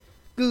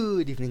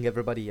Good evening,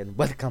 everybody, and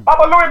welcome.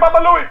 Baba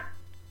Louie!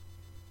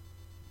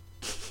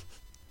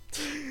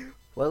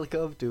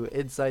 Welcome to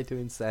Insight to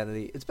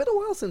Insanity. It's been a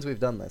while since we've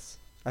done this.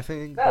 I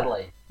think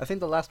Sadly.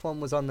 the last one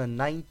was on the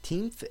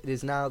 19th. It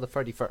is now the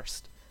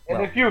 31st.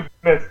 And if you've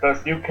missed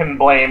us, you can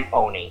blame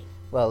Oni.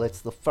 Well, it's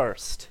the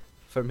first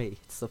for me.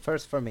 It's the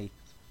first for me.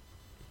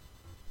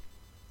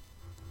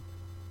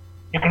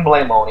 You can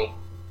blame Oni.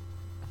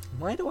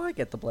 Why do I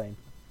get the blame?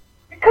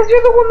 Because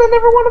you're the one that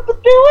never wanted to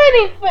do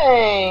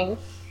anything!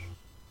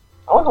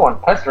 I was the one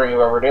pestering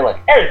you every day like,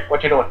 hey,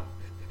 what you doing?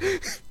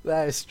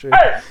 That is true.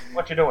 Hey,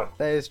 what you doing?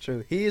 That is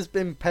true. He has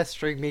been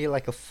pestering me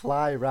like a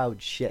fly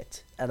around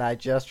shit, and I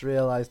just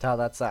realized how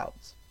that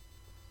sounds.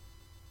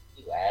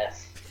 You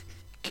ass.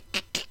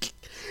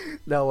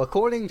 No,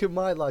 according to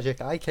my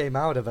logic, I came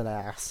out of an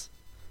ass.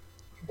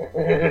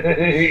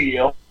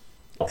 Yep.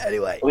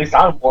 Anyway. At least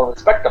I'm more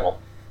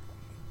respectable.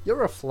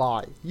 You're a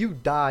fly. You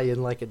die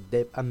in like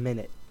a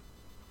minute.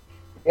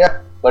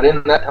 Yeah, but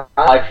in that time,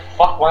 I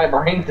fuck my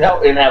brains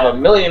out and have a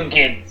million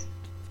kids.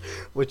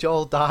 Which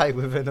all die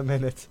within a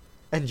minute,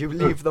 and you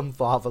leave them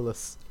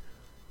fatherless.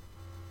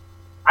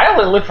 I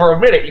only live for a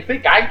minute. You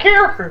think I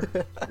care?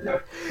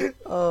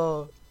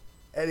 Oh,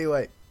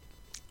 anyway,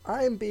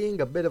 I am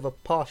being a bit of a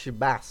posh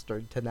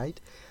bastard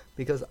tonight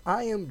because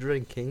I am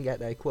drinking,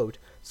 and I quote,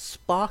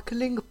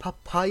 sparkling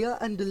papaya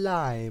and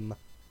lime.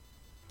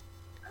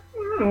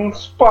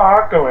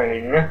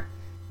 Sparkling.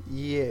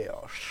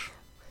 Yes.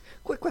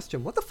 Quick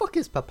question, what the fuck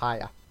is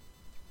papaya?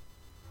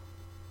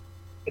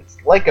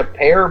 It's like a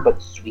pear, but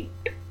sweet.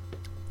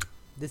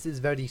 This is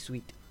very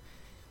sweet.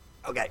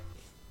 Okay.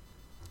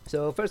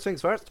 So, first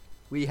things first,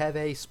 we have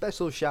a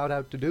special shout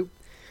out to do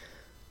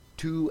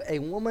to a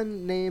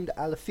woman named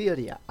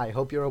Alfiria. I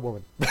hope you're a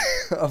woman.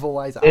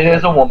 Otherwise, It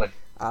is a woman.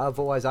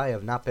 Otherwise, I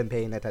have not been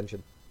paying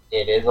attention.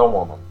 It is a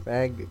woman.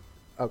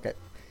 Okay.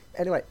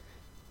 Anyway,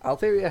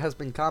 Alfiria has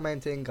been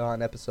commenting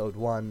on episode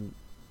 1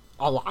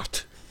 a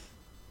lot.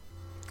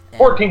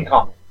 14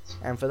 comments.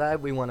 And for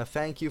that, we want to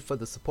thank you for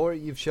the support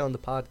you've shown the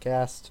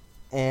podcast,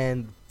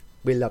 and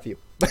we love you.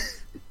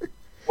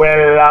 We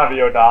love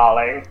you,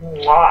 darling.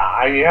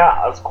 Mwah,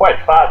 yeah, it's quite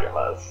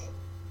fabulous.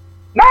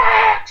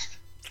 Next!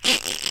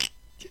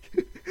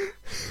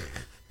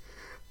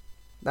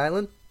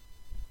 Nylan?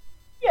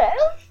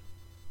 Yes?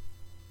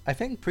 I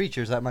think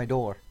Preacher's at my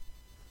door.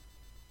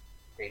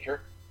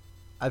 Preacher?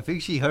 I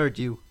think she heard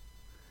you.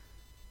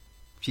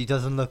 She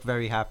doesn't look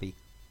very happy.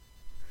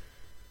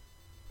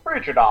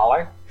 Preacher,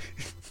 darling.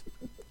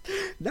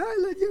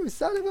 Nylan, you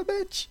son of a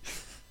bitch!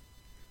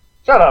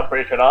 Shut up,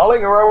 Preacher,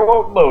 darling, or I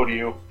won't load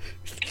you.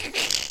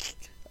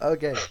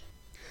 Okay.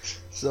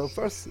 So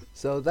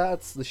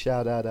that's the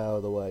shout out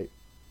of the way.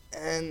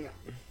 And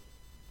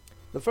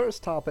the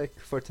first topic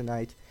for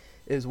tonight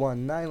is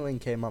one Nylan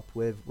came up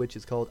with, which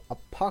is called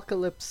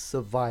Apocalypse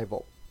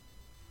Survival.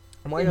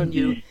 And why don't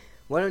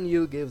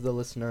you give the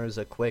listeners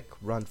a quick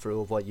run through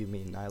of what you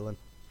mean, Nylan?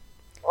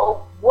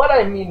 Well, what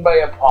I mean by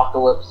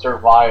apocalypse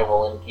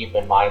survival, and keep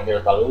in mind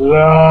there's a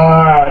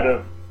lot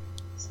of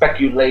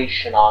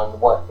speculation on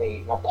what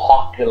an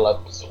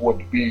apocalypse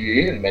would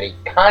be, and many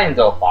kinds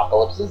of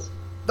apocalypses.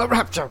 The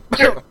Rapture!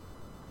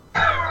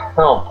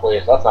 Oh,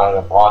 please, that's not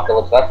an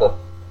apocalypse, that's a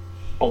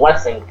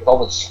blessing, because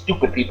all the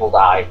stupid people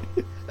die.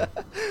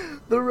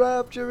 The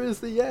Rapture is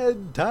the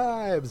end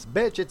times!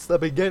 Bitch, it's the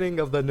beginning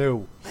of the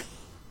new.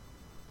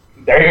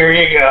 There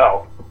you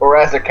go. Or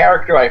as a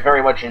character I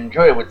very much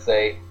enjoy would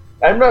say,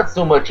 I'm not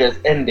so much as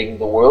ending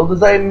the world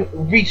as I'm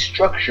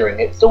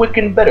restructuring it so it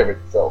can better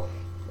itself.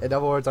 In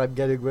other words, I'm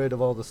getting rid of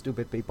all the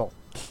stupid people.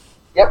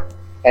 Yep.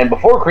 And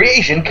before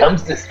creation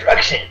comes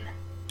destruction.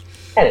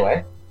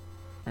 Anyway.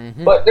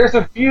 But there's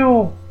a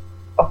few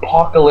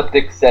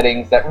apocalyptic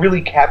settings that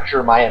really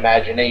capture my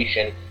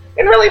imagination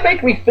and really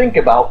make me think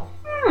about,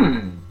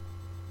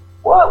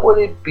 what would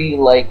it be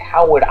like?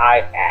 How would I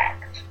act?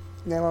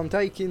 Now I'm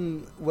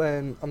taking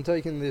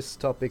this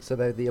topics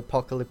about the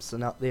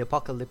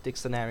apocalyptic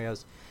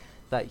scenarios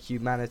that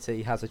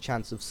humanity has a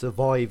chance of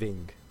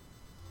surviving.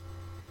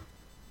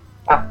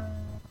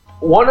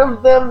 One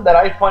of them that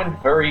I find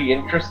very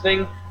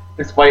interesting,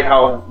 despite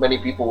how many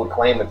people would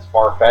claim it's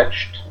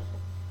far-fetched.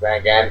 Then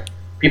again,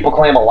 people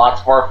claim a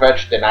lot's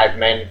far-fetched, and I've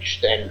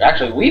managed, and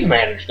actually we've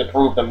managed to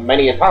prove them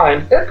many a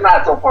times, it's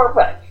not so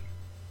far-fetched.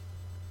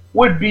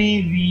 Would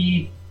be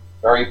the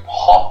very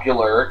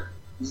popular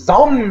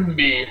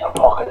zombie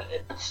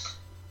apocalypse.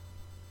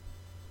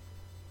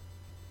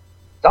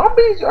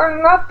 Zombies are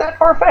not that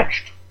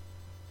far-fetched.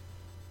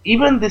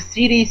 Even the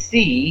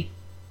CDC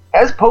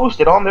has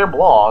posted on their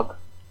blog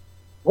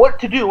what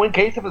to do in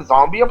case of a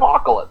zombie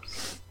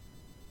apocalypse.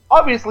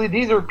 Obviously,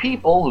 these are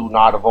people who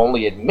not have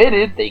only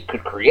admitted they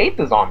could create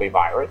the zombie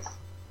virus,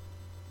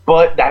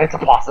 but that it's a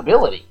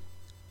possibility.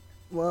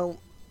 Well,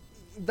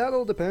 that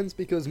all depends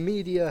because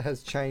media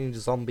has changed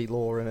zombie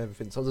lore and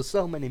everything, so there's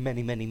so many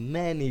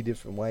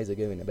different ways of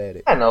going about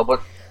it. I know,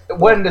 but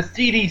when the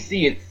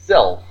CDC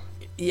itself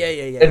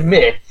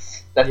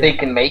admits that they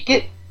can make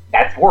it,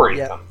 that's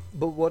worrisome.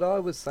 But what I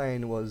was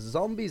saying was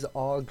zombies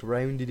are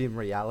grounded in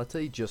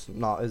reality, just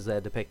not as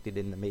they're depicted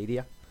in the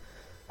media.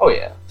 Oh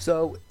yeah.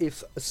 So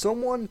if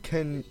someone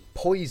can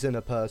poison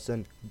a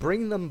person,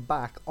 bring them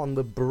back on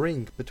the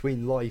brink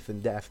between life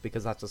and death,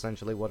 because that's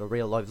essentially what a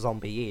real life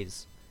zombie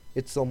is.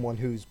 It's someone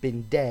who's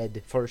been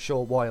dead for a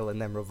short while and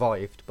then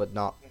revived, but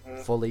not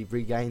fully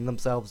regained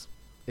themselves,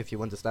 if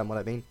you understand what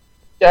I mean.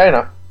 Yeah, I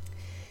know.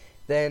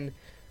 Then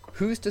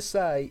who's to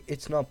say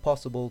it's not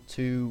possible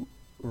to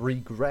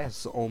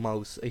regress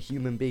almost a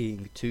human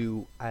being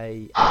to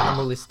a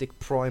animalistic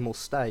primal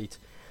state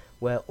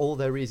where all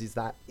there is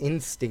that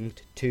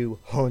instinct to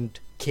hunt,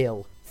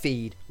 kill,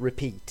 feed,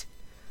 repeat.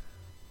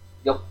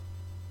 Yep.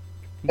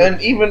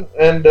 And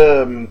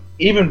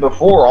even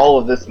before all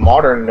of this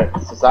modern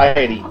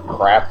society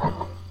crap,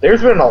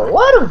 there's been a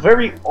lot of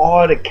very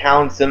odd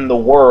accounts in the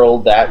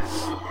world that,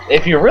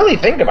 if you really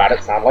think about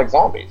it, sound like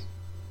zombies.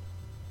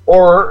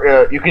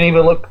 Or you can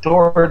even look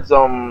towards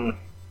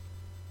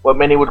what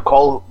many would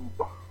call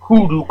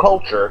hoodoo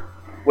culture,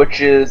 which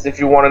is, if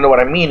you want to know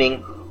what I'm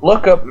meaning,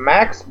 look up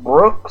Max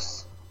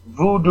Brooks'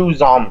 Voodoo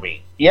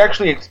Zombie. He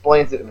actually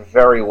explains it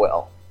very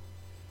well.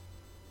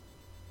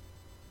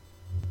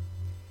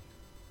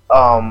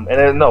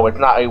 No, it's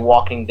not a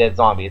Walking Dead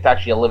zombie. It's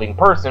actually a living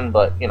person,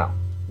 but, you know.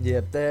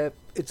 Yeah,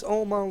 it's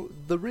almost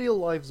the real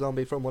life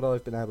zombie, from what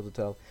I've been able to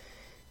tell,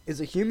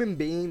 is a human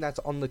being that's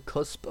on the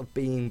cusp of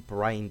being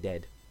brain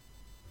dead.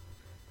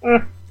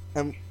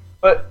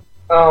 But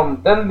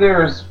then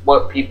there's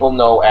what people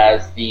know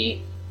as the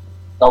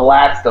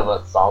Last of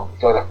Us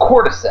zombies, or the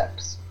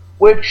cordyceps,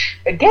 which,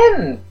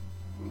 again,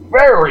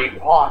 very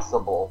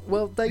possible.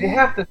 Well,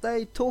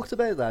 they talked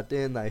about that,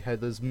 didn't they? How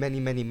there's many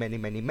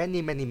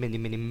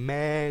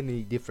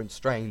different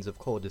strains of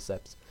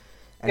cordyceps,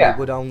 and it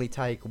would only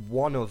take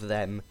one of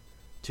them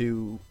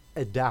to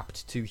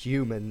adapt to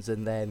humans,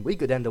 and then we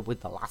could end up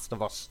with The Last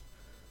of Us.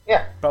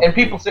 Yeah, probably. And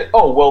people say,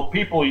 oh, well,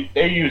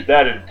 they use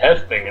that in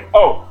testing, and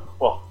oh,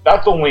 well,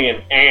 that's only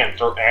in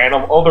ants or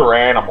other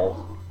animals.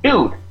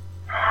 Dude,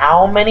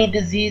 how many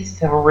diseases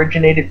have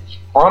originated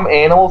from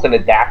animals and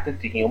adapted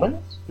to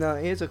humans? Now,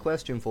 here's a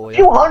question for you.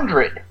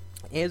 200!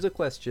 Here's a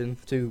question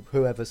to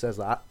whoever says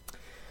that.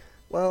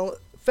 Well,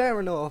 fair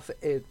enough,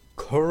 it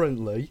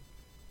currently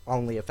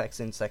only affects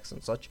insects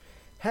and such.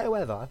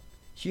 However,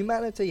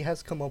 humanity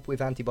has come up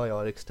with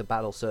antibiotics to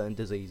battle certain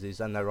diseases,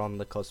 and they're on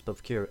the cusp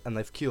of cure, and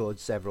they've cured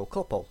several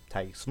couple.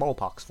 Take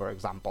smallpox, for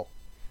example.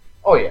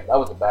 Oh yeah, that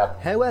was a bad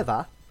one.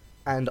 However,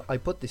 and I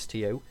put this to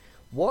you,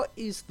 what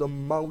is the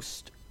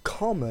most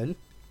common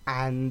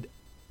and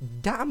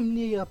damn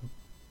near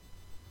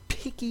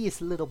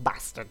pickiest little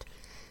bastard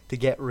to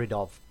get rid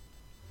of?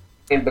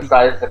 And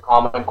besides the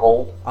common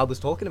cold? I was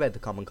talking about the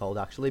common cold,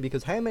 actually,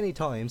 because how many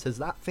times has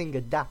that thing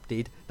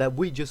adapted that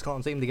we just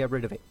can't seem to get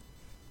rid of it?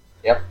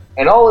 Yep.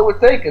 And all it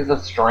would take is a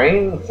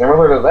strain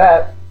similar to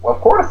that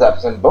of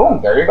cordyceps, and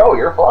boom, there you go,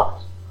 you're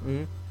fucked.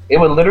 Mm-hmm. It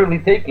would literally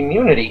take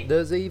immunity.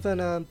 There's even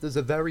there's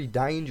a very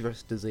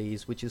dangerous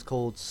disease which is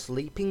called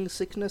sleeping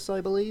sickness, I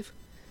believe,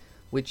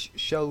 which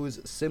shows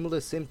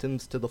similar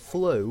symptoms to the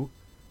flu,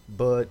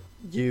 but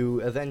you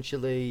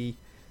eventually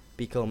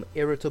become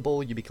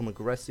irritable, you become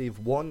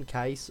aggressive. One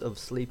case of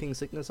sleeping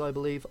sickness, I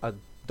believe,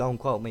 don't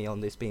quote me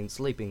on this being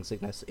sleeping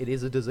sickness, it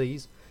is a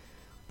disease,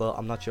 but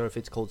I'm not sure if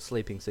it's called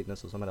sleeping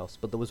sickness or something else.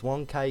 But there was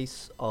one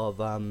case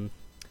of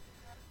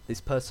this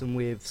person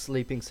with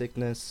sleeping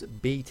sickness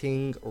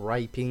beating,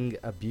 raping,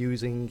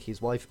 abusing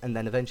his wife, and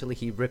then eventually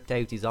he ripped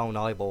out his own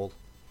eyeball.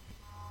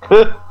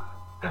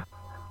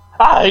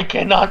 I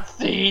cannot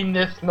see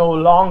this no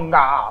longer.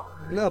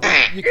 No,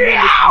 but you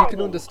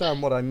can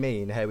understand what I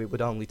mean, how it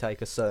would only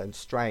take a certain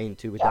strain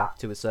to adapt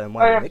to a certain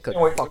way, and it could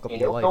fuck up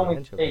your life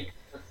eventually. It would only take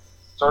a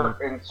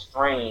certain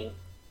strain,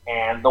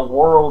 and the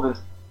world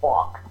is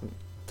fucked.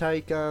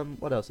 Take,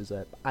 what else is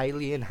there?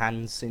 Alien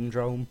hand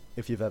syndrome,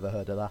 if you've ever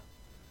heard of that.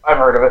 I've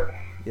heard of it.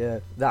 Yeah,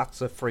 that's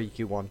a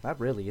freaky one. That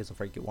really is a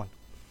freaky one.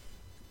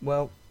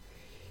 Well,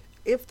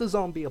 if the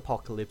zombie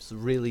apocalypse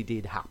really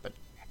did happen,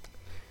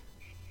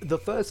 the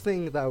first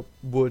thing that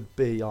would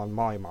be on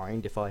my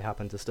mind, if I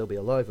happen to still be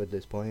alive at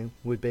this point,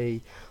 would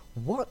be,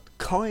 what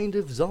kind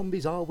of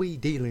zombies are we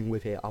dealing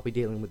with here? Are we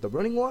dealing with the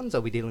running ones?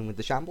 Are we dealing with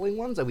the shambling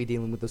ones? Are we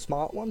dealing with the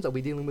smart ones? Are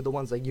we dealing with the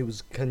ones that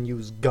can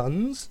use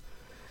guns?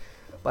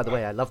 By the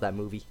way, I love that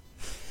movie.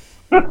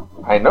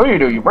 I know you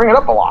do. You bring it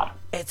up a lot.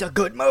 It's a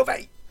good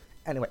movie!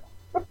 Anyway.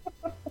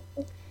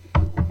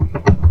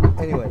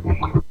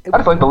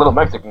 That's like the little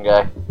Mexican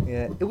guy.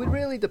 Yeah, it would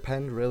really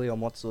depend on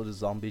what sort of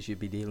zombies you'd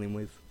be dealing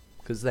with,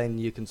 because then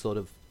you can sort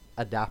of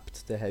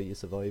adapt to how you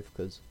survive.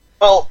 Because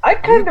well, I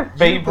kind of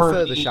favor you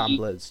prefer the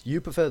shamblers.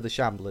 You prefer the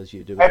shamblers.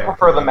 You do. I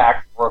prefer the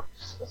Max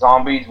Brooks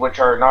zombies, which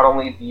are not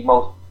only the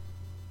most,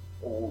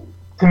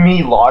 to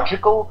me,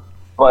 logical,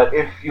 but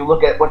if you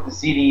look at what the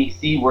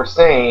CDC were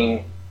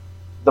saying,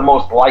 the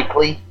most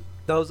likely.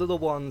 Those are the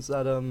ones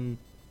that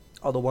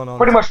are the one on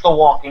pretty much The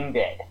Walking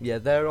Dead. Yeah,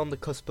 they're on the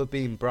cusp of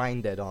being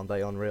brain dead, aren't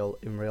they? In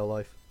real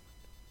life,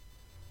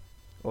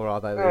 or are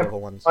they the other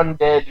ones?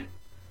 Undead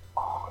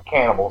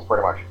cannibals,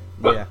 pretty much.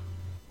 Yeah.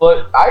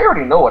 But I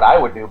already know what I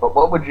would do, but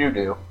what would you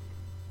do?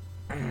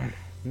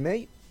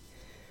 Me?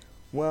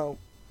 Well,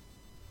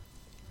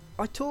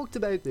 I talked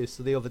about this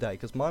the other day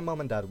because my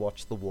mum and dad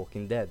watched The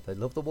Walking Dead. They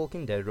love The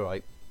Walking Dead,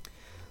 right?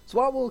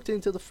 So I walked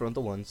into the front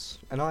at once,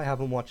 and I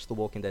haven't watched The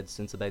Walking Dead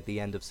since about the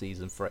end of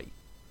season 3.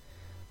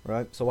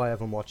 Right? So I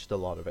haven't watched a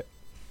lot of it.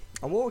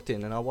 I walked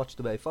in and I watched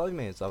about 5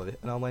 minutes of it,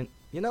 and I went,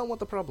 you know what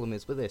the problem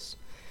is with this?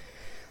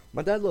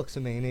 My dad looks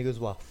at me and he goes,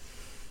 well.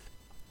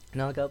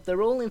 And I go,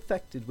 they're all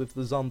infected with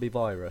the zombie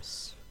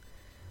virus.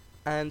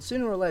 And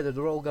sooner or later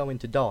they're all going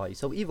to die,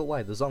 so either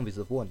way the zombies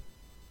have won.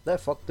 They're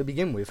fucked to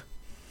begin with.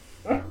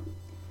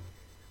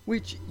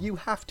 Which, you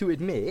have to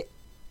admit,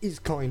 is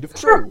kind of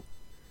true.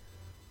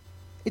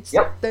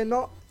 They're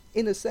not,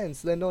 in a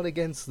sense, they're not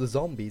against the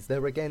zombies,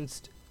 they're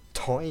against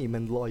time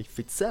and life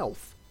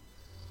itself.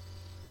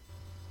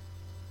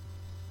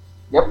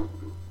 Yep.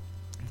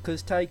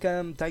 Because take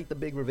the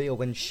big reveal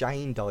when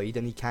Shane died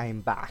and he came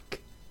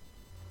back.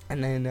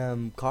 And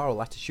then Carl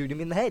had to shoot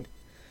him in the head.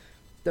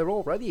 They're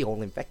already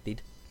all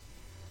infected.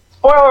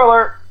 Spoiler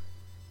alert!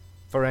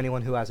 For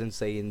anyone who hasn't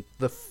seen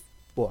the,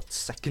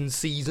 second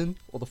season?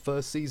 Or the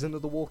first season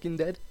of The Walking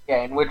Dead?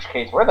 Yeah, in which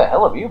case, where the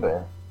hell have you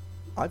been?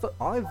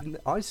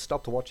 I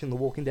stopped watching The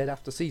Walking Dead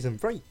after season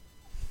 3.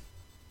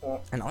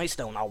 And I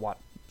still know what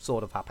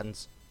sort of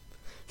happens.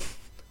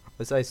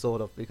 I say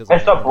sort of because I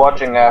stopped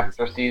watching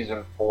after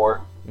season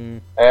 4.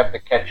 I have to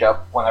catch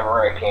up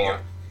whenever I can.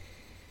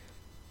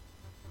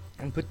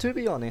 But to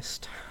be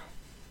honest,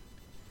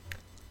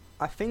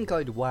 I think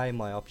I'd weigh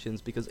my options,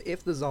 because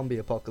if the zombie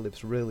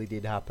apocalypse really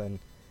did happen,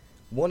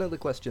 one of the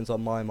questions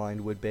on my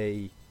mind would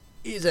be,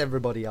 is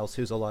everybody else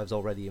who's alive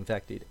already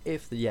infected?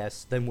 If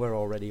yes, then we're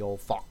already all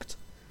fucked.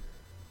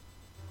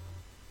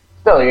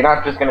 Still, you're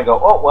not just gonna go,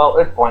 oh, well,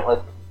 it's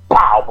pointless.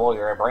 Pow! Blow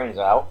your brains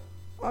out.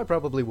 I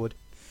probably would.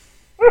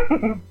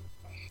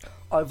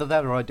 Either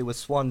that or I'd do a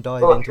swan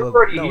dive Look, into you're a...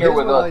 already No, here here's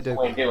with what us. I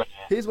do.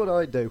 Here's what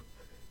I'd do.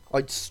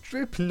 I'd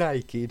strip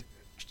naked,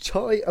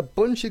 tie a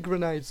bunch of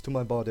grenades to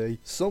my body,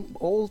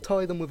 all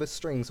tie them with a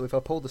string, so if I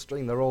pull the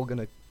string they're all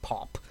gonna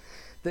pop.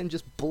 Then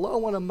just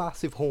blow on a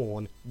massive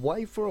horn,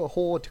 wait for a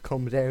horde to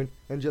come down,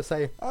 and just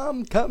say,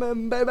 I'm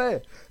coming,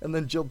 baby! And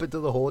then jump into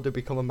the horde to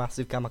become a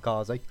massive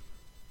kamikaze.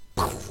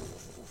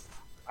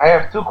 I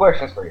have 2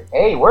 questions for you.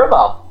 A, where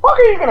the fuck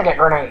are you gonna get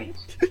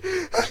grenades?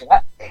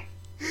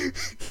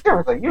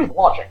 Seriously, use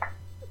logic.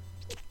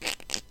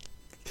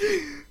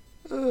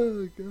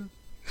 Oh, God.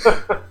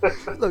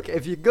 Look,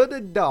 if you're gonna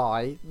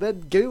die,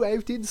 then go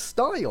out in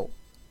style.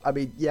 I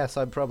mean, yes,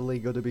 I'm probably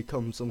gonna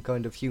become some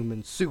kind of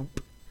human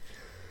soup.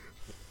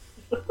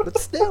 But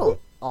still,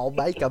 I'll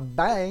make a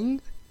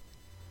bang.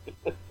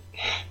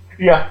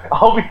 Yeah,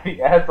 I'll be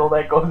the asshole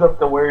that goes up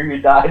to where you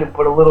died and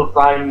put a little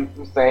sign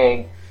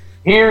saying,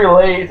 here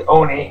lays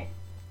Oni.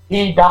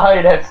 He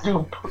died as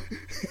soup.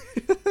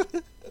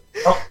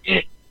 Oh,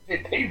 it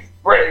tastes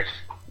fresh.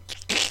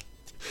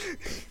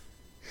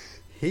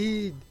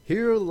 Here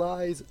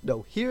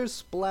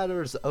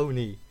splatters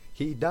Oni.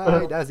 He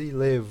died as he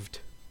lived.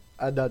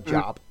 And a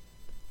job.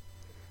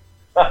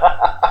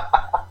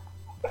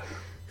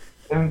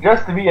 And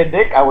just to be a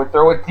dick, I would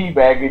throw a tea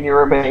bag in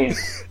your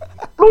remains.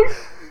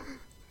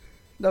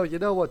 No, you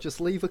know what?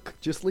 Just leave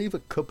a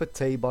cup of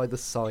tea by the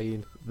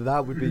sign.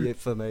 That would be it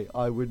for me.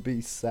 I would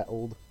be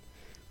settled.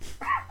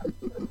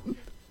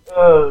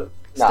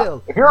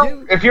 Still,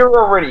 if you're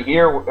already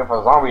here, if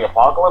a zombie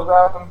apocalypse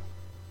happens,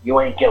 you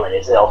ain't killing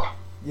yourself.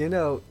 You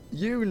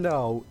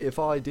know, if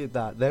I did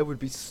that, there would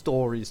be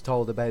stories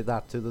told about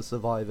that to the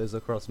survivors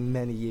across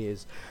many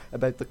years,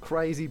 about the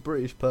crazy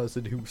British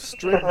person who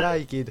stripped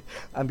naked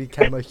and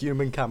became a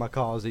human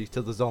kamikaze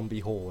to the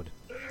zombie horde.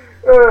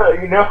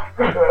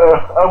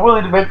 I'm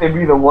willing to bet they'd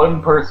be the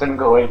one person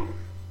going,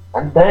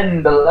 and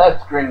then the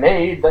last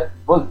grenade that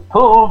was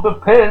pulled the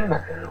pin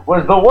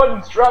was the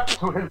one strapped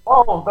to his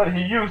balls that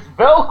he used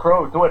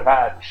Velcro to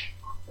attach.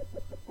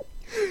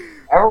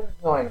 Everyone's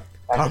going,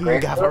 come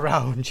gather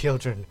round,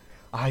 children.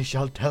 I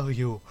shall tell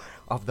you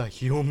of the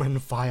human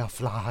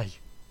firefly.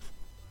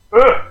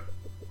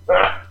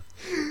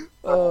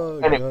 Oh,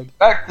 anyway,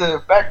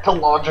 God. back to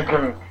logic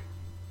and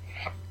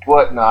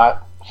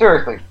whatnot.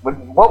 Seriously,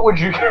 what would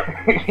you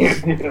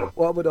do?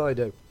 What would I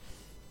do?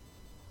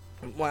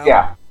 Well,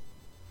 yeah.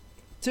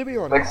 To be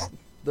honest,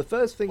 the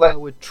first thing I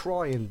would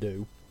try and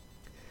do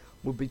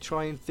would be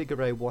try and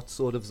figure out what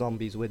sort of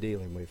zombies we're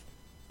dealing with.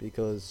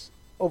 Because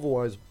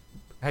otherwise,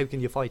 how can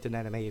you fight an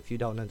enemy if you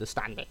don't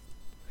understand it?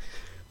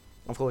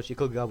 Of course, you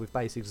could go with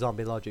basic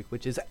zombie logic,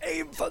 which is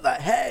aim for the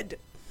head!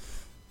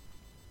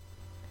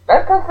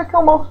 That tends to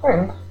kill most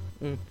things.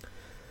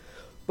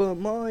 But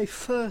my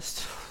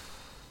first...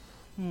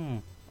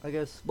 I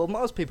guess... Well,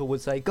 most people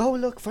would say, go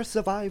look for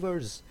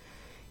survivors!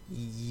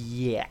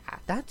 Yeah,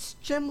 that's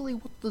generally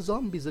what the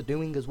zombies are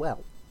doing as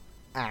well.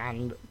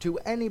 And to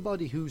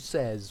anybody who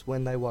says,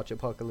 when they watch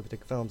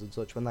apocalyptic films and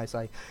such, when they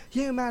say,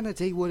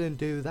 humanity wouldn't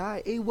do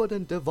that, it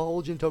wouldn't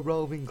divulge into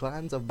roving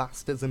clans of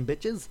bastards and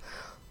bitches.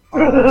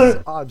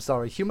 I'm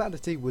sorry,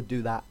 humanity would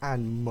do that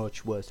and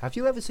much worse. Have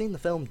you ever seen the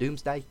film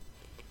Doomsday?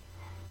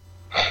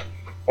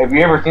 Have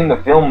you ever seen the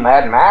film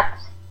Mad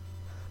Max?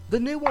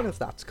 The new one of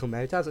that's come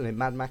out, hasn't it?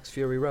 Mad Max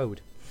Fury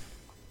Road.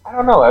 I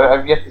don't know.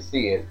 I've yet to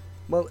see it.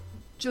 Well,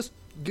 just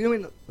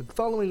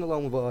following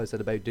along with what I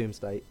said about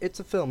Doomsday, it's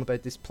a film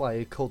about this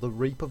plague called the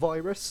Reaper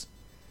virus,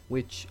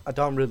 which I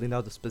don't really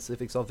know the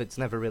specifics of. It's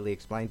never really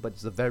explained, but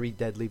it's a very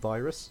deadly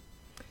virus.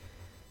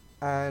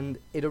 And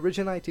it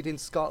originated in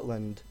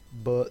Scotland,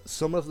 but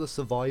some of the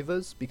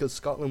survivors, because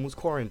Scotland was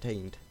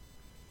quarantined,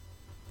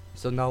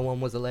 so no one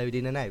was allowed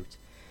in and out.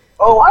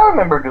 Oh, I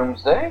remember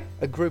Doomsday.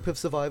 A group of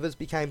survivors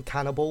became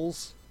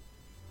cannibals.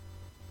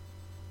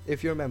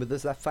 If you remember,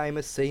 there's that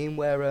famous scene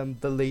where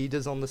the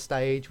leader's on the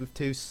stage with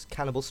two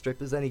cannibal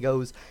strippers, and he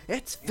goes,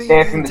 "It's feeding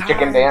Dancing the time!"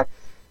 chicken dance.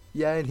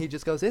 Yeah, and he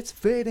just goes, "It's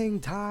feeding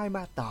time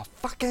at the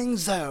fucking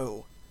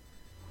zoo."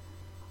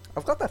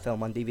 I've got that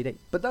film on DVD,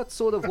 but that's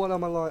sort of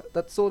what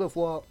that's sort of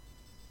what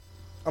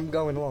I'm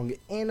going along.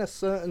 In a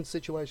certain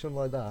situation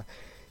like that,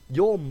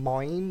 your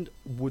mind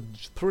would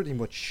pretty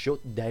much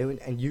shut down,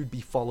 and you'd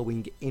be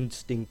following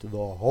instinct the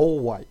whole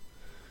way.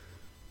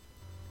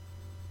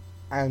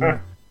 And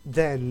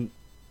then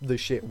the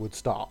shit would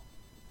start.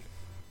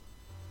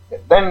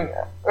 Then,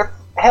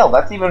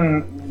 that's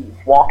even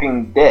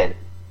Walking Dead.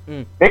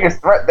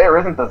 Biggest threat there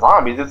isn't the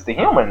zombies, it's the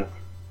humans.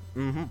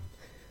 Mm-hmm.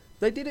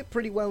 They did it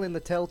pretty well in the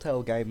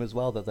Telltale game as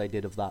well, that they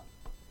did of that.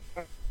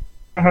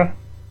 Mm-hmm.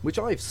 Which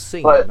I've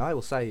seen, But, and I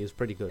will say is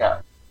pretty good.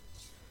 Yeah.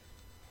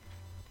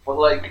 But,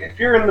 like, if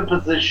you're in the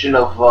position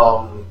of,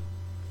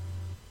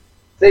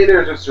 say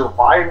there's a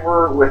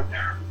survivor with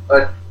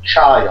a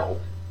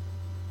child,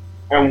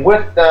 and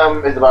with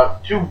them is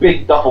about 2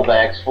 big duffel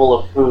bags full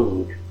of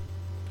food.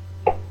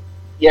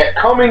 Yet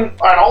coming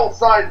on all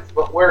sides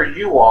but where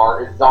you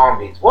are is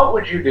zombies. What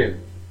would you do?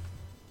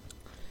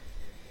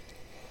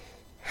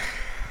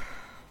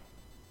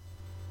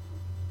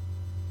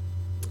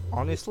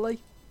 Honestly,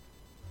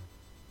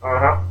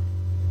 Uh-huh.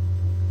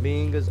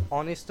 being as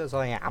honest as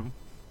I am,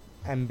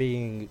 and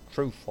being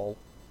truthful,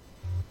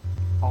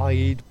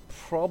 I'd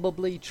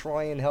probably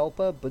try and help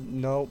her, but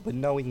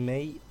knowing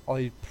me,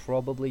 I'd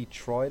probably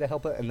try to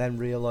help her and then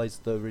realise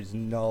there is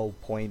no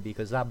point,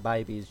 because that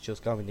baby is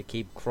just going to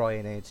keep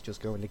crying and it's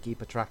just going to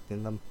keep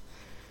attracting them.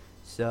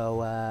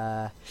 So,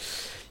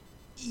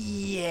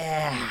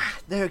 yeah,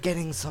 they're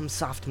getting some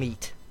soft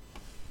meat.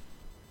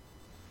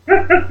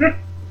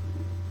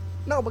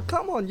 No, but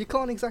come on, you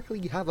can't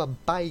exactly have a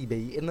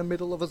baby in the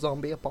middle of a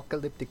zombie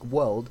apocalyptic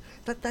world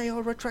that they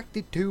are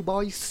attracted to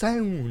by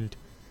sound.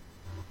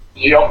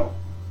 Yep.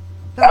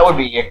 That would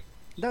be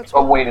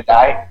a way to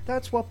die.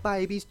 That's what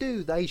babies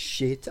do. They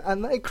shit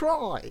and they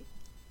cry.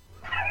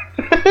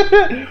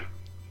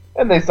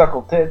 And they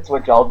suckle tits,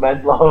 which all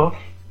men love.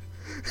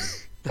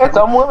 And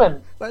some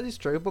women. That is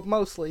true, but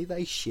mostly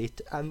they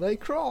shit and they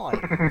cry.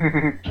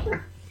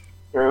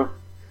 True.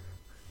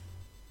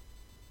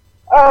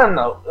 I don't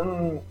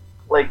know.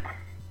 Like,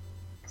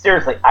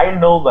 seriously, I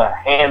know the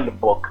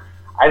handbook.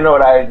 I know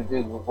what I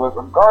do.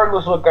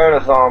 Regardless what kind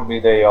of zombie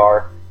they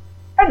are,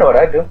 I know what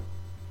I do.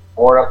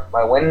 Board up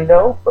my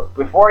window, but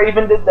before I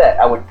even did that,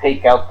 I would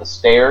take out the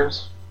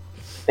stairs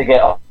to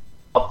get up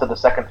to the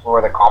second floor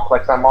of the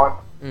complex I'm on.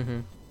 Mm-hmm.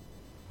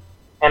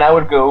 And I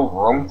would go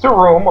room to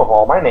room of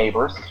all my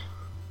neighbors,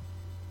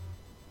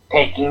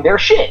 taking their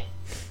shit,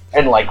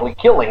 and likely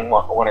killing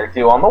one or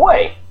two on the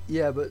way.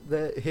 Yeah, but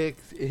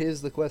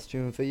here's the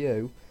question for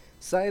you.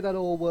 Say that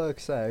all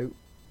works out,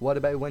 what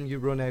about when you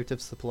run out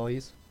of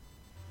supplies?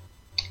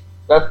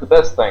 That's the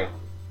best thing.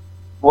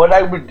 What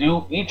I would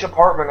do, each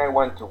apartment I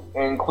went to,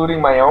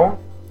 including my own,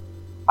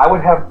 I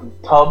would have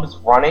tubs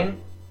running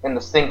and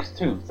the sinks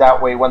too. So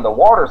that way when the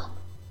water's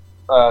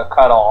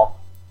cut off,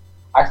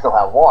 I still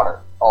have water,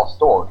 all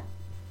stored.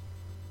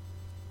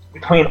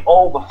 Between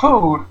all the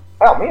food,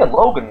 hell, me and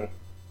Logan,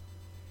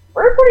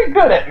 we're pretty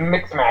good at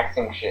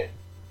mix-maxing shit.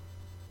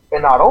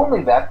 And not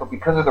only that, but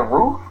because of the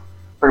roof,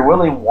 if we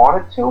really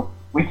wanted to,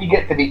 we could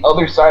get to the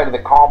other side of the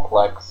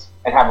complex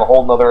and have a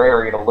whole nother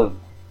area to loot.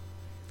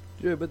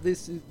 Yeah, but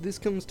this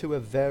comes to a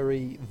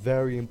very,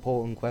 very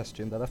important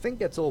question that I think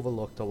gets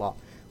overlooked a lot,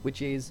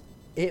 which is,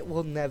 it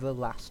will never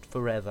last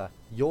forever.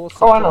 Your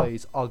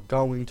supplies are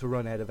going to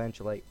run out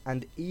eventually,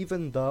 and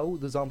even though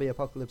the zombie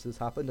apocalypse has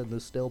happened and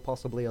there's still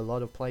possibly a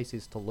lot of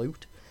places to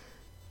loot,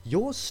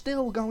 you're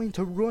still going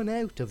to run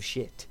out of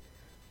shit.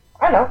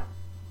 I know,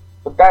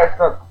 but that's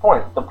not the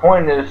point. The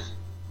point is,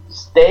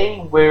 stay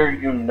where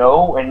you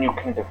know and you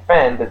can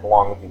defend as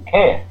long as you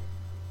can.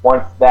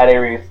 Once that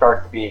area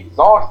starts to be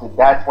exhausted,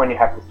 that's when you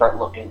have to start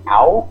looking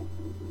out,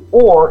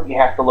 or you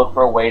have to look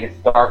for a way to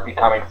start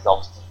becoming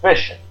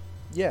self-sufficient.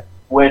 Yeah.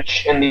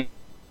 Which, in the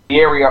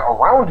area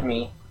around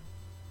me,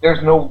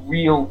 there's no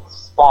real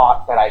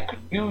spot that I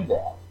could do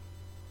that.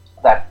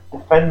 That's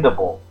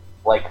defendable,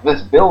 like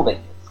this building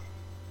is.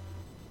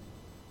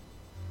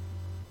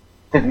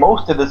 Because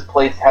most of this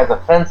place has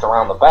a fence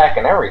around the back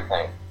and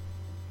everything.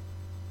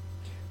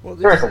 Well,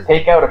 Seriously,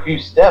 take out a few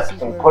steps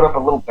and put up a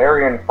little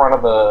barrier in the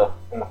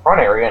front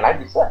area, and I'd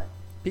be set.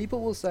 People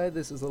will say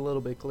this is a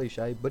little bit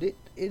cliche, but it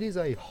is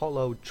a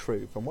hollow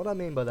truth. And what I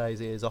mean by that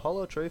is a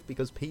hollow truth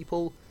because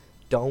people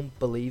don't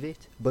believe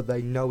it, but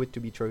they know it to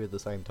be true at the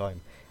same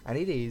time. And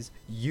it is,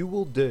 you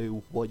will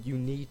do what you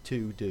need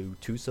to do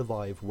to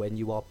survive when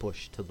you are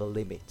pushed to the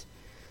limit.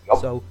 Yep.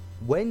 So,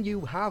 when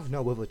you have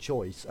no other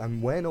choice,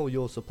 and when all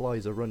your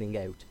supplies are running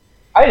out,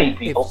 I need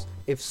people.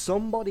 if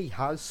somebody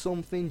has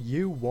something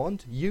you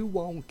want, you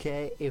won't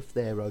care if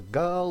they're a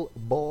girl,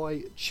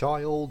 boy,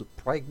 child,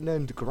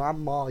 pregnant,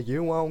 grandma,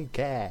 you won't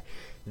care.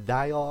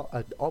 They are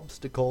an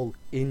obstacle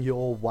in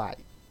your way.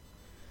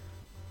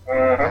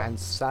 And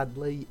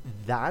sadly,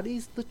 that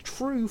is the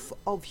truth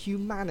of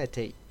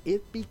humanity.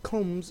 It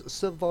becomes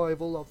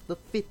survival of the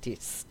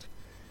fittest.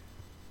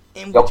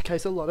 In which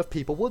case, a lot of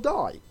people will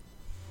die.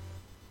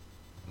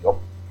 Yep.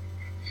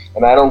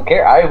 And I don't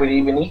care. I would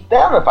even eat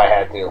them if I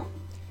had to.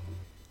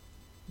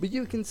 But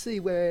you can see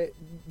where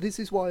this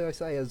is why I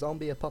say a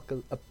zombie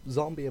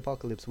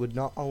apocalypse would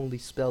not only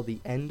spell the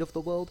end of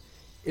the world,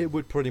 it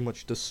would pretty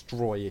much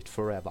destroy it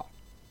forever.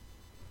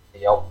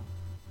 Yep.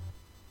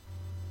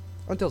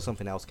 Until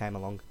something else came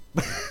along.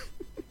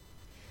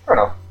 Fair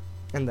enough.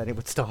 And then it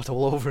would start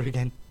all over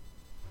again.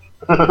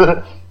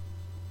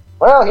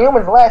 Well,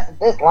 humans lasted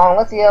this long.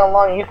 Let's see how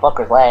long you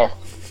fuckers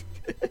last.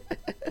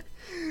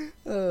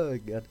 Oh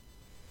god.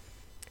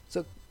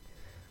 So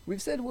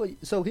we've said what.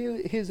 So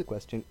here's a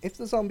question: if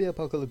the zombie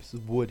apocalypse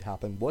would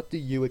happen, what do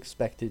you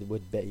expect it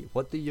would be?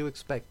 What do you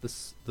expect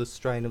the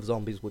strain of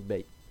zombies would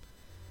be?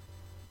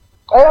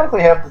 I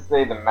honestly have to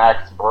say the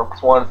Max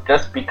Brooks ones,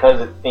 just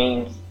because it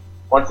seems,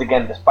 once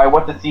again, despite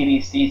what the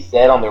CDC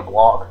said on their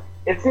blog,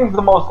 it seems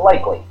the most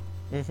likely.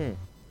 Mm-hmm.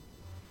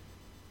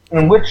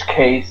 In which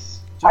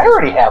case, I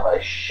already have a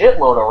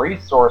shitload of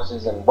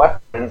resources and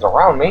weapons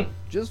around me.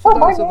 Just for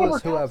those of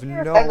us who have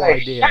no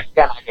idea.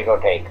 Shotgun I can go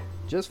take.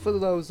 Just for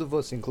those of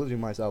us, including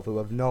myself, who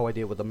have no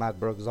idea what the Mad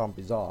Brooks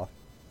zombies are.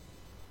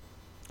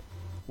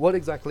 What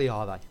exactly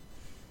are they?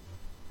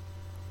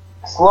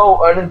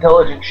 Slow,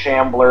 unintelligent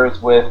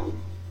shamblers with...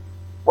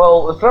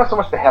 Well, it's not so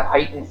much they have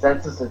heightened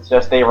senses, it's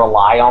just they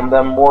rely on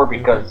them more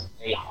because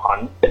they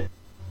hunt.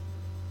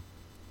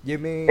 You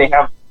mean... They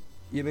have...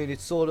 You mean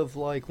it's sort of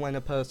like when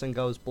a person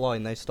goes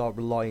blind, they start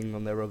relying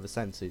on their other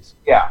senses?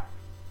 Yeah.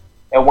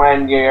 And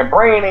when your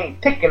brain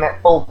ain't ticking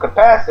at full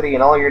capacity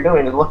and all you're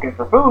doing is looking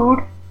for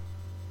food...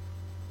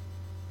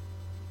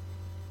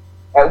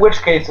 At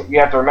which case, you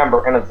have to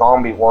remember, in a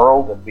zombie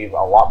world, it'd be a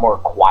lot more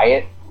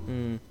quiet.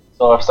 Mm.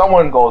 So if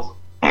someone goes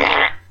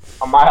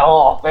a mile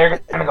off, they're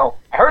gonna go,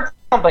 I heard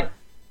something.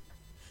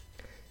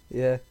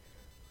 Yeah.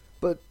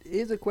 But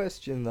here's a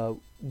question,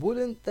 though.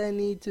 Wouldn't there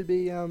need to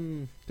be,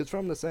 because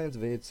from the sounds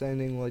of it, it's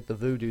sounding like the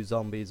voodoo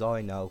zombies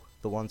I know.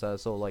 The ones that are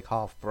sort of like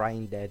half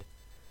brain dead.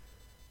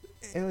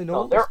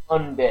 No, they're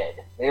undead.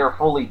 They are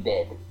fully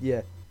dead.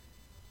 Yeah.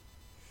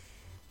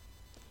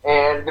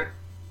 And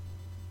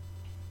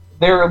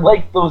they're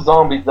like those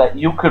zombies that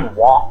you could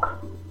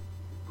walk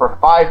for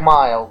 5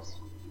 miles,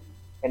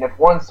 and if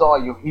one saw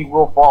you, he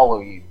will follow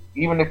you,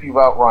 even if you've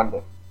outrun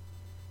him.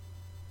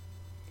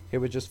 He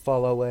would just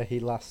follow where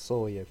he last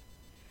saw you.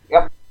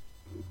 Yep.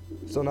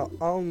 So not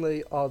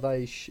only are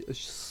they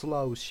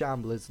slow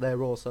shamblers,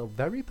 they're also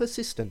very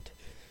persistent.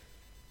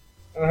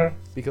 Mm-hmm.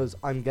 Because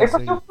I'm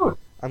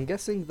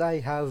guessing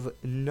they have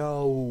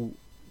no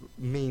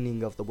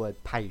meaning of the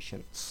word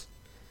patience.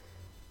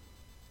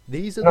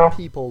 These are the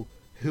people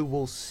who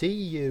will see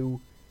you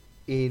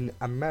in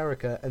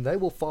America and they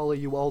will follow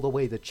you all the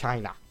way to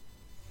China.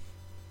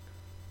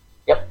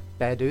 Yep.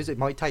 Bad news, it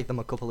might take them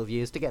a couple of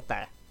years to get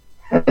there.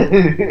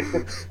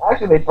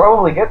 Actually, they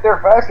probably get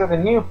there faster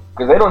than you,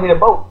 because they don't need a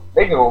boat.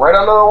 They can go right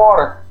under the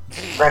water.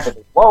 Granted,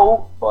 they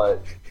won't, but...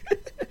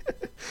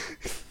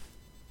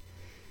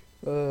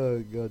 Oh,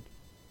 God.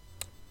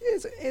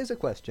 Here's a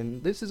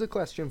question. This is a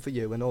question for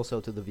you and also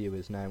to the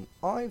viewers now.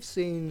 I've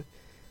seen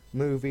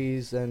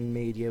movies and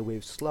media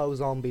with slow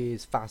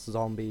zombies, fast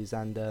zombies,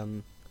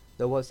 and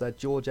there was that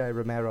George A.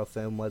 Romero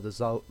film where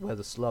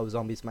the slow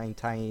zombies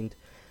maintained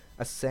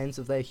a sense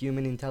of their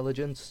human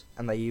intelligence,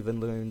 and they even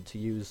learned to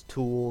use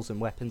tools and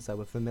weapons that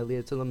were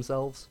familiar to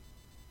themselves,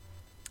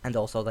 and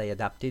also they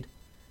adapted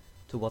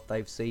to what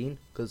they've seen,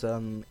 because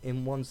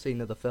in one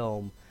scene of the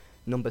film,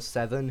 number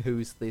 7,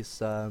 who's this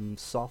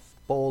softball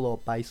or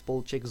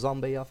baseball chick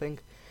zombie, I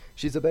think,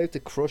 she's about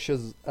to crush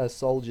a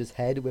soldier's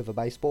head with a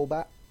baseball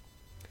bat,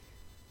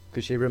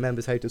 because she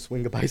remembers how to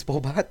swing a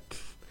baseball bat.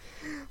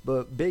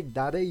 But Big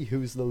Daddy,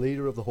 who's the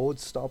leader of the Horde,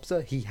 stops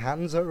her. He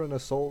hands her an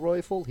assault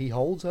rifle. He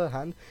holds her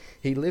hand.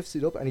 He lifts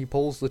it up and he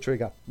pulls the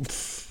trigger.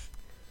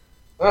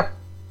 And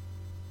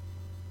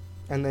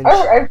then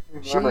I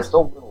remember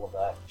so little of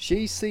that.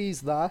 She sees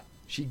that.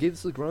 She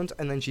gives the grunt,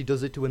 and then she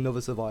does it to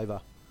another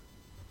survivor.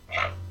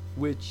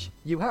 Which,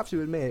 you have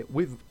to admit,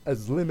 with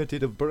as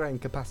limited of brain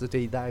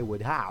capacity they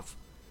would have,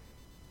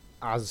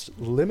 as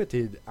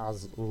limited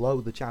as low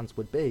the chance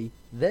would be,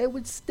 there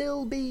would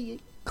still be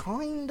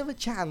kind of a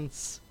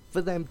chance for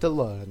them to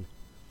learn.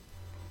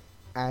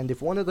 And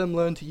if one of them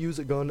learned to use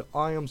a gun,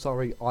 I am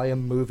sorry, I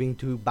am moving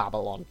to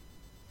Babylon.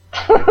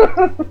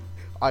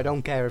 I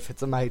don't care if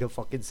it's a made up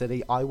fucking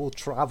city, I will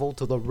travel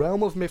to the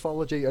realm of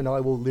mythology and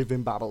I will live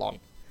in Babylon.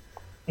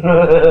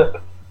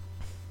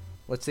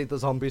 Let's see the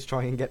zombies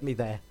try and get me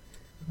there.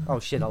 Oh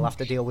shit, I'll have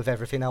to deal with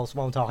everything else,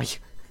 won't I?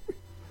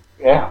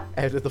 Yeah.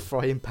 Out of the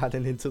frying pan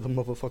and into the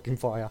motherfucking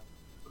fire.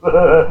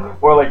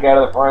 More like out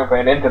of the frying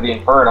pan into the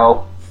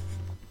inferno.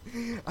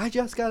 I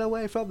just got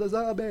away from the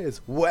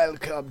zombies.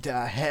 Welcome to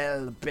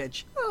hell,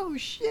 bitch. Oh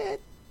shit.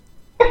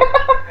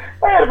 I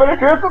had a better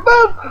chance with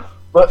them.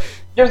 But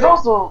there's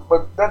also,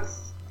 but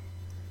that's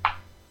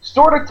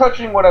sort of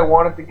touching what I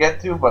wanted to get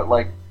to, but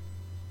like,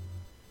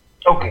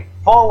 okay,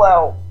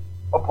 Fallout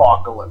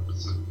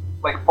Apocalypse,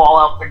 like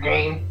Fallout the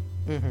game.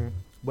 Mm-hmm.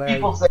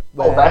 People say,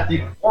 "Oh, that's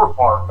even more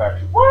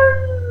far-fetched."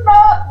 Well,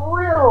 not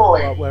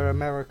really. Where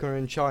America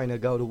and China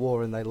go to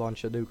war and they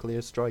launch a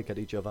nuclear strike at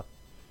each other.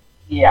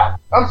 Yeah,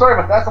 I'm sorry,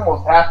 but that's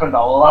almost happened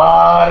a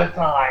lot of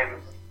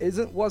times.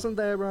 Wasn't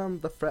there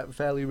the threat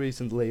fairly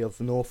recently of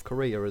North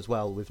Korea as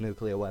well with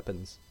nuclear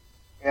weapons?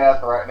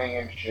 Yeah, threatening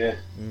and shit.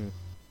 Mm.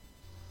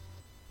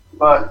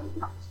 But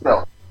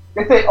still,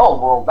 they say,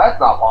 "Oh, well, that's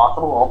not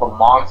possible." All the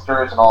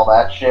monsters and all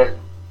that shit.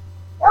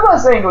 I'm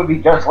not saying it would be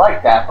just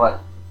like that, but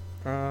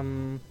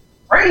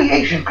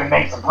radiation can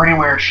make some pretty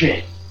weird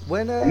shit,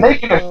 and they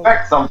can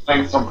affect some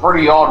things some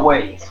pretty odd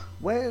ways.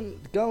 When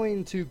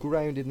going to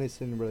grounding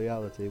this in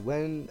reality,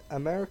 when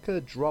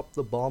America dropped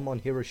the bomb on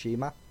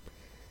Hiroshima,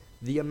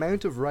 the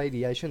amount of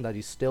radiation that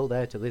is still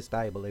there to this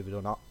day, believe it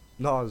or not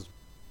as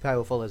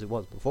powerful as it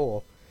was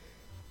before,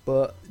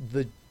 but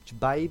the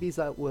babies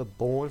that were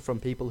born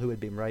from people who had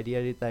been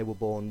radiated, they were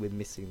born with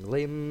missing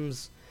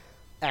limbs,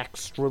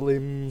 extra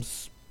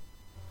limbs,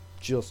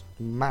 just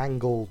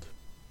mangled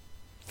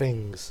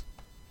things.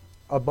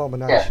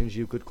 Abominations,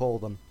 you could call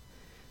them.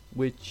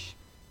 Which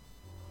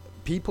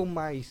people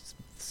may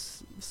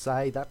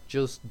say that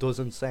just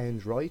doesn't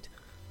sound right.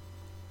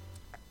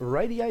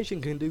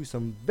 Radiation can do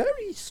some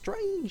very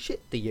strange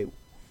shit to you.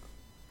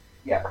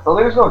 Yeah, so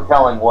there's no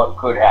telling what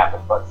could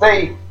happen. But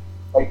say,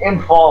 like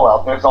in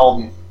Fallout, there's all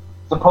these,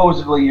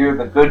 supposedly you're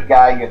the good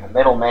guy, you're the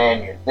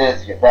middleman, you're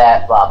this, you're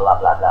that, blah, blah,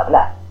 blah, blah,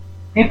 blah.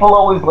 People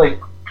always, like,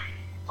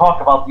 talk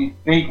about these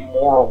big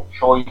moral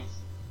choices,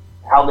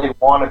 how they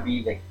want to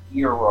be the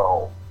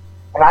hero.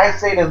 And I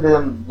say to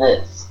them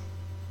this: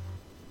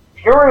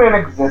 if you're in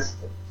an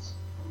existence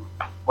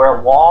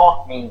where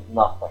law means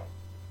nothing,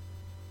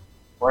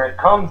 where it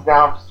comes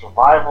down to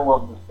survival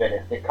of the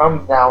fittest, it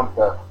comes down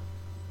to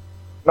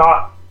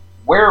not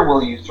where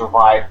will you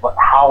survive, but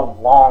how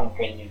long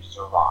can you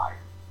survive.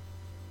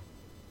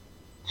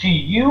 To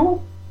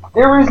you,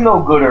 there is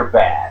no good or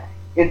bad.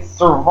 It's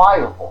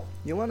survival.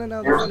 You want to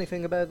know the funny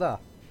thing about that?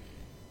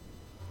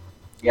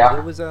 Yeah.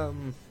 There was,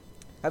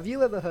 have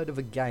you ever heard of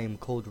a game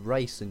called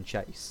Race and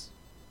Chase?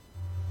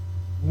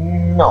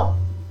 No.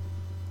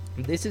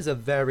 This is a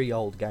very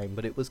old game,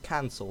 but it was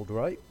cancelled,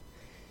 right?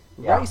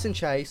 Yeah. Race and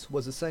Chase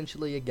was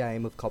essentially a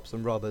game of cops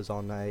and robbers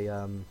on a,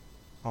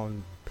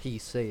 on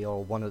PC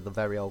or one of the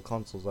very old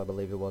consoles, I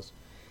believe it was.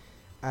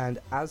 And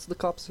as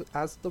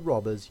the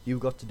robbers, you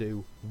got to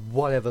do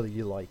whatever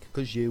you like,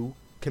 because you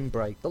can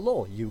break the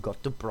law. You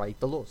got to break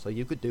the law, so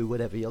you could do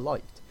whatever you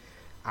liked.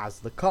 As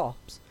the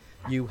cops,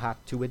 you had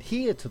to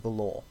adhere to the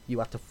law. You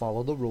had to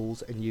follow the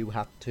rules, and you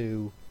had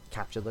to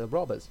capture the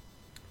robbers.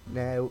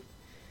 Now,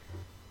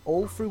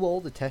 all through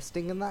all the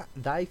testing and that,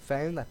 they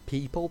found that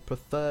people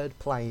preferred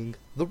playing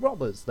the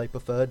robbers. They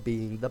preferred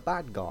being the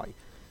bad guy,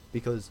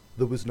 because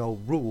there was no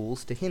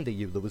rules to hinder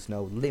you. There was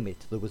no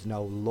limit. There was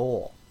no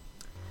law.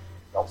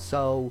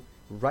 So,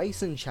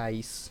 Race and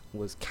Chase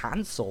was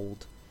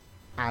cancelled,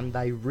 and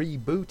they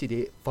rebooted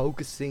it,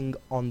 focusing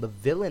on the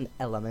villain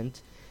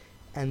element.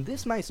 And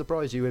this may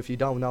surprise you if you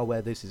don't know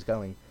where this is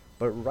going,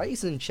 but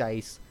Race and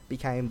Chase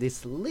became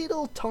this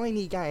little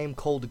tiny game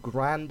called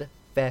Grand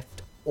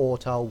Theft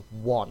Auto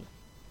 1.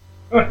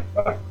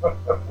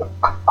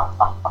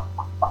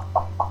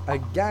 A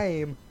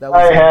game that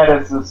was I had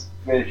a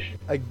suspicion.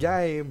 A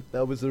game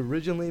that was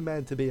originally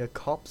meant to be a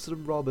cops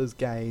and robbers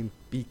game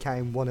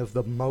became one of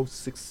the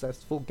most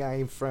successful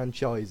game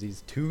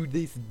franchises to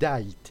this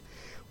date,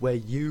 where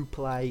you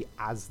play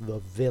as the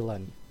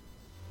villain.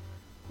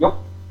 Yep.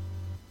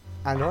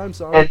 And I'm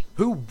sorry,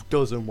 who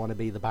doesn't want to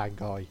be the bad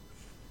guy?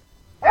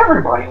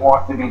 Everybody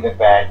wants to be the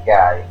bad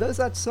guy. There's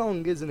that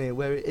song, isn't it,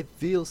 where it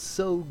feels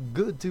so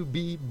good to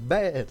be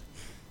bad.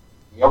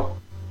 Yep.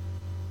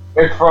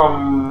 It's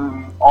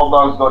from All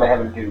Dogs Go to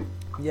Heaven 2.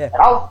 Yeah. And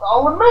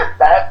I'll admit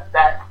that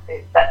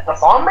the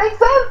song makes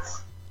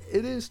sense.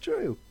 It is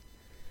true.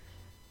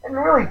 And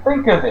really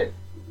think of it.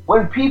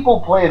 When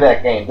people play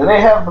that game, do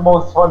they have the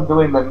most fun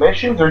doing the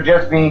missions or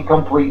just being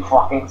complete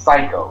fucking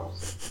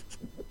psychos?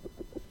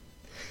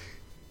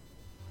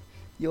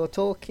 You're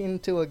talking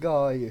to a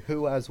guy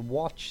who has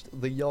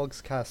watched the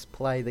Yogscast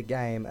play the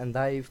game, and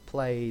they've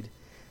played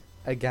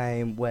a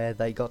game where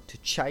they got to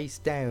chase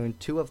down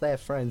two of their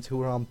friends who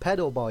were on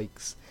pedal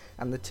bikes,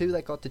 and the two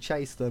that got to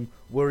chase them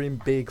were in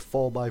big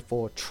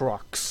 4x4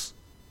 trucks.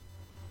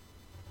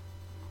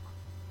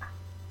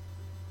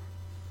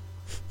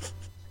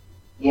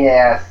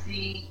 Yeah,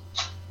 see...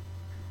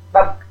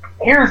 Now,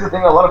 here's the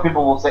thing, a lot of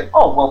people will say,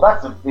 oh, well,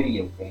 that's a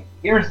video game.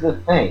 Here's the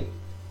thing.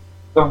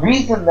 The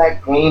reason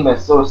that game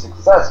is so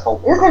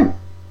successful isn't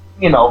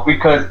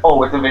because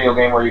it's a video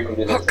game where you can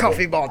do this. Hot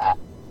coffee mod.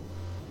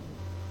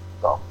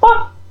 So,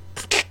 but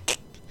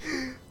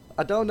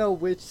I don't know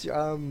which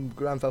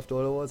Grand Theft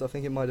Auto was. I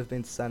think it might have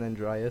been San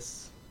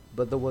Andreas.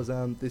 But there was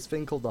this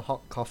thing called the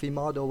hot coffee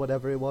mod or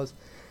whatever it was,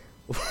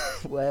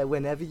 where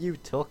whenever you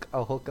took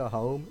a hooker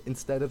home,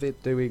 instead of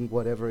it doing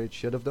whatever it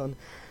should have done,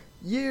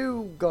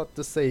 you got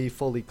to see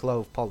fully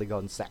clothed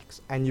polygon sex,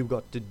 and you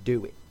got to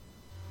do it,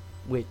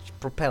 which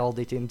propelled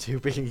it into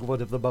being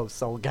one of the most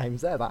sold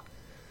games ever.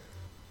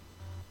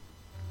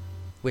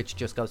 Which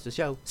just goes to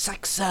show,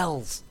 sex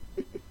sells!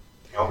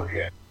 oh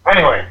shit.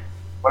 Anyway,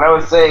 what I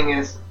was saying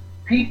is,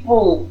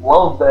 people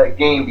love that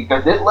game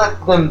because it lets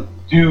them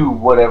do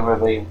whatever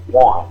they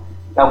want.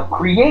 Now,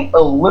 create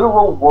a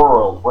literal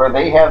world where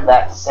they have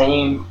that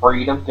same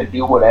freedom to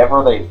do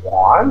whatever they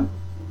want.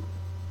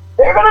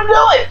 They're gonna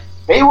do it.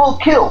 They will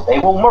kill. They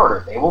will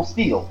murder. They will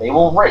steal. They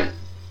will rape.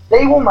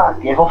 They will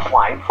not give a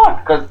flying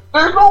fuck because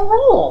there's no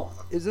rules.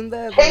 Isn't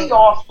there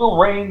chaos will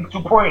reign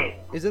supreme?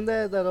 Isn't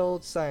there that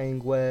old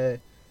saying where,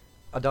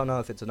 I don't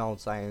know if it's an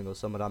old saying or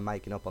something I'm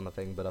making up on the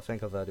thing, but I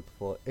think I've heard it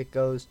before. It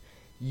goes,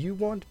 you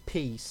want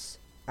peace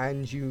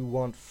and you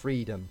want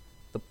freedom.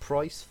 The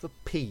price for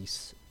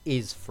peace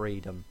is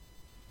freedom.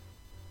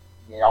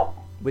 Yep.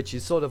 Which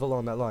is sort of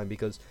along that line,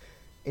 because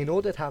in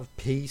order to have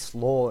peace,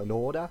 law, and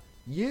order,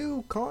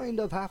 you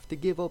kind of have to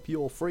give up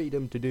your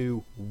freedom to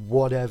do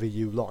whatever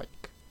you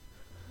like.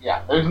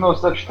 Yeah, there's no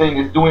such thing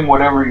as doing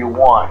whatever you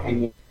want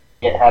and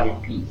yet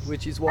having peace.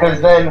 Which is why...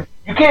 Because then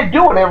you can't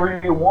do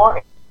whatever you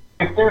want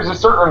if there's a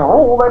certain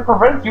rule that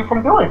prevents you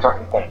from doing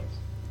certain things.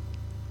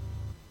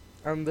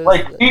 And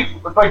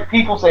like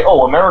people say,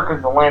 oh,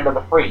 America's the land of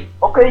the free.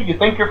 Okay, you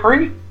think you're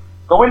free?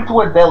 Go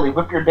into a deli,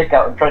 whip your dick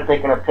out, and try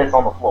taking a piss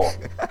on the floor.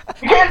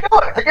 You can't do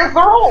it. It's against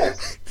the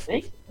rules.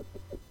 See?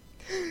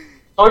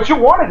 So if you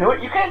want to do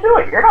it, you can't do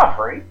it. You're not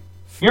free.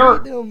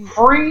 You're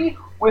free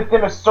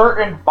within a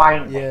certain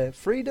binding. Yeah,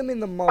 freedom in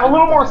the modern a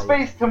little more day.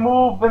 space to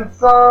move than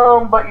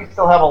some, but you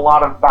still have a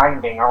lot of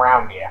binding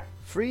around you.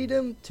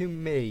 Freedom, to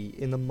me,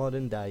 in the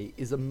modern day,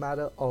 is a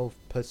matter of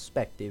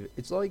perspective.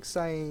 It's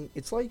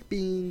like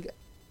being,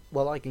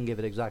 well, I can give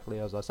it exactly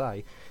as I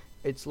say.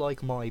 It's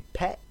like my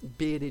pet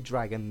bearded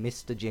dragon,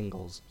 Mr.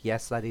 Jingles.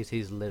 Yes, that is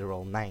his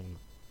literal name.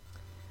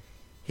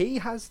 He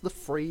has the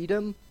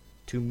freedom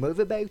to move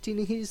about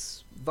in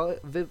his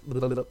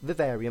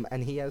vivarium,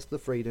 and he has the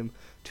freedom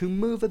to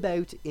move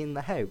about in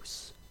the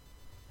house.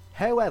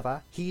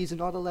 However, he is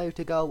not allowed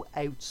to go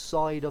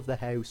outside of the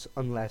house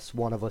unless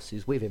one of us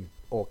is with him,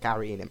 or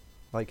carrying him.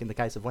 Like in the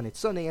case of when it's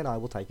sunny and I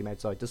will take him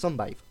outside to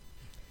sunbathe.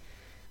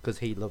 Because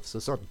he loves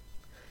the sun.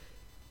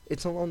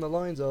 It's along the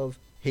lines of,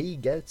 he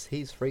gets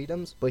his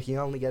freedoms, but he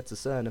only gets a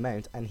certain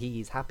amount, and he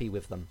is happy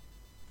with them.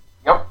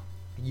 Yep.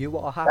 You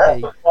are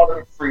happy. That's what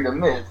modern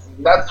freedom is.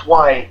 That's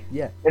why,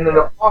 in an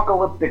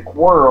apocalyptic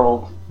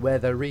world, where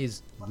there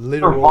is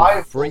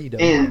literal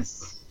freedom,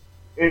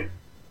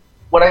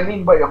 what I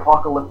mean by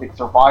apocalyptic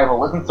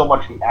survival isn't so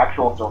much the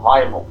actual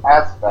survival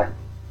aspect.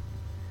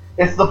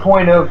 It's the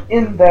point of,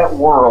 in that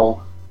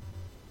world,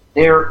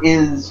 there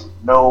is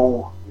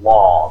no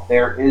law,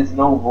 there is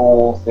no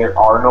rules, there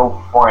are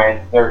no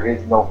friends, there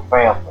is no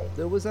family.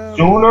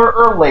 Sooner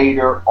or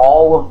later,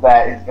 all of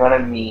that is going to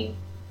mean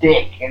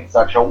dick in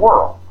such a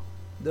world.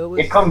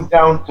 It comes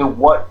down to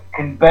what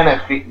can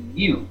benefit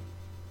you,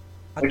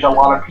 which a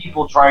lot of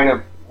people try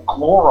to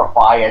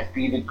glorify as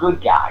being the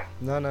good guy.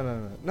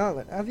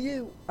 No. Have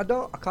you? I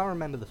can't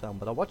remember the film,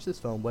 but I watched this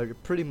film where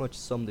it pretty much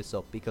summed this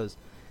up, because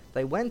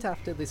they went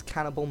after this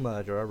cannibal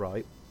murderer,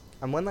 right?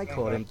 And when they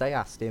caught him, they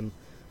asked him,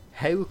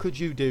 how could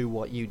you do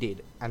what you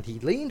did? And he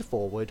leaned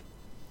forward,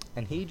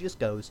 and he just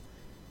goes,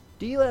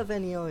 do you have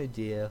any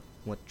idea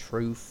what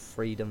true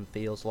freedom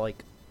feels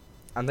like?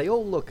 And they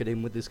all look at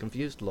him with this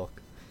confused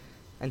look.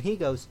 And he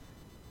goes,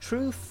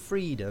 true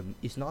freedom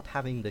is not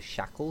having the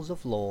shackles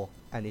of law,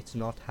 and it's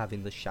not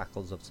having the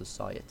shackles of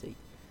society.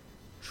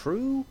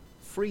 True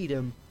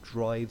freedom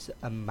drives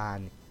a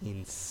man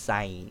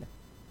insane.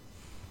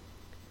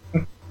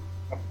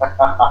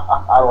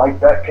 I like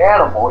that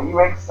cannibal. He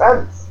makes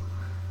sense.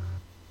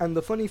 And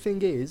the funny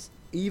thing is,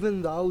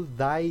 even though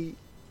they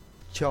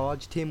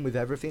charged him with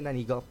everything and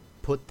he got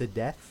put to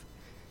death,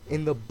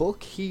 in the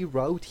book he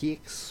wrote, he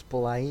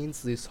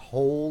explains this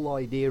whole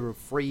idea of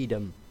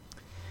freedom.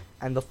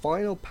 And the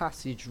final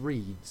passage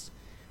reads,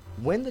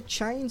 when the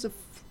chains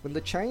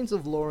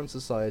of law and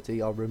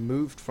society are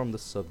removed from the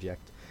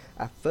subject,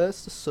 at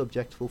first the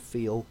subject will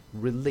feel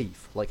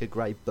relief, like a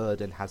great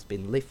burden has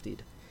been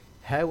lifted.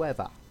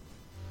 However,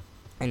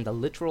 in the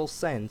literal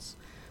sense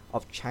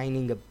of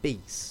chaining a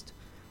beast,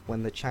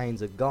 when the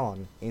chains are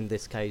gone, in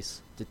this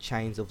case the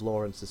chains of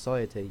law and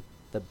society,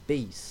 the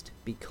beast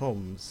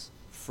becomes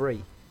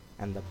free,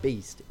 and the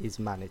beast is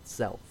man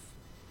itself.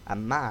 A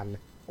man,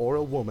 or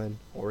a woman,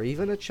 or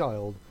even a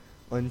child,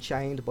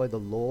 unchained by the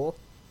law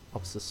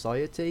of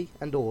society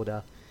and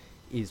order,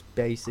 is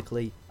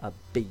basically a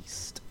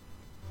beast.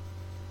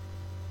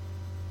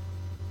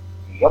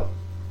 Yep.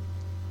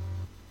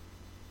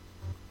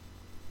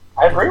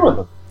 I agree with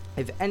him.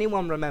 If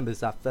anyone remembers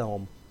that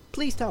film,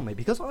 Please tell me,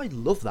 because I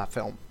love that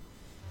film.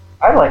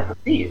 I'd like to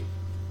see it.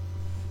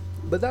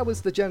 But that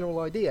was the general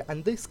idea,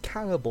 and this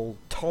cannibal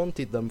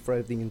taunted them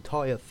throughout the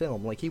entire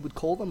film. Like, he would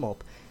call them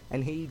up,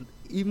 and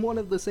in one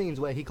of the scenes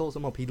where he calls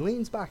them up, he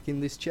leans back in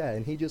this chair,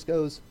 and he just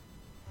goes,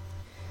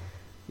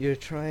 "You're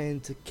trying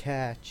to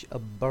catch a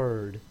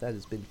bird that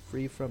has been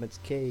free from its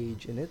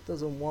cage, and it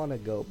doesn't want to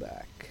go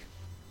back.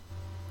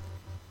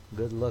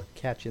 Good luck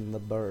catching the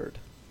bird."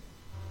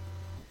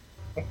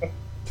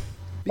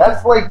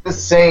 That's like the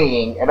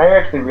saying, and I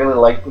actually really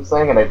like the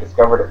saying, and I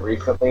discovered it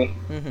recently.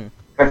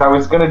 Because I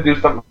was going to do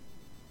something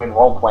in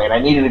roleplay, and I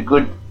needed a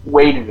good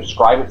way to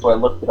describe it, so I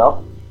looked it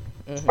up.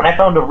 And I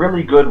found a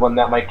really good one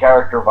that my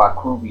character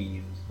Vakubi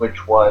used,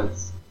 which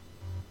was,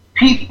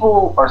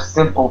 people are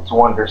simple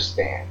to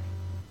understand.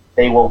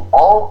 They will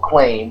all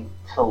claim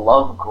to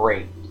love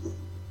grapes,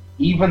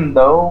 even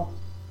though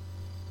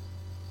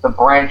the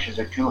branches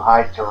are too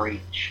high to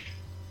reach.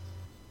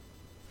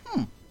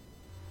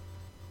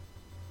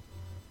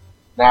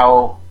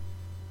 Now,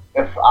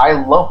 if I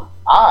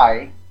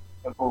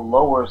am who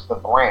lowers the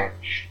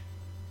branch,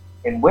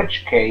 in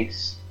which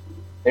case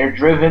they're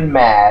driven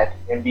mad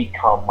and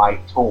become my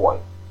toy.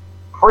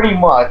 Pretty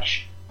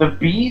much, the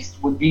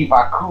beast would be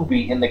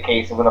Vakubi in the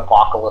case of an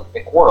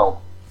apocalyptic world.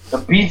 The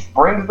beast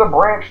brings the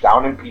branch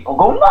down and people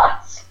go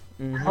nuts.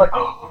 Like,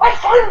 oh, I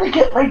finally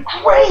get my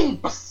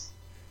grapes!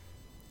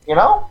 You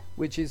know?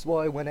 Which is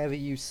why whenever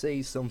you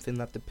see something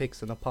that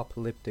depicts an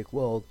apocalyptic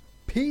world,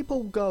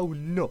 people go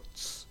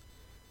nuts.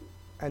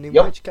 And in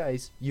which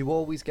case, you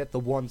always get the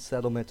one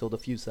settlement or the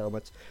few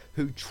settlements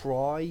who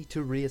try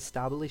to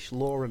re-establish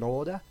law and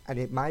order, and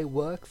it may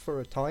work for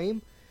a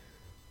time,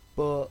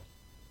 but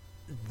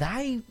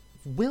they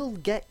will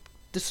get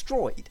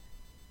destroyed.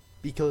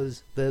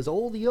 Because there's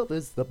all the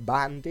others, the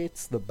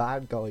bandits, the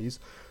bad guys,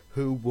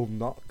 who will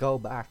not go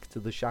back to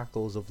the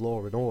shackles of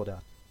law and order.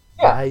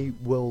 Yeah. They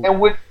will...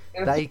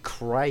 they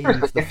crave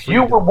the If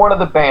you were one of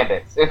the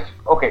bandits,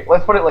 okay,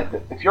 let's put it like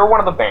this. If you're one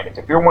of the bandits,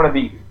 if you're one of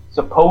the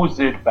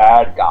supposed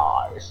bad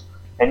guys,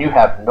 and you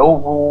have no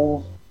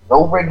rules,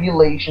 no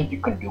regulations,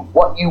 you can do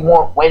what you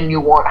want, when you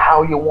want,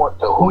 how you want,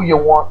 to who you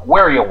want,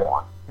 where you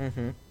want.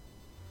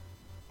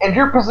 And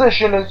your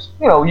position is,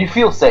 you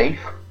feel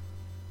safe.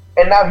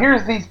 And now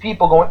here's these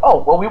people going,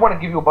 oh, well, we want to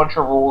give you a bunch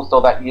of rules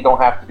so that you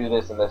don't have to do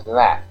this and this and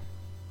that.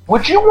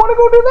 Would you want to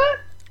go do that?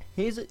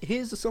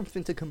 Here's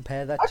something to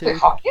compare that I'd to. say,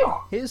 fuck you.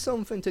 Here's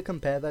something to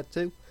compare that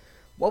to.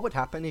 What would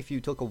happen if you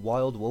took a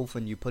wild wolf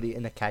and you put it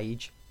in a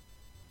cage?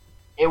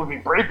 It would be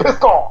pretty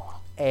pissed off.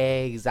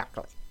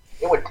 Exactly.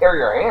 It would tear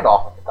your hand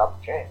off if it got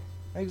the chance.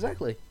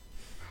 Exactly.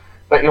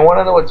 But you want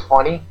to know what's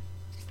funny?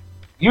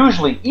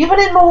 Usually, even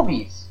in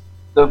movies,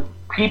 the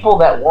people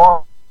that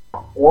want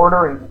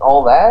order and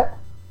all that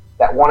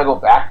want to go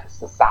back to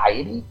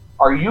society,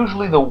 are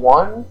usually the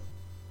ones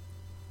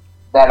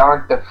that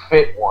aren't the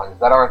fit ones,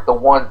 that aren't the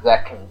ones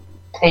that can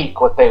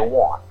take what they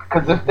want.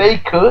 Because if they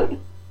could,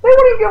 they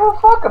wouldn't give a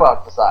fuck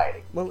about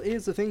society. Well,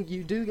 here's the thing,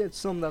 you do get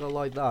some that are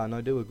like that, and I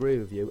do agree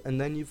with you,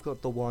 and then you've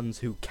got the ones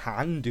who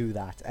can do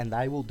that, and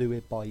they will do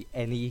it by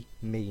any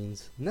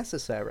means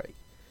necessary.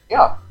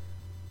 Yeah.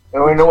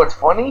 And you know what's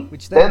funny?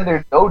 Then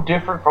they're no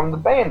different from the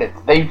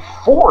bandits. They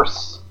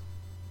force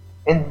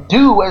and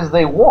do as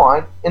they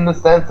want, in the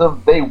sense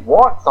of they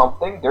want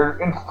something, they're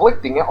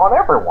inflicting it on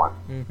everyone.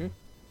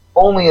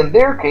 Only in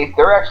their case,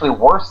 they're actually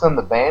worse than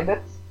the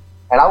bandits.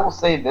 And I will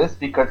say this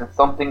because it's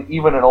something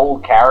even an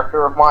old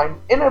character of mine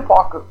in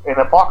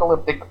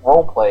apocalyptic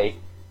roleplay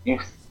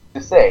used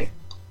to say.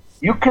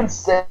 You can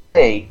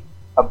say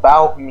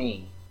about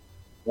me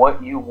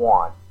what you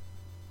want,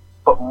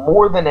 but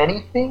more than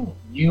anything,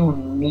 you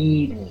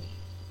need me.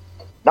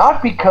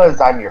 Not because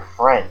I'm your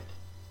friend,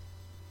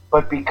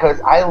 but because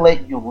I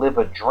let you live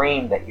a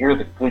dream that you're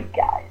the good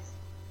guys.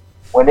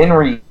 When in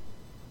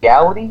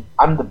reality,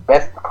 I'm the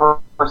best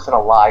person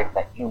alive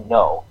that you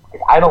know.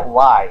 I don't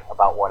lie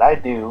about what I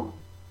do.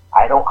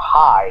 I don't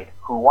hide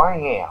who I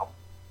am.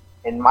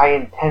 And my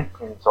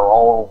intentions are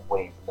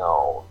always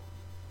known.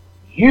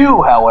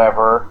 You,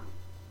 however,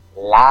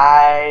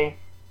 lie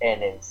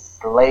and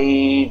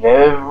enslave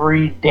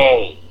every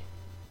day.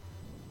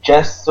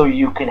 Just so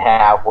you can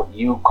have what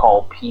you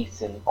call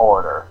peace and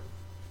order.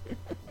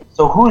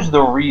 So who's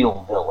the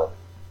real villain?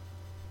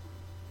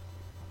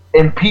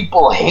 And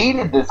people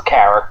hated this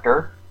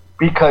character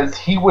because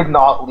he would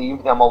not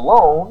leave them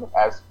alone,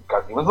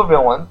 because he was a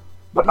villain,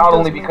 but not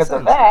only because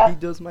of that,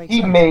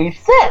 he made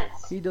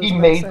sense. He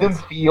made them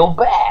feel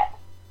bad.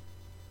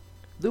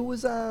 There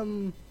was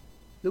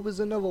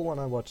another one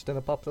I watched, an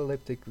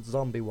apocalyptic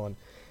zombie one,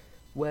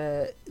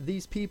 where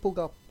these people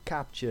got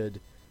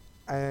captured,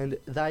 and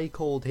they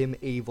called him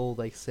evil.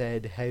 They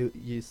said,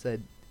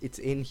 it's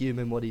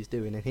inhuman what he's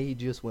doing, and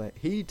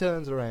he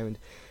turns around,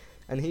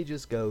 and he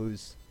just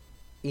goes,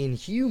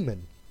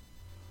 inhuman.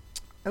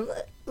 And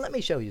let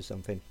me show you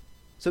something.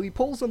 So he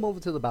pulls them over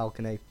to the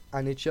balcony,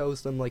 and it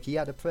shows them like he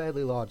had a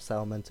fairly large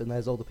settlement, and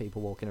there's all the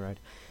people walking around.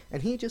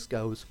 And he just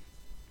goes,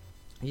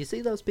 you see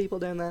those people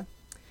down there?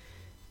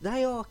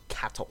 They are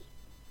cattle.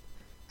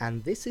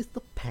 And this is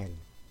the pen.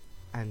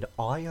 and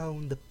I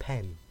own the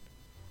pen.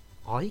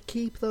 I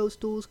keep those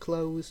doors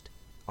closed.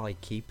 I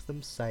keep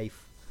them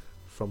safe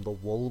from the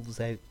wolves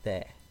out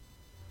there.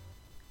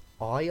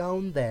 I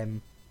own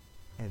them,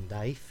 and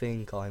they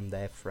think I'm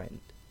their friend.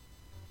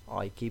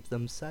 I keep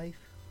them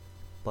safe,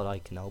 but I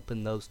can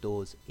open those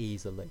doors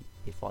easily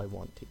if I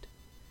wanted.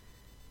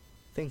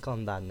 Think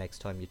on that next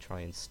time you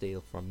try and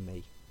steal from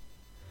me.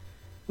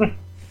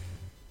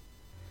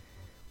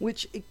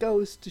 Which it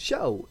goes to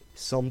show,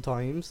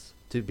 sometimes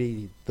to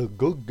be the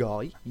good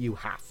guy, you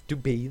have to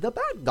be the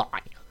bad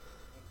guy.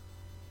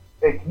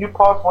 Hey, can you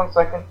pause 1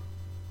 second?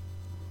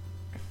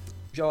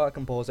 Sure, I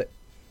can pause it.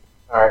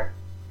 Alright.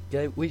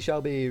 Okay, we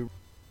shall be...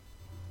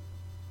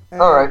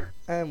 Alright.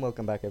 And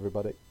welcome back,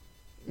 everybody.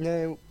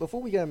 Now,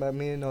 before we get back,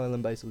 me and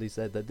Nolan basically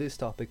said that this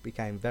topic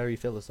became very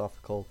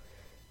philosophical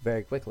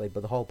very quickly,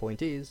 but the whole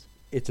point is,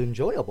 it's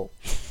enjoyable.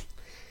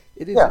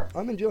 It is. Yeah.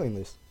 I'm enjoying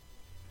this.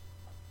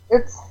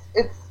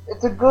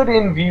 It's a good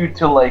in view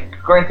to, like,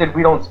 granted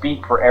we don't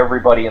speak for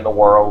everybody in the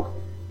world.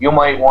 You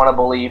might want to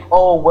believe,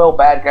 oh, well,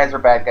 bad guys are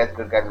bad guys,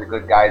 good guys are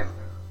good guys.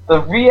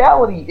 The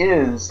reality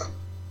is,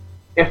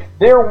 if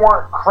there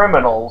weren't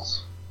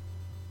criminals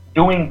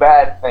doing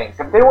bad things,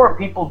 if there weren't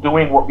people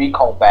doing what we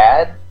call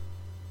bad,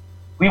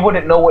 we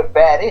wouldn't know what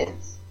bad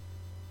is.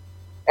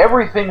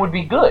 Everything would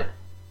be good.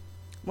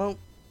 Well,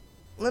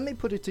 let me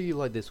put it to you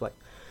like this way.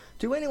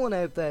 To anyone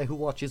out there who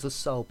watches a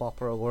soap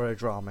opera or a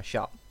drama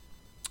show,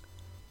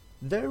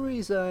 there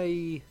is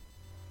a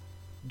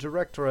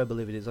director, I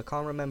believe it is, I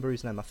can't remember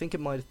his name, I think it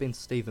might have been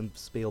Steven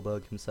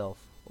Spielberg himself,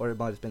 or it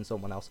might have been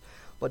someone else,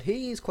 but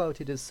he is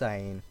quoted as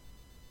saying,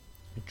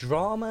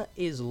 drama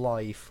is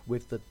life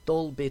with the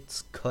dull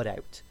bits cut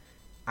out,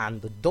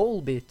 and the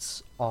dull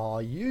bits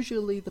are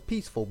usually the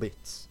peaceful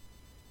bits.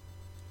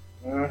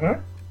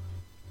 Mm-hmm.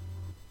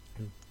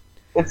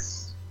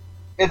 It's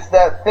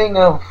that thing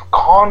of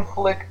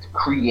conflict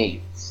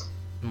creates.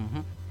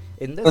 Mm-hmm.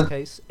 In this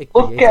case, it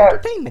look creates at-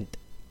 entertainment.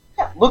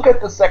 Yeah, look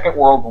at the Second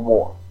World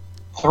War.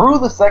 Through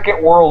the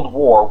Second World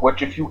War,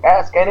 which if you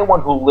ask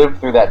anyone who lived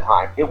through that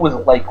time, it was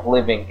like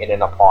living in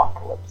an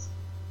apocalypse.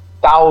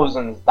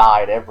 Thousands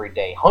died every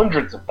day.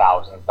 Hundreds of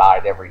thousands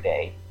died every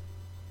day.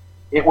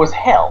 It was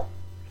hell.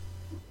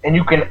 And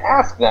you can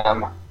ask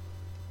them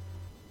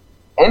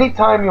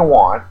anytime you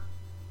want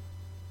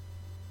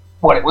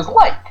what it was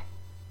like.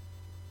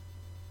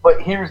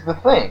 But here's the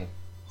thing.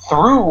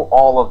 Through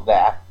all of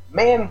that,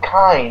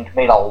 mankind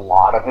made a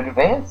lot of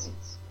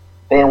advances.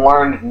 They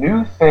learned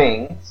new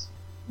things,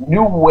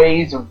 new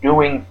ways of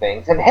doing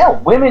things, and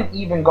hell, women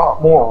even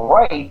got more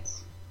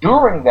rights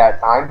during that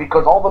time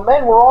because all the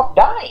men were off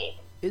dying.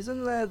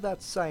 Isn't there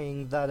that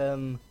saying that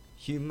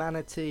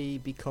humanity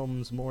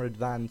becomes more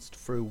advanced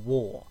through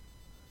war?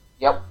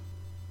 Yep.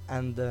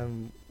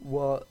 And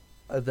what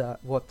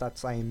that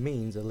saying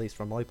means, at least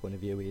from my point of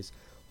view, is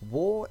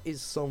war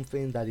is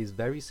something that is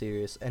very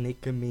serious, and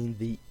it can mean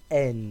the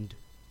end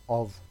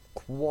of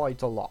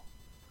quite a lot.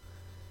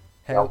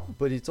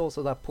 But it's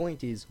also that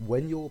point is,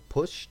 when you're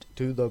pushed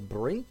to the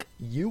brink,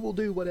 you will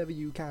do whatever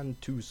you can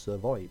to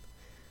survive.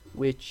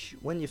 Which,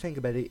 when you think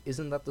about it,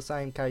 isn't that the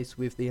same case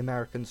with the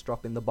Americans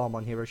dropping the bomb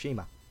on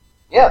Hiroshima?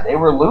 Yeah, they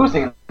were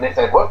losing. They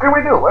said, what can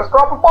we do? Let's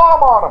drop a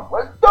bomb on them.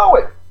 Let's do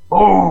it.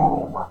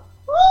 Boom.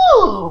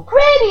 Ooh,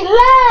 pretty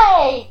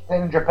light.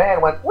 And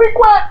Japan went, we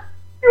quit.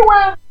 You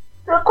win.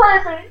 You're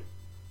crazy.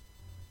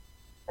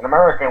 And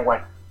American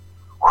went,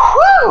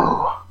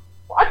 whew.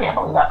 I can't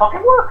believe that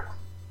fucking worked.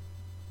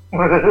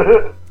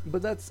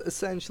 But that's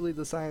essentially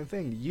the same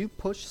thing. You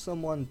push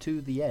someone to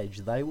the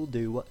edge, they will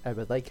do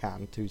whatever they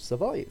can to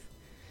survive.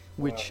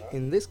 Which,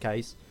 in this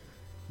case,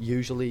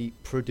 usually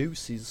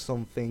produces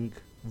something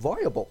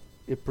viable.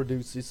 It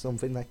produces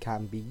something that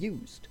can be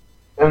used.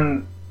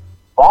 And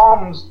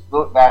bombs,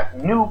 that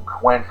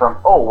nuke went from,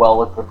 oh,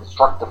 well, it's a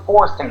destructive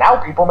force, to now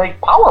people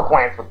make power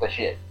plants with the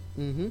shit.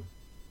 Mm-hmm.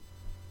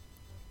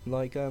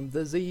 Like,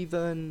 there's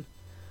even...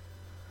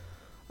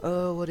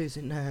 what is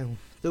it now?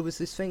 There was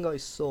this thing I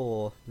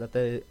saw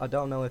that I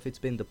don't know if it's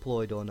been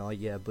deployed or not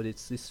yet, but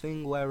it's this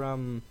thing where,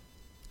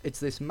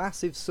 it's this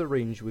massive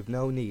syringe with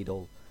no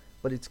needle,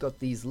 but it's got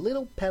these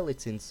little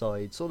pellets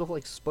inside, sort of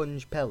like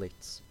sponge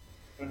pellets.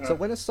 Mm-hmm. So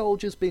when a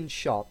soldier's been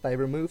shot, they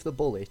remove the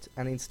bullet,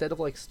 and instead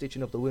of like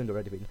stitching up the wound or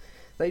anything,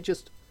 they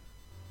just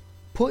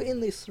put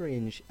in this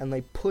syringe and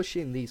they push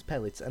in these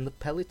pellets, and the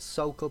pellets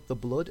soak up the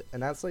blood,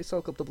 and as they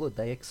soak up the blood,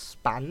 they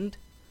expand,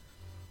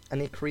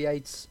 and it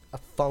creates a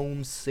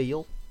foam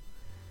seal.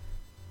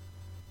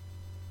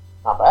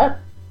 Not bad.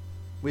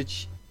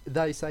 Which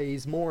they say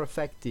is more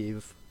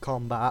effective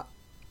combat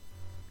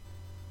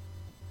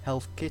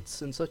health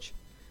kits and such.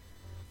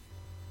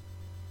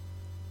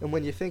 And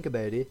when you think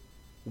about it,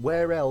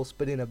 where else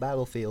but in a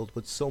battlefield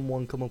would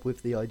someone come up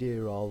with the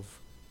idea of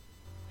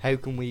how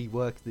can we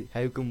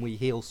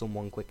heal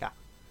someone quicker?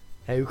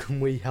 How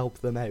can we help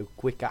them out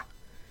quicker?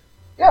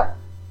 Yeah.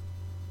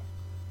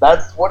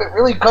 That's what it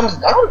really comes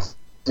down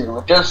to.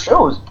 It just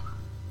shows,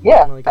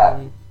 yeah, Like,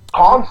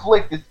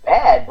 conflict is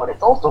bad, but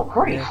it's also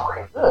pretty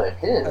fucking good,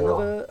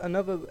 too.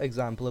 Another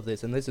example of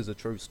this, and this is a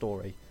true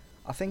story.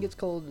 I think it's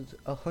called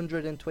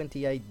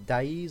 128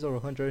 Days or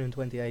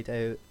 128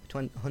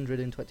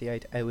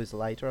 hours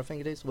later, I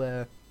think it is,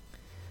 where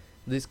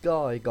this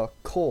guy got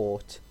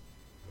caught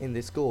in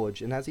this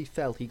gorge, and as he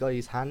fell, he got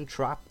his hand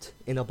trapped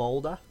in a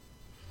boulder,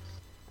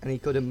 and he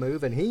couldn't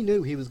move, and he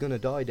knew he was going to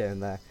die down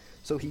there.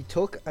 So he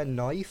took a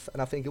knife,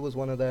 and I think it was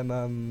one of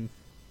them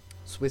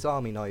Swiss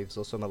Army knives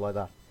or something like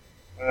that,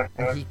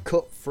 and he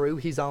cut through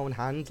his own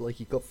hand, like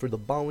he cut through the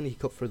bone, he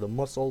cut through the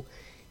muscle,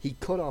 he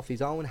cut off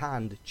his own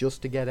hand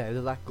just to get out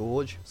of that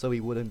gorge so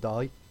he wouldn't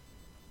die.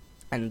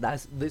 And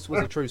this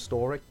was a true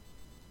story.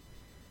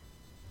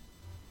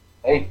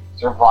 Hey,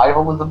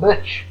 survival is a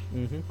bitch.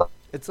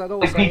 It's that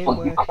old Like saying people,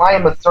 where... you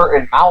climb a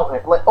certain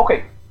mountain. Like,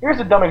 okay, here's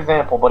a dumb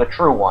example, but a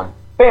true one.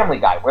 Family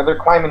Guy, where they're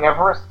climbing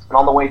Everest, and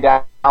on the way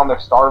down they're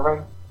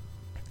starving.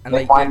 And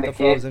they find get the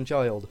kid. frozen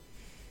child.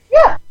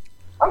 Yeah,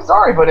 I'm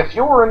sorry, but if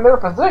you were in their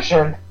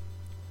position,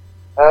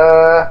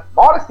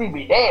 modesty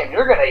be damned,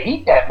 you're gonna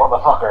eat that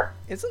motherfucker.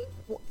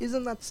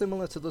 Isn't that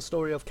similar to the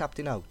story of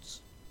Captain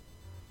Oates?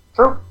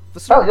 True. For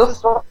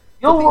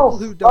people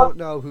who suck don't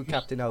know who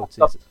Captain Oates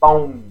the is,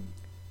 bone.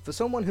 for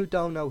someone who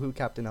don't know who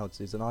Captain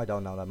Oates is, and I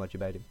don't know that much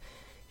about him,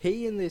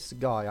 he and this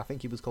guy, I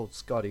think he was called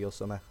Scotty or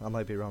something, I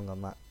might be wrong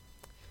on that.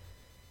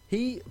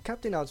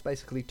 Captain Oates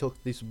basically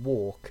took this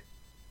walk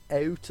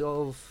out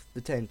of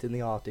the tent in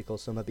the Arctic or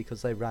something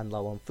because they ran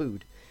low on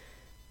food.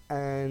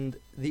 And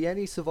the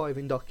only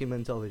surviving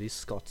document of it is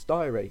Scott's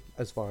diary,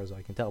 as far as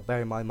I can tell.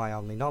 Bear in mind, my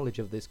only knowledge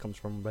of this comes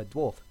from Red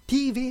Dwarf.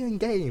 TV and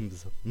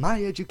games,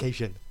 my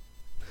education.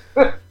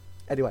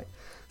 Anyway.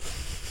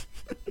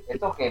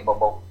 It's okay,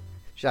 Bobo.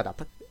 Shut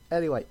up.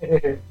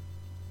 Anyway.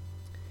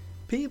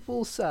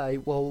 People say,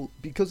 well,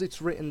 because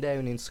it's written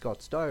down in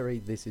Scott's diary,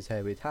 this is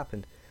how it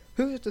happened.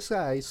 Who's to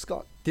say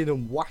Scott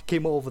didn't whack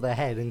him over the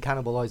head and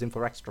cannibalise him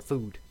for extra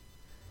food?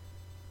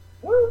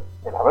 You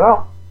never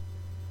know.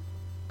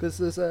 Because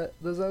there's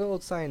that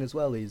old saying as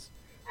well, is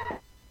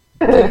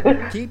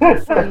keep your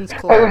friends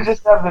close. I would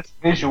just have this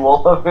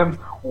visual of him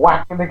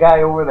whacking the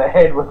guy over the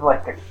head with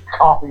like a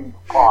coffee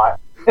pot,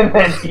 and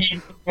then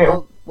eating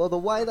him. Well, the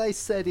way they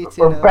said it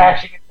Or in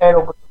bashing his head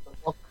open.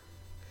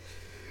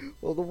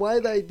 well, the way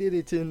they did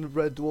it in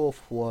Red Dwarf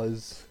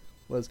was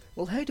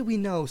well, how do we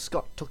know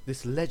Scott took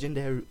this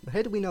legendary?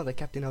 How do we know that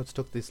Captain Oates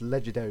took this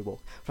legendary walk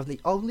from the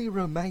only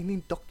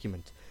remaining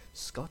document,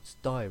 Scott's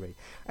diary?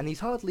 And he's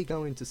hardly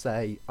going to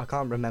say, I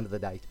can't remember the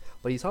date,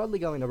 but he's hardly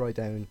going to write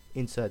down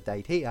insert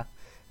date here,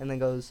 and then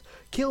goes,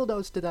 killed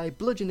Oates today,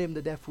 bludgeoned him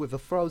to death with a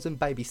frozen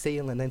baby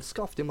seal, and then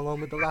scoffed him along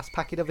with the last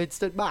packet of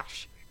instant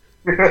mash.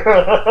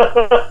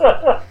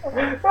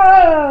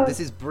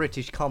 This is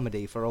British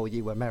comedy for all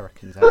you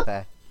Americans out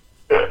there.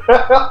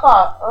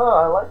 Oh,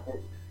 I like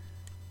it.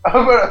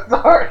 But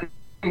sorry,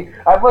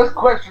 I must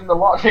question the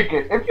logic.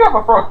 If you have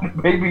a frozen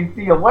baby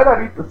seal, why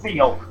not eat the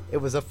seal? It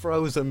was a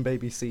frozen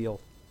baby seal.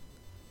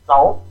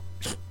 So?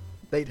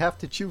 They'd have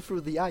to chew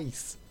through the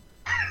ice.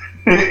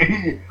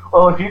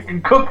 Well, if you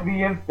can cook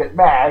the instant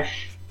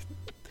mash...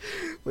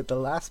 With the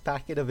last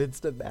packet of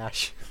instant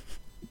mash.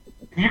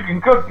 If you can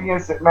cook the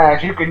instant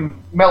mash, you can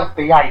melt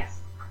the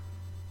ice.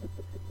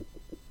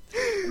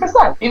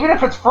 Besides, even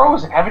if it's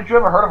frozen, haven't you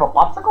ever heard of a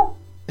popsicle?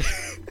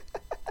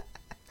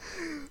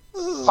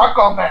 Suck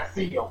on that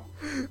seal.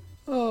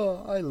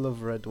 Oh, I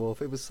love Red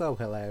Dwarf. It was so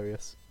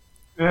hilarious.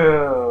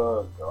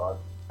 Oh, God.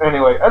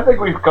 Anyway, I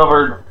think we've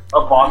covered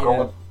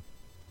Apocalypse.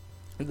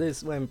 Yeah.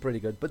 This went pretty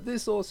good. But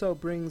this also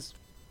brings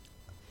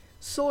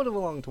sort of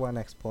along to our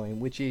next point,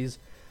 which is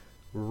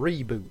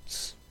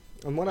reboots.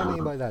 And what I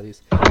mean by that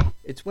is,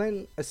 it's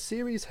when a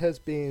series has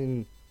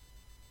been...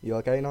 You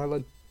okay,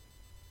 Nyland?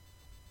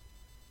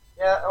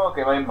 Yeah,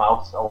 okay, my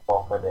mouse fell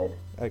off my bed.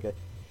 Okay.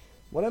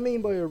 What I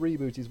mean by a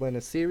reboot is when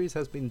a series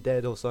has been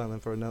dead or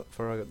silent for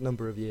a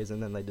number of years,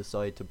 and then they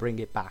decide to bring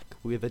it back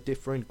with a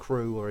different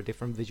crew or a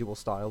different visual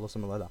style or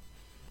something like that.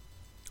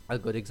 A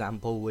good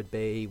example would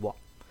be,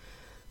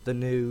 the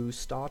new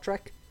Star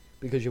Trek?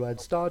 Because you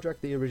had Star Trek,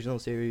 the original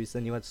series,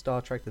 then you had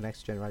Star Trek, the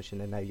Next Generation,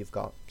 and now you've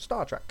got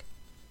Star Trek.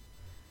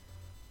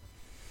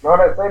 You know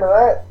what I'd say to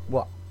that?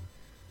 What?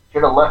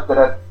 Should have left it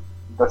at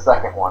the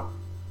second one.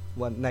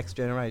 What, Next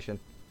Generation?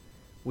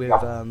 With,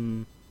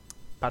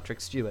 Patrick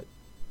Stewart.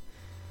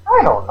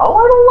 I don't know.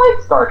 I don't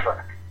like Star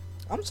Trek.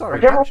 I'm sorry,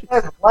 Whichever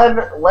has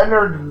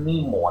Leonard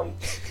Nimoy.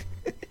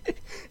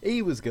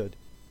 He was good.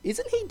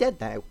 Isn't he dead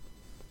now?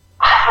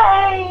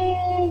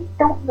 I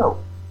don't know.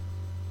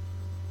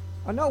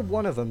 I know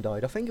one of them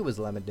died. I think it was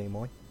Leonard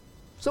Nimoy.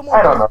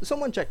 I don't know.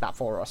 Someone check that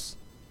for us.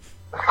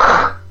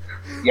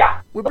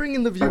 Yeah. We're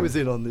bringing the viewers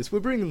in on this.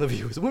 We're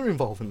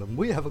involving them.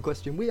 We have a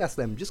question. We ask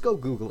them. Just go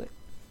Google it.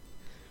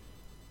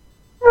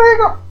 There you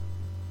go.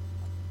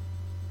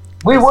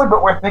 We would,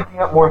 but we're thinking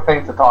up more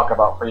things to talk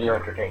about for your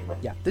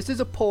entertainment. Yeah, this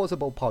is a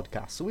pausable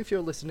podcast, so if you're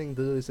listening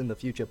to this in the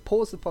future,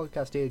 pause the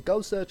podcast here,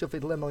 go search up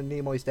if Leonard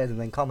Nimoy's dead, and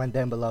then comment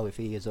down below if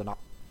he is or not.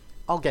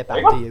 I'll get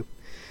back to you.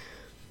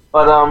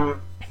 But,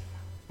 and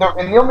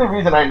the only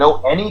reason I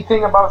know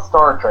anything about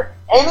Star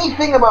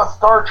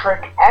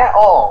Trek at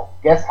all,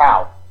 guess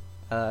how?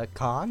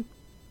 Khan?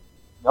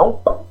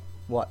 Nope.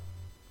 What?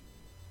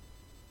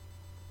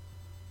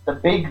 The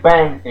Big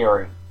Bang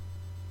Theory.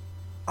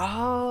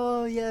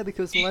 Oh yeah,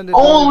 because The Leonard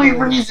only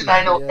Nimoy reason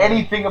I know yeah,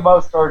 anything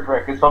about Star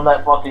Trek is from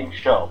that fucking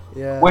show,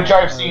 yeah, which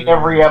I've I seen remember.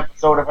 every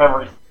episode of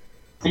every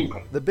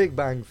season. The Big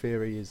Bang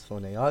Theory is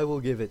funny. I will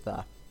give it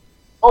that.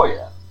 Oh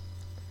yeah.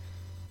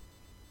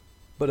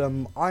 But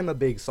I'm a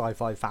big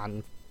sci-fi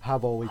fan.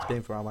 Have always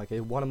been for. I'm like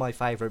one of my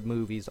favorite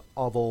movies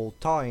of all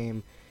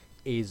time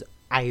is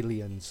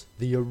Aliens,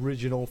 the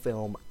original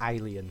film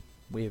Alien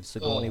with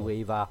Sigourney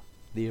Weaver,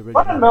 the I want to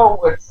original know one.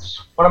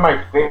 what's one of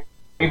my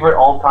favorite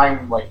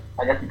all-time, like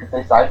I guess you could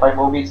say, sci-fi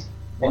movies,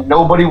 What? and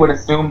nobody would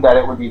assume that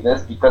it would be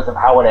this because of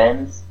how it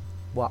ends.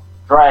 What?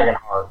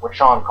 Dragonheart with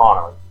Sean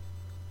Connery.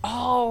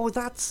 Oh,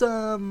 that's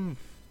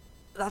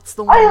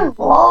the I one.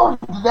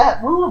 loved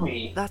that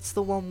movie. That's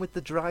the one with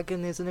the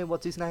dragon, isn't it?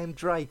 What's his name?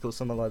 Drake or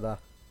something like that.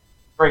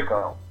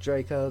 Draco.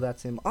 Draco,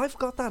 that's him. I've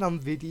got that on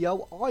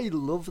video. I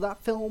love that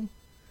film.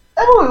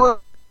 That movie was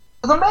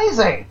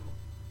amazing.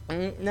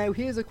 Now,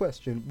 here's a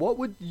question. What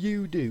would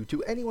you do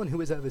to anyone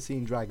who has ever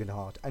seen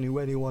Dragonheart and who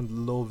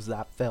anyone loves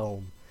that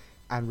film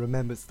and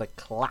remembers the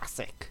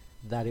classic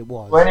that it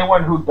was? To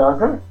anyone who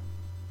doesn't,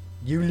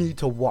 You need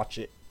to watch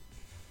it.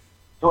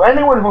 to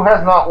anyone who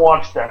has not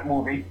watched that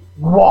movie,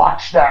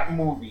 watch that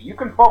movie. You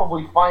can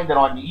probably find it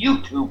on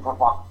YouTube, for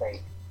fuck's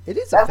sake. It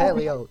is That a fairly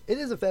movie- old. It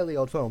is a fairly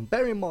old film.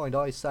 Bear in mind,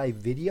 I say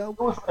video. It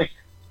was like,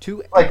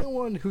 To Like-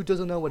 anyone who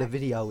doesn't know what a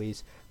video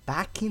is,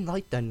 back in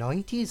like the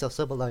 90s or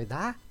something like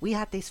that, we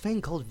had this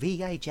thing called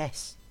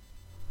VHS.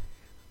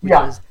 Which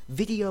Yeah. was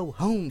Video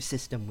Home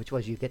System, which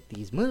was you get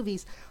these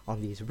movies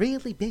on these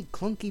really big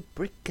clunky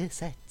brick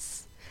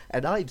cassettes.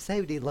 And I'm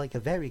sounding like a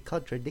very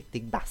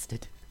contradicting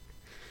bastard.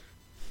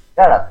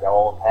 shut up, you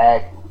old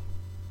hag.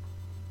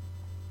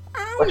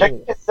 Which I Ow!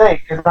 can't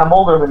say because I'm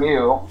older than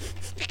you.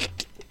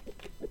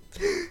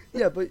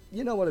 Yeah, but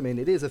you know what I mean.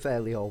 It is a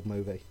fairly old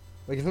movie.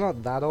 Like, it's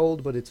not that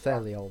old, but it's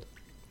fairly old.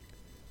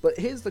 But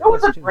here's the It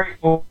was a question. great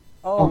movie.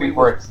 Oh, movie it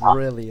for was its time.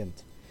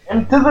 brilliant.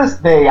 And to this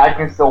day, I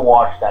can still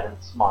watch that and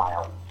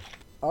smile.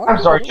 Oh,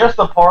 I'm sorry, just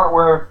the part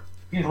where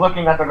he's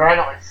looking at the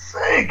dragon like,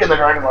 sink, and the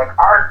dragon's like,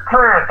 I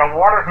can't, the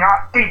water's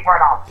not deep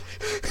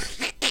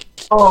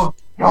enough. Oh,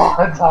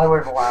 God, I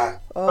was laughing.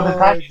 By the Oh,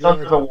 time he's God.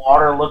 under the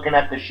water looking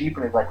at the sheep,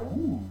 and he's like,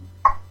 ooh.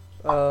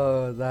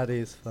 Oh, that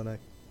is funny.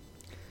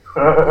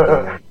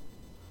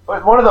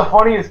 But one of the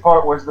funniest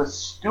part was the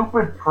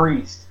stupid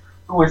priest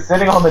who was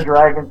sitting on the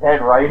dragon's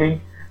head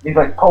writing. He's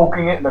like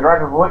poking it, and the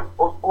dragon's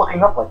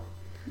looking up like,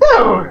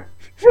 dude,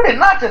 you did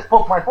not just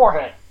poke my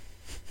forehead.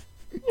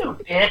 You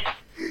dick.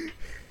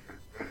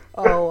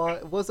 Oh,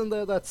 wasn't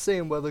there that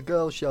scene where the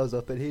girl shows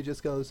up and he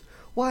just goes,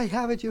 why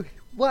haven't you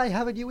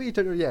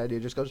eaten her yet? And he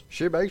just goes,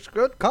 she makes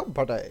good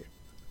company.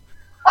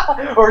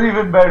 Or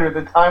even better,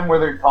 the time where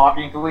they're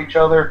talking to each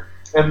other,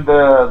 and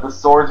the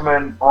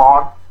swordsman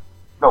Braun,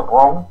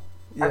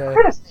 Yeah.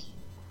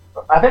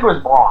 I think it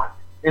was Braun,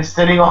 is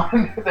sitting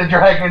on the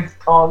dragon's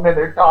tongue, and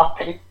they're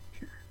talking,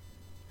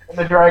 and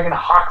the dragon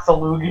hawks a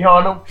loogie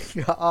on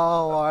him.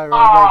 Oh, I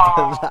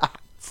remember that.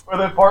 Or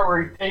the part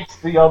where he takes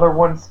the other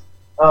one's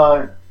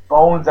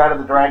bones out of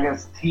the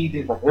dragon's teeth.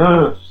 He's like,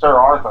 ugh, Sir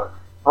Arthur.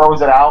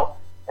 Throws it out.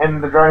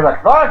 And the dragon's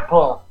like,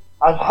 Nightclub,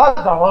 I've had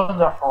the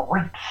wonder for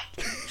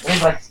weeks. And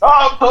he's like,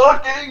 stop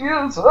talking,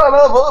 you son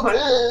of a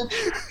bitch.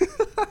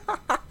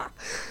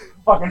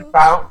 Fucking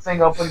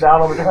bouncing up and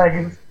down on the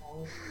dragon's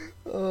tongue.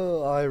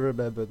 Oh, I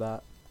remember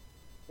that.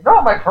 You know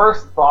what my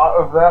first thought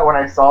of that when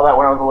I saw that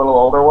when I was a little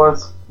older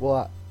was?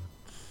 What?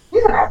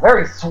 These are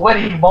very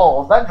sweaty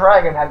balls. That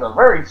dragon has a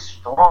very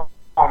strong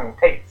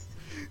taste.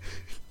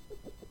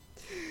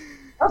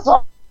 I'm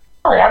sorry,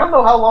 I don't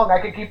know how long I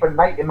could keep a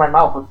night in my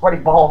mouth with sweaty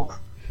balls.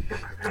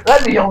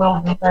 That'd be a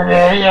little...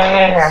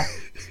 Yeah.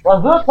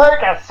 Does this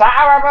take a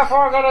shower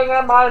before getting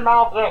in my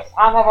mouth, you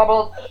son of a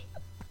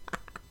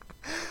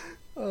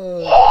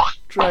bitch?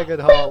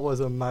 Dragonheart was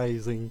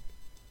amazing.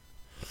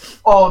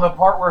 Oh, the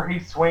part where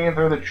he's swinging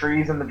through the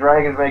trees and the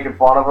dragon's making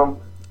fun of him.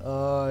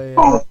 Oh, yeah.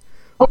 Boom!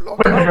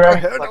 Look And the out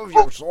dragon's ahead like, of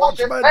you,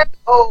 swordsman!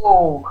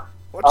 Oh!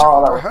 Watch Oh,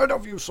 out that was- ahead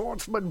of you,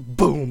 swordsman!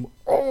 Boom!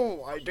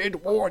 Oh, I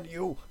did warn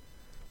you.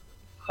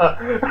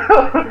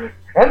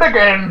 And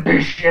again,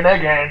 dish, and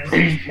again,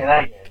 dish, and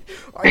again.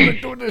 I've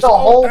been doing this The all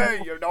whole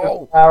day, you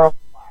know.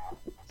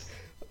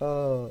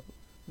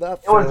 That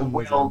It was film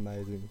was well-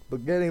 amazing.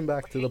 But getting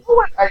back to You the... know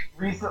what I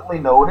recently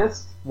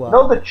noticed? What? You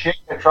know the chick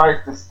that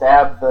tries to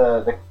stab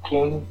the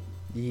king?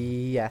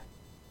 Yeah.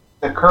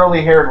 The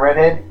curly-haired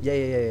redhead?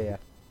 Yeah.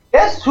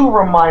 Guess who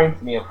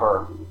reminds me of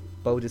her?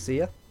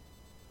 Bodicea?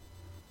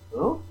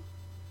 Who?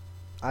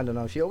 I don't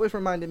know. She always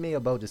reminded me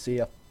of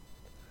Bodicea.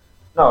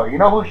 No, you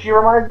know who she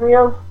reminds me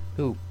of?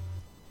 Who?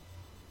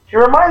 She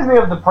reminds me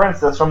of the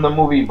princess from the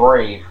movie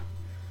Brave.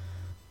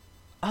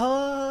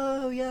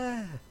 Oh,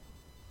 yeah.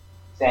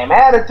 Same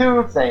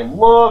attitude, same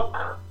look.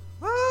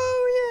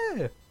 Oh,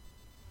 yeah.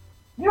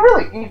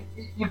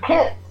 You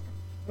can't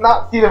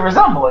not see the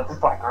resemblance.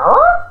 It's like,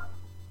 huh?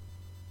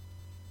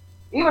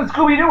 Even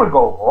Scooby-Doo would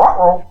go,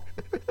 ruh-roh.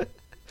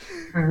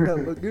 No,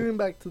 but going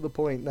back to the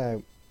point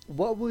now.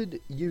 What would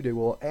you do,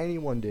 or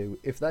anyone do,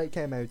 if they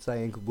came out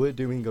saying, we're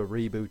doing a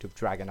reboot of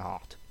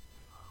Dragonheart?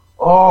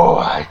 Oh,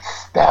 I'd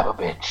stab a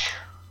bitch.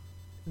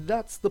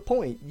 That's the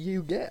point.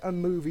 You get a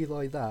movie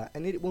like that,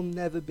 and it will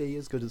never be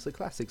as good as the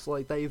classics.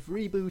 Like, they've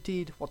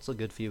rebooted... What's a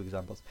good few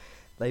examples?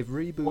 They've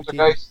rebooted...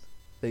 Poltergeist.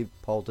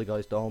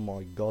 Poltergeist, oh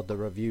my god, the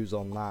reviews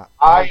on that.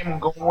 I am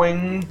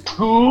going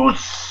to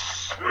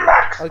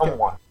smack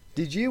someone.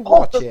 Did you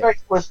watch it?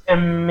 Poltergeist was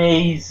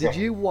amazing. Did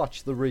you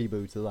watch the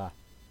reboot of that?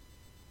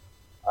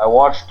 I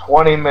watched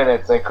 20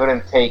 minutes. I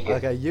couldn't take it.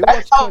 Okay, you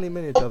That's watched 20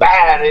 minutes how of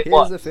bad it. it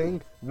was. Here's the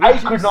thing. I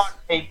could not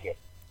take it.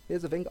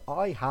 Here's the thing.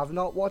 I have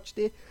not watched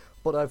it,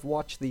 but I've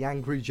watched the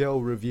Angry Joe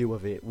review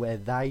of it, where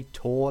they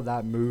tore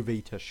that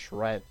movie to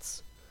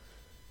shreds.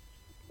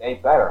 They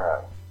better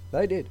have.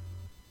 They did.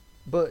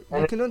 But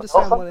And you can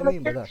understand what I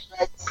mean by that.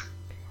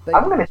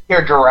 I'm gonna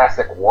tear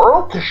Jurassic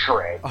World to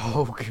shreds.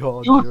 Oh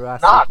god, You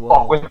Jurassic not World.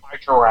 fuck with my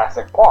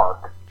Jurassic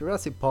Park.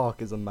 Jurassic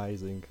Park is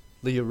amazing.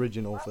 The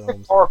original Jurassic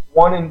films. Park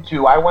 1 and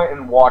 2, I went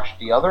and watched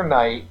the other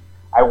night.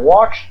 I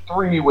watched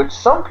 3, which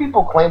some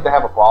people claim to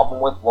have a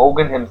problem with.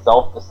 Logan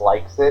himself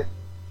dislikes it.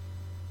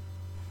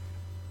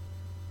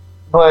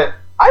 But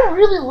I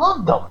really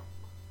loved them.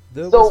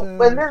 So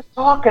when they're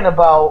talking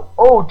about,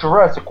 oh,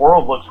 Jurassic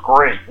World looks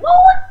great. No,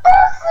 it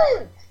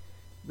doesn't!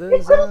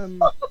 It could have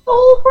fucked with the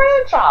whole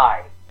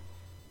franchise.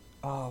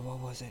 Oh, what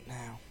was it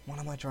now? What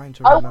am I trying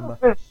to I would remember?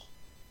 have been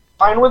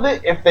fine with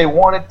it if they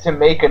wanted to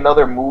make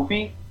another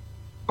movie,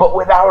 but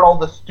without all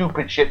the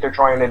stupid shit they're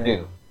trying to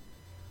do.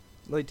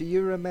 Like, do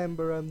you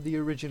remember the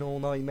original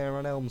Nightmare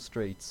on Elm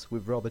Street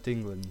with Robert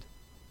Englund?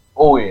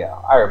 Oh yeah,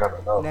 I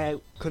remember those. Now,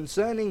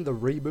 concerning the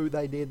reboot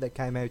they did that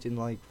came out in,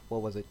 like,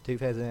 what was it,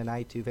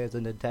 2008,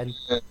 2010?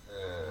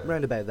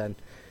 Round about then.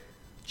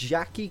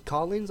 Jackie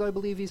Collins, I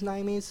believe his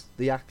name is,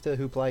 the actor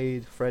who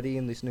played Freddy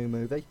in this new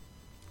movie.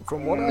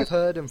 From what I've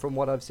heard and from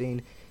what I've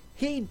seen,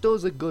 he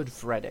does a good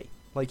Freddy.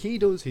 Like, he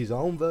does his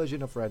own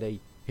version of Freddy.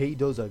 He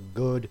does a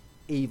good,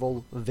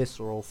 evil,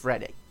 visceral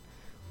Freddy.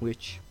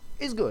 Which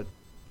is good.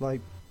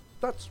 Like,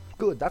 that's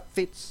good. That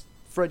fits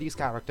Freddy's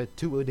character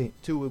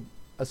to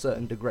a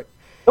certain degree.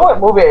 You know what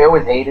movie I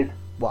always hated?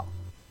 What?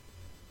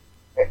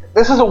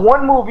 This is a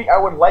one movie I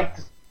would like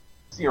to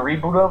see a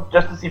reboot of,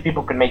 just to see if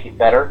people can make it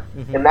better.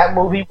 Mm-hmm. And that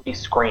movie would be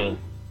Scream.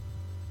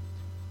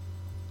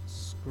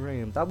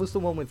 Scream. That was the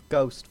one with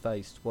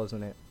Ghostface,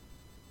 wasn't it?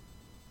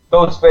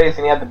 Ghostface,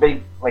 and he had the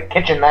big, like,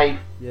 kitchen knife.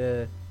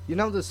 Yeah. You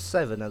know there's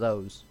 7 of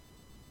those.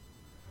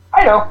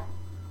 I know.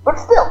 But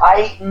still,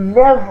 I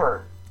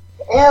never,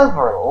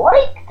 ever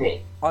liked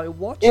it. I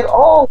watched... It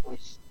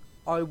always...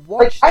 I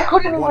watched... Like, I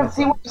couldn't even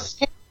see what was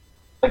scared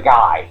the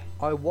guy.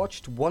 I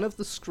watched one of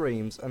the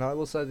Screams, and I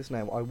will say this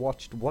now, I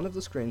watched one of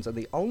the Screams, and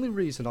the only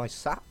reason I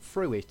sat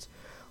through it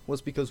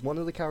was because one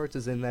of the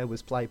characters in there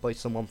was played by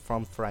someone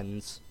from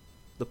Friends.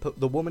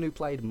 The woman who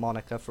played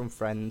Monica from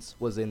Friends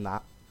was in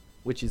that,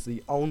 which is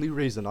the only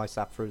reason I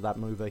sat through that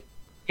movie.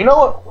 You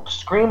know what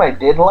Scream I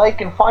did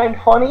like and find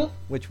funny?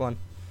 Which one?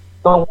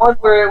 The one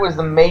where it was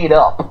the made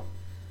up.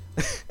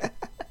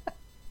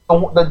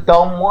 The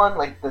dumb one,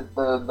 like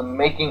the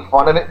making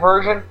fun of it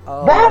version.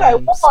 Oh, that I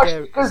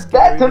watched because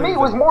that to me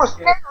was more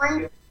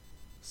scary.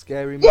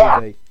 Scary movie.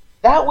 Yeah,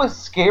 that was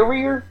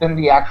scarier than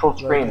the actual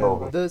Scream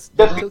movie. Just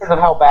because of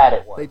how bad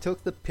it was. They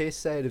took the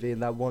piss out of it in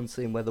that one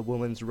scene where the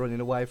woman's running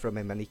away from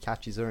him and he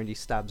catches her and he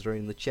stabs her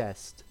in the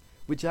chest.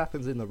 Which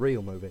happens in the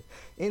real movie.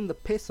 In the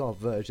piss-off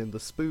version, the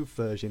spoof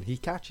version, he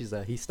catches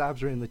her, he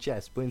stabs her in the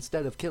chest, but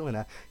instead of killing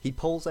her, he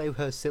pulls out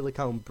her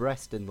silicone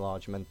breast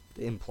enlargement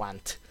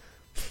implant.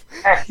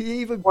 He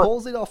even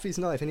pulls it off his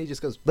knife and he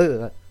just goes,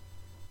 bleh.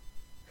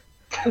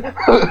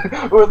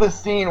 Or the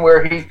scene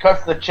where he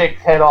cuts the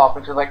chick's head off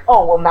and she's like,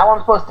 oh, well now I'm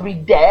supposed to be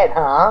dead,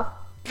 huh?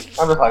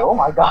 I'm just like, oh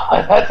my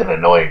god, that's an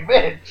annoying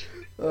bitch.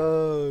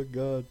 Oh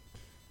god.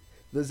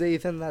 There's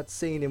even that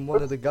scene in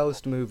one of the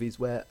Ghost movies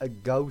where a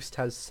ghost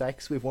has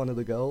sex with one of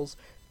the girls,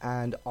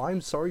 and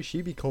I'm sorry,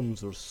 she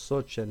becomes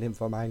such a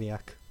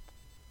nymphomaniac.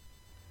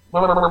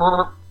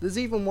 There's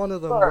even one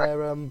of them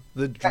where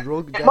the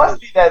drug guy... It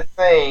must be that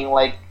saying,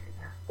 like,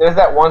 there's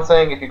that one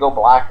saying, if you go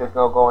black, there's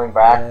no going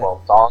back. Yeah.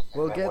 Well, songs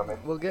We'll and get women.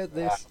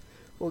 this.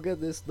 We'll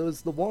get this.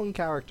 There's the one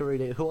character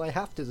in it who I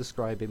have to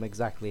describe him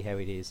exactly how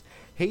it is.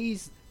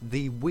 He's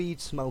the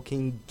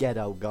weed-smoking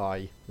ghetto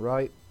guy,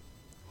 right?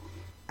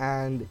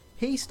 And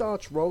he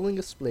starts rolling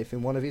a spliff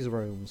in one of his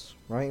rooms,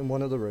 right? In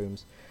one of the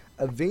rooms.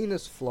 A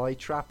Venus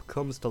flytrap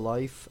comes to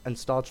life and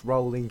starts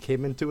rolling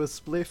him into a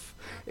spliff.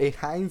 It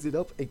hangs it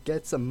up, it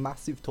gets a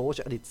massive torch,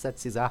 and it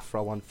sets his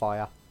afro on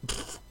fire.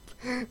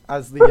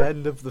 As the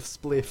end of the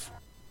spliff.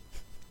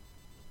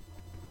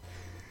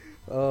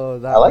 Oh,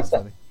 that was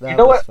funny. You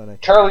know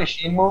what Charlie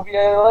Sheen movie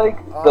I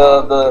like?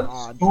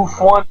 The spoof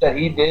one that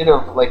he did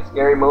of, like,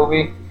 Scary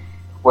Movie,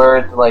 where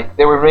it's like,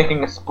 they were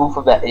making a spoof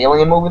of that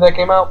Alien movie that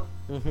came out.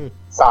 Mm-hmm.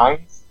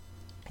 Signs.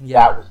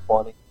 Yeah. That was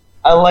funny.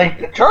 I like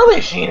it.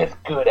 Charlie Sheen is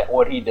good at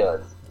what he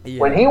does.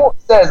 Yeah. When he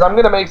says, I'm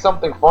going to make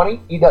something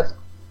funny, he does.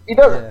 He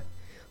does it.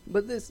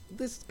 But this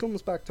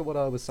comes back to what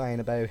I was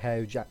saying about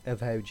how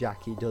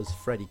Jackie does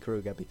Freddy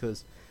Krueger,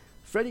 because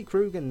Freddy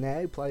Krueger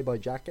now, played by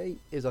Jackie,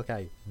 is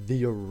okay.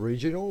 The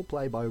original,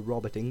 played by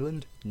Robert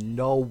Englund,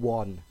 no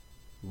one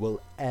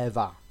will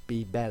ever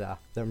be better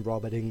than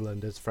Robert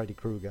Englund as Freddy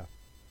Krueger.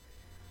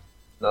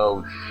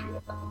 No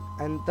shit.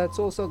 And that's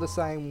also the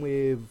same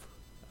with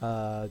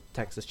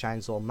Texas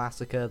Chainsaw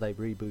Massacre. They've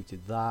rebooted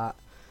that.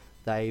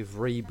 They've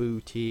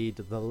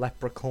rebooted The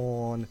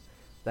Leprechaun.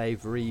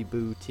 They've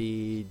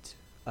rebooted...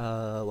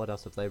 what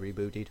else have they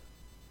rebooted?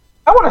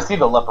 I want to see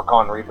the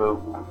Leprechaun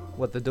reboot.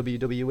 What, the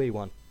WWE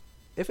one?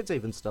 If it's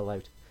even still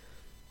out.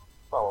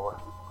 Probably.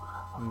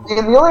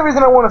 And the only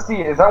reason I want to see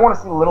it is I want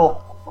to see little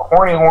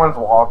horny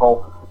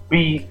Hornswoggle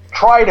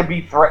try to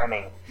be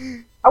threatening.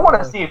 I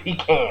want to see if he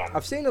can.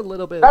 I've seen a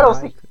little bit That'll of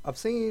see. I've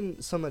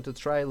seen some of the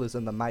trailers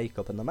and the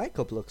makeup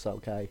looks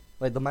okay.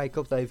 Like the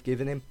makeup they've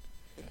given him.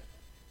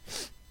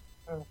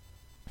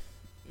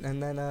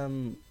 And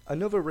then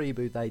another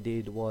reboot they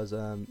did was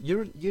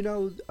you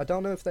know, I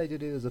don't know if they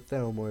did it as a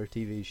film or a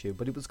TV show,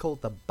 but it was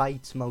called The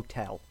Bates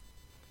Motel,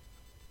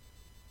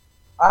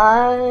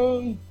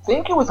 I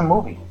think it was a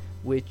movie.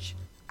 which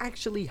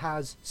actually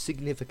has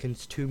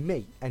significance to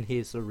me, and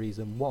here's the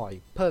reason why.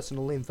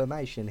 Personal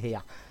information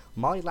here.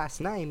 My last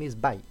name is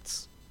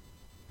Bates.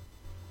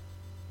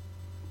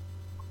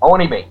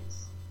 Oni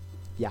Bates.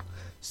 Yeah.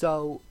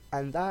 So,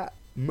 and that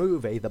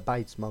movie, The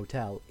Bates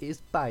Motel,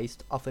 is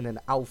based off an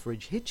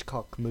Alfred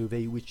Hitchcock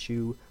movie which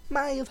you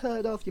may have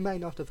heard of, you may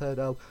not have heard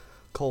of,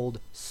 called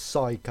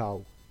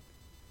Psycho.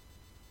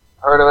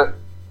 Heard of it?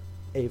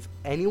 If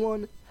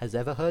anyone has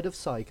ever heard of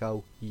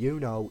Psycho, you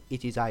know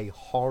it is a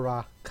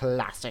horror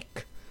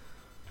classic.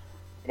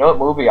 You know what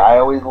movie I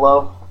always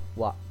love?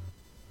 What?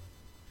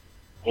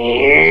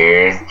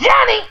 Here's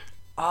Johnny!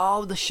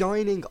 Oh, The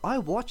Shining. I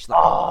watched that.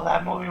 Oh,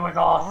 that movie was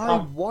I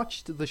awesome.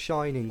 watched The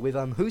Shining with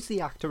who's the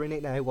actor in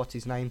it now? What's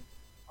his name?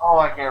 Oh,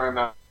 I can't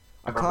remember.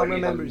 I can't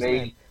remember his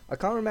name. I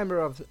can't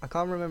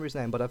remember his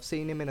name, but I've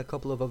seen him in a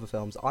couple of other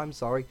films. I'm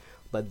sorry,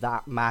 but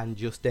that man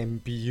just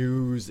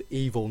imbues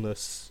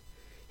evilness.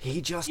 He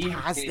just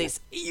has this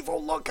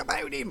evil look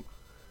about him.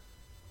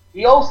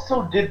 He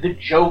also did the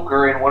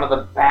Joker in one of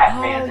the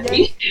Batmans. Oh, yeah.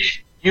 He did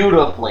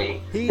beautifully.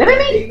 He Didn't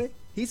did, he? didn't he?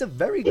 He's a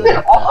very He good did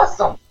actor.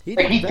 awesome. He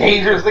Like, did he very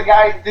tasers the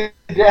guy to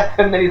death,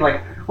 and then he's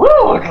like,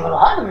 "Woo, it's a little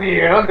hot in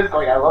here." And I'm just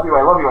like, "I love you,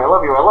 I love you, I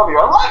love you, I love you,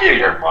 I love you.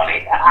 You're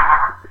funny."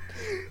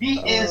 He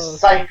is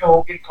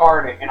Psycho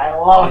incarnate, and I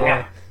love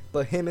him.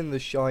 But him in The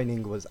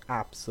Shining was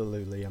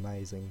absolutely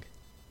amazing.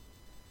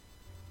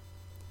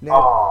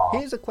 Now,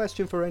 here's a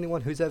question for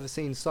anyone who's ever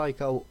seen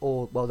Psycho,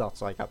 or, well, not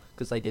Psycho,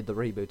 because they did the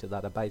reboot of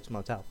that at Bates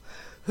Motel.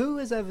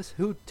 Here's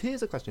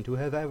a question to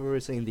whoever ever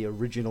seen the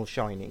original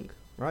Shining,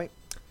 right?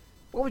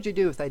 What would you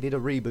do if they did a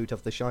reboot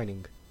of The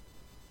Shining?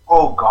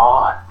 Oh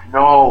God,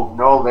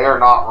 no, they're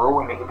not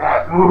ruining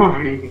that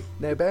movie.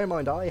 Now, bear in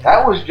mind, I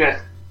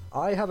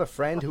have a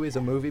friend who is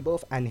a movie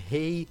buff, and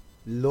he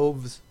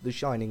loves The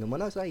Shining. And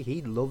when I say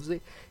he loves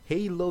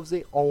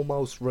it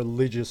almost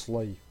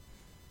religiously.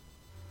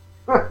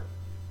 I know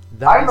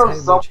That's how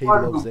much he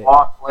someone loves who it.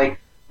 bought like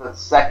the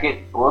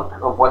second book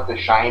of what The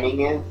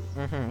Shining is,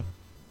 Mm-hmm.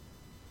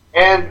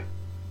 and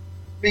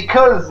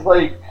because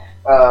like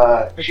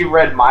she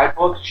read my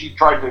book, she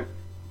tried to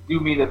do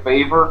me the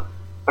favor,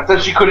 but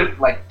since she couldn't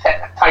like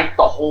type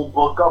the whole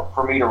book up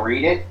for me to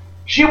read it,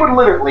 she would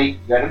literally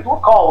get into a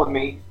call with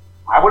me.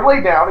 I would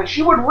lay down and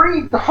she would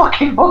read the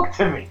fucking book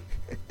to me.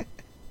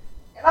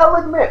 And I'll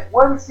admit,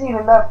 one scene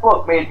in that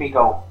book made me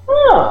go,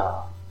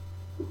 huh,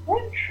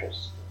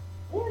 interesting.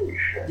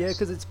 Yeah,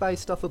 because it's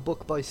based off a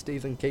book by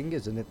Stephen King,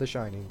 isn't it? The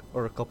Shining,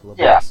 or a couple of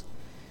Yeah. books.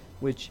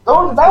 Which That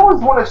was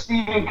one of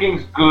Stephen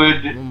King's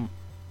good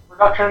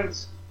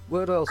productions.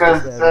 what else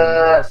Because, is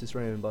there? What else is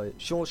written by it?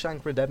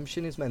 Shawshank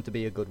Redemption is meant to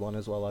be a good one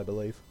as well, I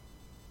believe.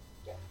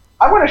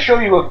 I'm going to show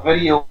you a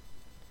video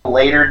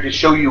later to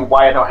show you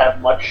why I don't have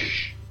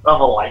much of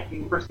a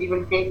liking for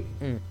Stephen King.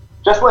 Mm.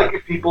 Just like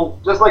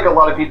a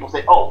lot of people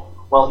say, "Oh,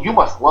 well, you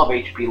must love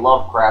H.P.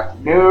 Lovecraft."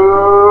 No,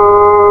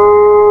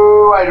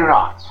 I do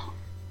not.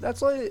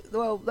 That's like,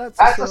 well, that's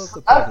That's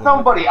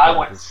somebody I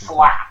would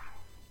slap.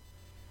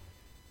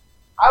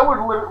 I would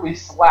literally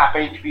slap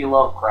H.P.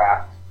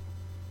 Lovecraft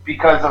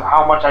because of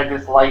how much I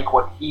dislike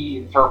what he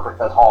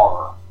interprets as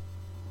horror.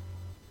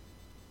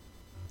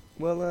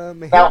 Well,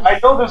 Now, I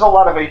know there's a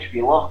lot of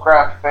H.P.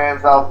 Lovecraft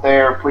fans out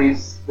there.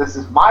 Please, this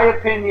is my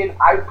opinion.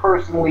 I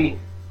personally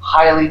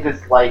highly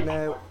dislike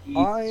now what he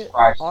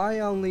describes. I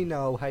only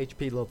know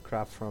H.P.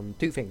 Lovecraft from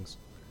two things: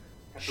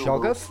 Cthulhu.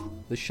 Shoggoth,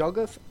 the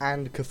Shoggoth,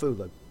 and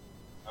Cthulhu.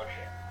 Oh,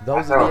 shit.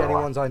 Those That's are the another only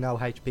one. ones I know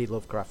H.P.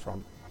 Lovecraft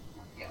from.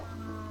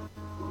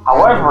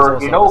 However,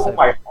 also you know the who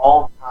my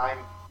all-time...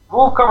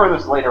 We'll cover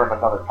this later in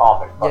another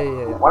topic, but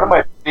Yeah. one of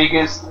my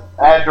biggest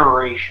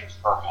adorations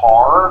for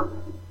horror,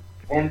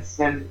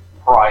 Vincent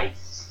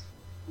Price.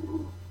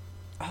 Oh,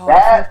 I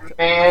That think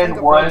man I've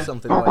read was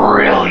something about him.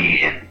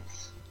 brilliant.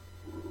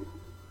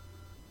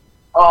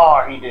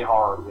 Oh, he did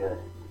horror good.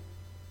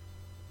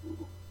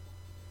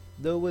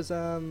 There was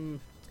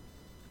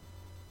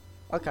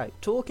okay,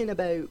 talking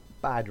about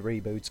bad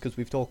reboots, because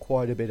we've talked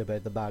quite a bit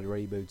about the bad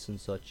reboots and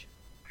such.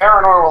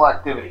 Paranormal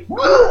Activity.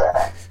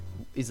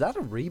 Is that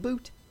a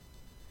reboot?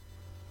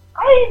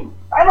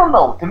 I don't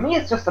know. To me,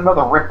 it's just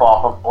another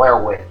ripoff of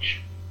Blair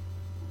Witch.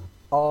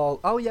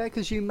 Oh yeah,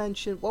 because you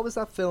mentioned, what was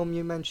that film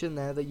you mentioned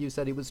there that you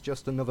said it was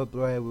just another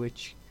Blair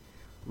Witch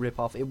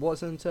ripoff? It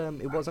wasn't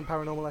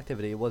Paranormal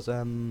Activity. It was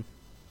No,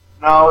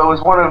 it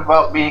was one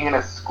about being in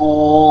a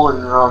school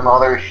and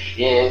other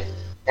shit.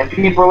 And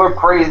people are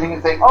praising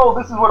and saying, "Oh,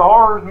 this is what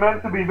horror is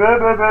meant to be. Blah,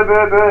 blah, blah,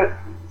 blah, blah.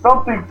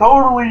 Something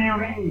totally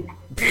unique."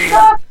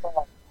 Shut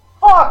the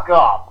fuck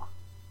up.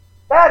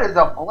 That is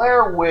a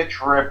Blair Witch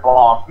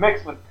ripoff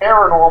mixed with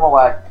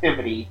Paranormal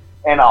Activity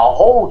and a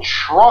whole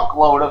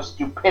truckload of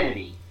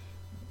stupidity.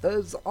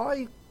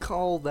 I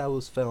call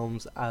those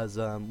films as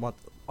what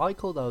I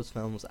call those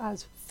films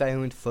as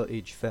found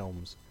footage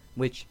films,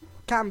 which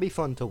can be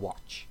fun to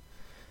watch.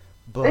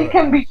 But They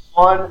can be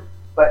fun,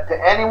 but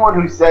to anyone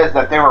who says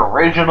that they're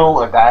original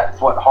or that's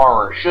what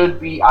horror should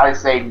be, I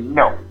say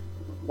no.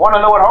 Want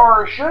to know what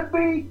horror should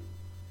be?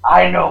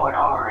 I know what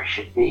horror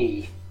should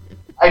be.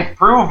 I've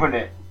proven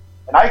it.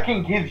 And I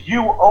can give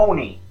you,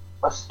 Oni,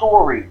 a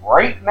story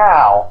right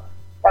now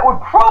that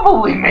would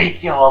probably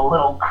make you a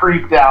little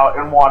creeped out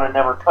and want to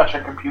never touch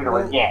a computer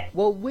again.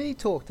 Well, we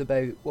talked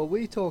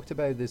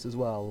about this as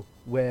well,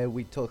 where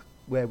we talked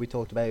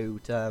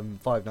about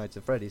Five Nights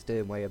at Freddy's,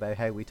 didn't we? About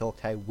how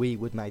we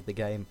would make the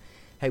game,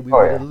 how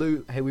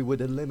we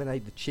would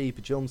eliminate the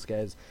cheap jump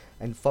scares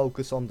and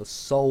focus on the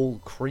soul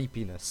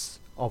creepiness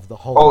of the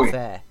whole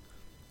affair,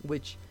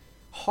 which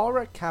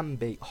horror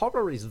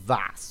is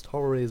vast.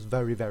 Horror is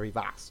very, very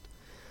vast.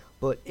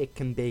 But it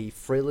can be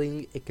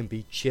thrilling, it can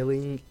be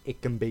chilling,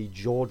 it can be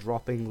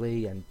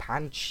jaw-droppingly and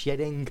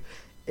pants-shitting,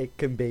 it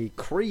can be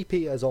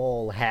creepy as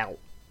all hell.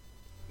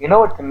 You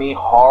know what, to me,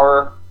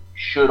 horror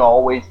should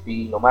always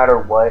be, no matter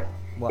what,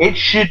 it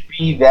should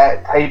be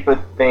that type of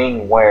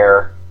thing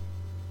where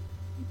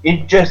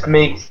it just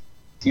makes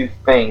you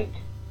think,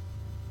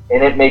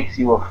 and it makes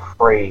you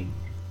afraid.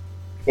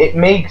 It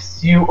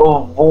makes you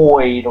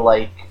avoid,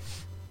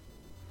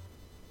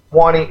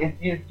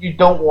 you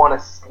don't want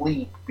to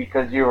sleep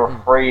because you're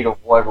afraid of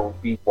what will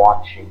be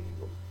watching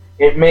you.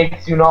 It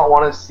makes you not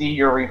want to see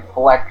your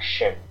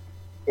reflection.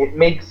 It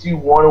makes you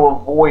want to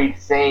avoid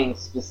saying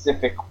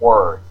specific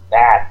words.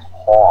 That's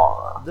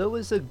horror. There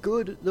was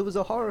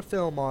a horror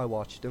film I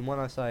watched, and when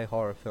I say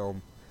horror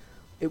film,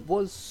 it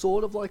was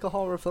sort of like a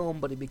horror film,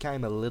 but it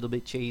became a little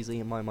bit cheesy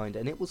in my mind,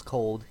 and it was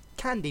called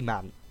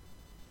Candyman.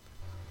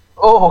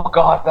 Oh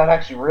god,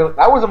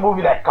 that was a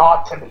movie that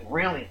got to me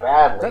really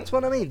badly. That's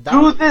what I mean. That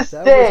was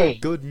a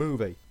good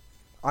movie.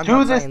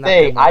 To this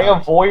day, I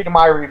avoid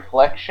my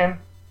reflection.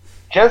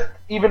 Just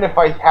even if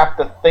I have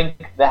to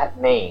think that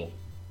name,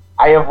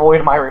 I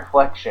avoid my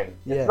reflection.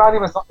 Yeah. It's not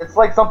even. It's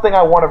like something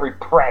I want to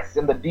repress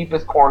in the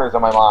deepest corners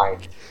of my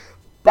mind.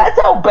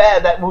 That's how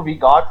bad that movie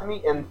got to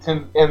me,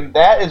 and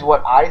that is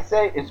what I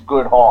say is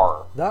good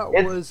horror.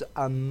 Was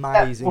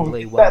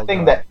amazingly well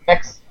done.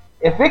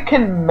 If it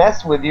can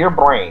mess with your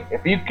brain,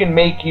 if it can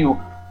make you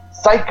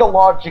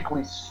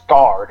psychologically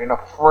scarred and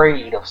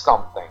afraid of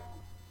something,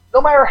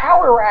 no matter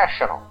how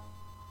irrational,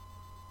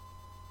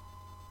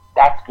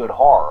 that's good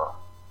horror.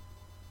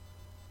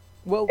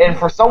 And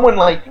for someone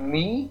like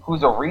me,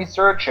 who's a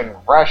research and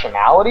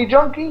rationality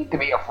junkie, to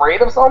be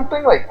afraid of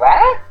something like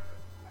that,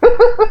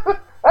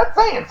 that's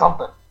saying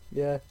something.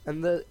 Yeah,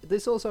 and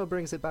this also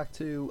brings it back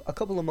to a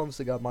couple of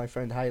months ago. My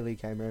friend Haley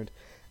came around,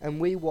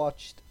 and we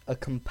watched a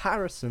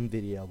comparison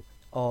video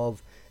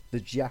of the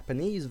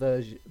Japanese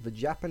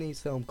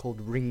film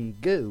called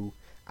Ringu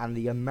and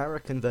the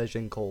American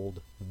version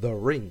called The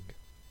Ring.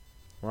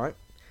 Right?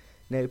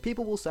 Now,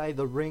 people will say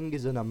The Ring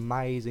is an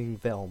amazing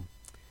film.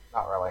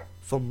 Not really.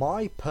 For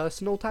my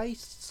personal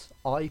tastes,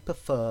 I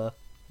prefer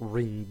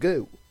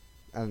Ringu.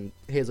 And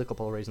here's a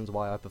couple of reasons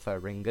why I prefer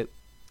Ringu.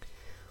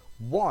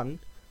 One,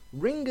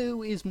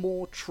 Ringu is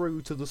more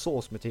true to the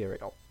source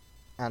material.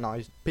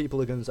 And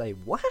people are going to say,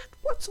 what?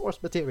 What source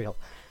material?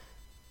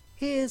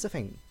 Here's the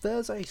thing.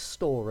 There's a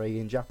story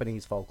in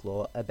Japanese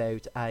folklore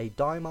about a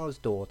daimyo's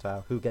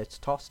daughter who gets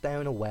tossed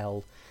down a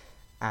well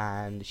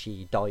and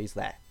she dies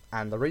there.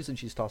 And the reason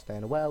she's tossed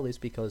down a well is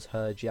because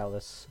her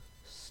jealous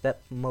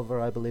stepmother,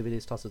 I believe it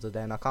is, tosses her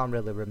down. I can't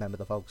really remember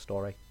the folk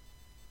story.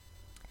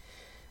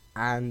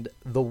 And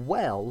the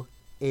well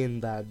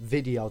in that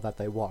video that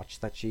they watch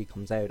that she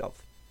comes out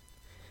of,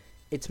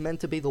 it's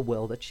meant to be the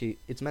well that she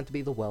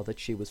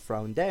was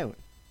thrown down.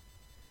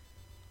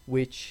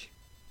 Which,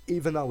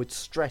 even though it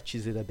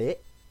stretches it a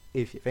bit,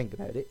 if you think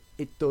about it,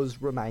 it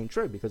does remain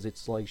true, because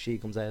it's like she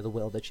comes out of the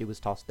well that she was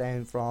tossed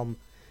down from,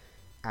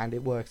 and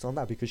it works on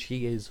that because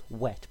she is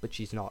wet, but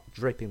she's not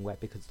dripping wet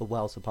because the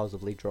well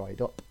supposedly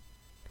dried up.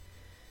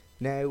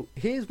 Now,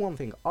 here's one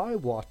thing. I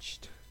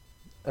watched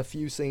a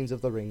few scenes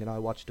of The Ring, and I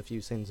watched a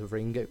few scenes of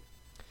Ringu.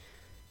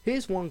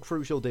 Here's one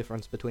crucial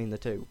difference between the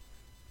two.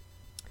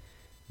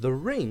 The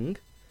Ring,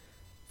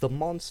 the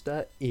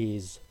monster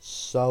is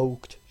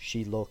soaked.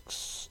 She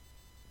looks...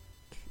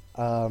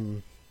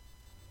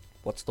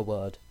 what's the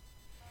word?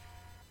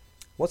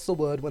 What's the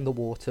word when the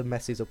water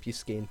messes up your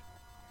skin?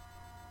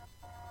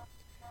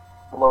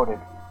 Bloated.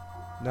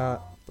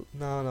 No,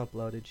 no, not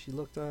bloated. She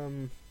looked,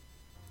 oh,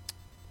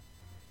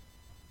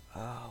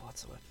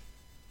 what's the word?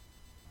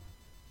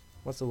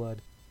 What's the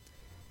word?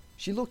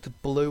 She looked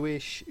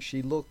bluish.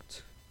 She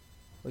looked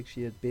like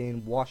she had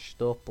been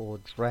washed up or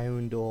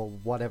drowned or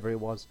whatever it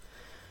was.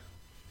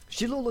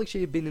 She looked like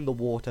she had been in the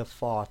water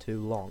far too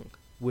long,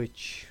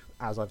 which,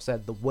 as I've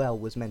said, the well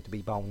was meant to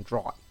be bone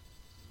dry.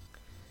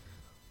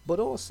 But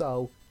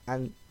also,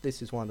 and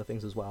this is one of the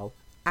things as well,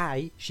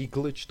 she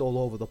glitched all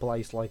over the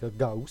place like a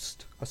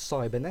ghost, a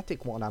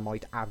cybernetic one I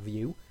might have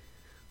you,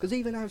 because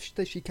even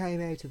after she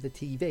came out of the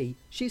TV,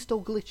 she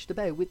still glitched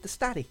about with the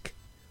static,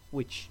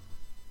 which...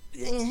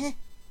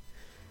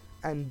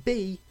 And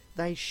B,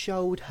 they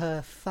showed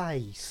her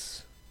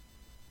face.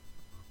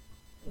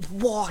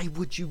 Why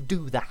would you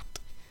do that?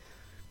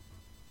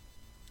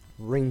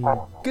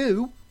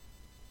 Ringu,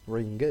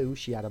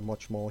 she had a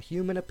much more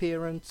human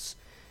appearance,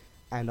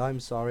 and I'm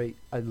sorry,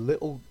 a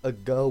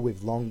girl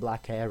with long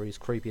black hair is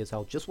creepy as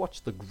hell. Just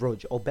watch The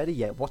Grudge, or better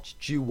yet, watch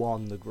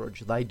Ju-on The Grudge.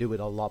 They do it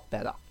a lot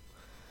better.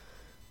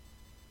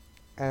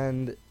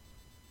 And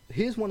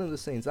here's one of the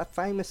scenes, that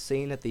famous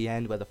scene at the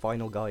end where the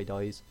final guy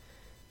dies.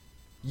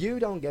 You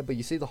don't get, but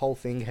you see the whole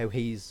thing, how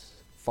he's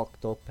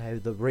fucked up, how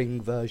the Ring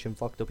version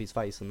fucked up his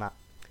face and that.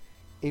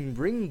 In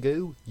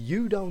Ringu,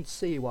 you don't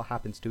see what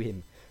happens to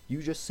him.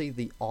 You just see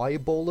the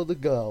eyeball of the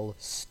girl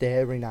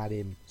staring at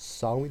him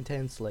so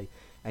intensely,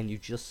 and you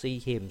just see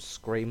him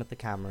scream at the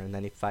camera, and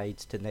then it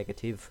fades to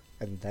negative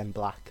and then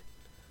black.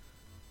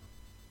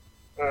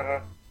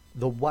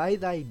 The way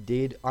they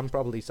did, I'm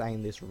probably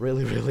saying this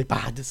really, really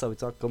bad, so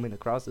it's not coming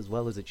across as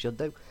well as it should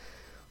do,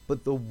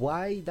 but the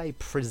way they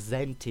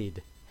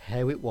presented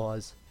how it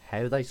was,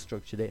 how they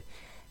structured it,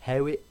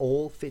 how it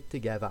all fit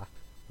together,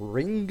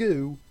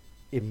 Ringu,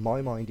 in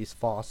my mind, is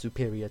far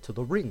superior to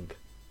the Ring.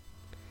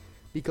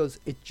 Because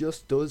it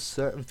just does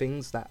certain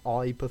things that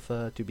I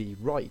prefer to be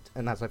right.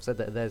 And as I've said,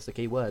 there's the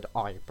key word,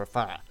 I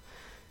prefer.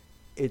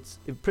 It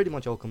pretty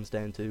much all comes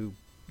down to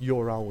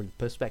your own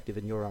perspective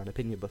and your own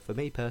opinion. But for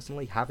me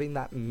personally, having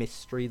that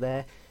mystery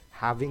there,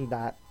 having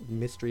that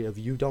mystery of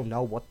you don't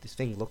know what this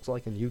thing looks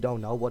like and you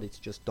don't know what it's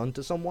just done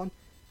to someone,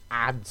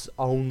 adds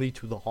only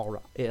to the horror.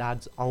 It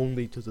adds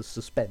only to the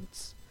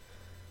suspense.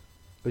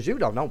 Because you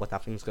don't know what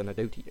that thing's going to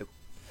do to you.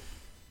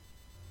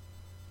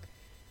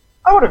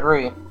 I would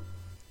agree.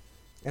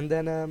 And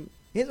then,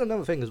 here's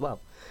another thing as well.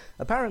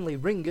 Apparently,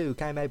 Ringu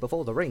came out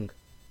before the Ring.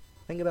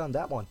 Think about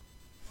that one.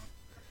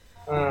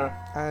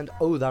 And,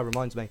 oh, that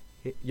reminds me.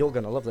 You're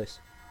going to love this.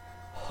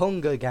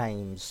 Hunger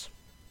Games.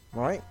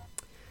 Right?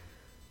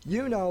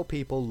 You know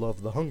people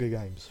love the Hunger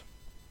Games.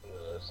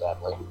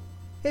 Sadly.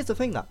 Here's the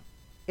thing, though.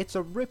 It's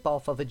a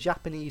rip-off of a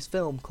Japanese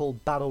film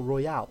called Battle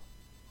Royale.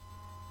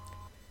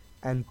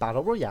 And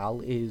Battle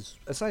Royale is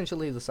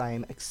essentially the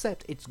same,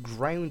 except it's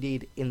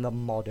grounded in the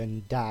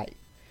modern day.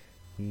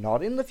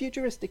 Not in the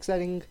futuristic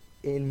setting,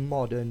 in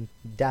modern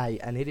day,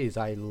 and it is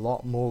a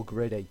lot more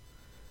gritty.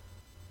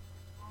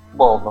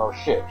 Well, no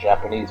shit.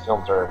 Japanese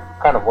films are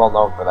kind of well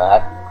known for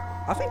that.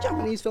 I think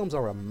Japanese films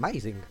are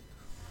amazing.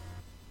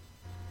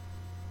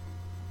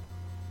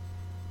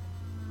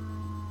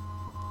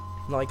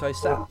 Like, I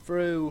sat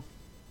through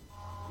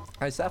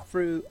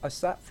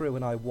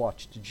and I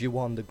watched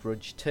Ju-on The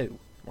Grudge 2,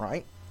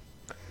 right?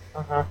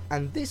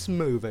 And this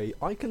movie,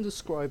 I can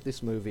describe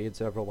this movie in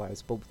several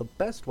ways, but the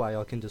best way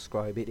I can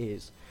describe it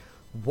is,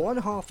 one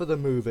half of the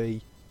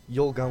movie,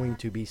 you're going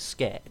to be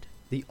scared.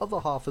 The other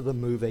half of the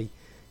movie,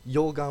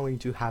 you're going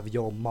to have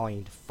your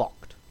mind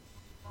fucked.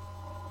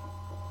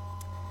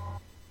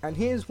 And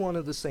here's one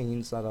of the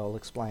scenes that I'll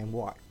explain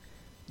why.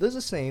 There's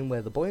a scene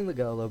where the boy and the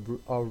girl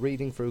are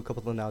reading through a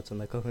couple of notes, and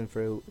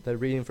they're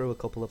reading through a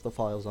couple of the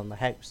files on the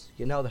house.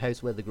 You know, the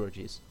house where the Grudge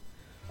is.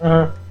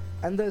 And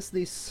there's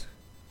this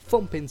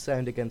thumping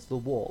sound against the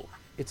wall.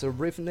 It's a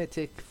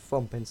rhythmic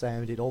thumping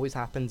sound. It always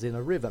happens in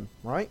a rhythm,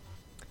 right?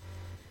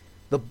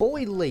 The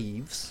boy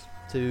leaves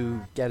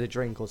to get a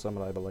drink or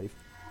something, I believe.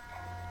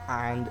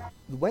 And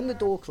when the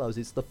door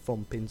closes, the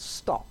thumping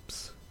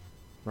stops,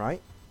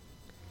 right?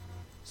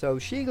 So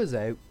she goes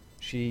out,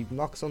 she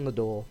knocks on the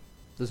door,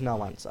 there's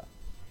no answer.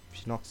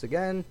 She knocks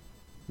again,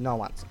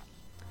 no answer.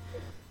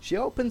 She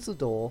opens the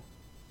door,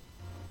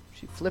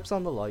 she flips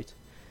on the light,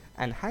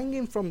 and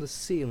hanging from the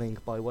ceiling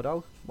by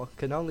what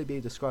can only be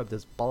described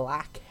as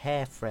black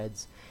hair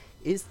threads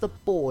is the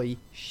boy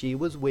she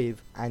was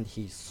with, and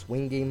he's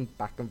swinging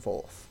back and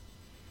forth.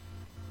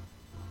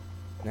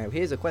 Now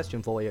here's a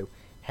question for you.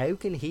 How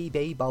can he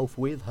be both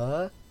with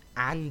her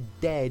and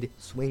dead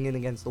swinging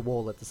against the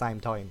wall at the same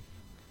time?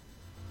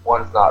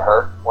 One's not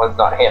her, one's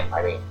not him,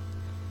 I mean.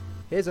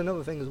 Here's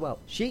another thing as well.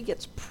 She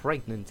gets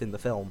pregnant in the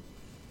film.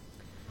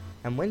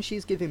 And when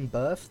she's giving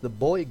birth, the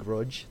boy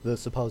Grudge, the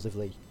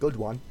supposedly good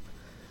one,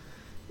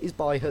 is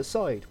by her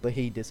side, but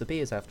he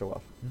disappears after a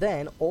while.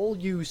 Then all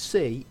you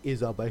see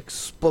is an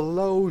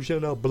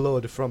explosion of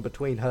blood from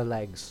between her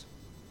legs.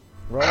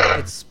 Right?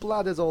 It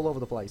splatters all over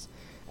the place.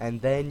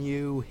 And then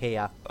you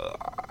hear...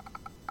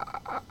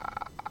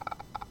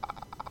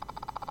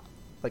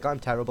 Like, I'm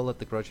terrible at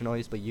the Grudge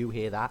noise, but you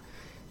hear that.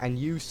 and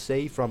you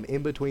see from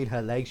in between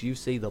her legs, you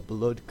see the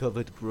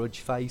blood-covered Grudge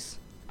face,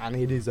 and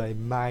it is a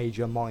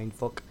major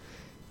mindfuck,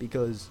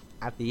 because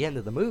at the end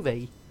of the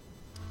movie,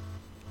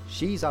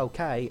 she's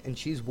okay, and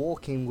she's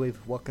walking with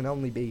what can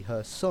only be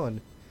her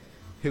son,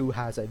 who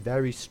has a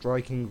very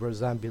striking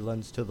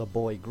resemblance to the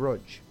boy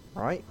Grudge,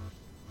 right?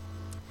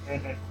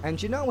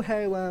 And you know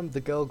how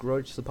the girl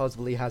Grudge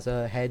supposedly has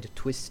her head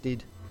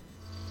twisted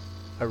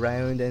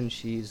around and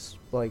she's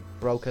like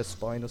broke her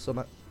spine or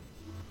something?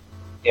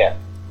 Yeah.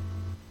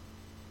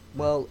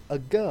 Well, a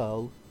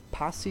girl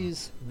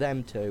passes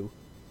them two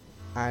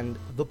and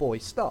the boy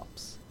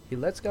stops. He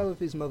lets go of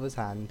his mother's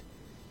hand,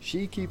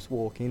 she keeps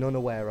walking,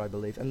 unaware I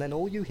believe, and then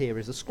all you hear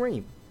is a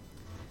scream.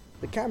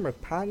 The camera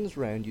pans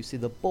round, you see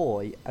the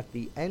boy at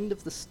the end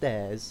of the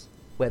stairs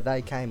where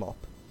they came up.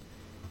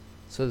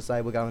 So to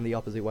say, we're going the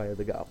opposite way of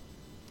the girl.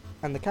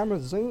 And the camera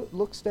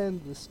looks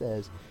down the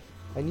stairs,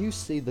 and you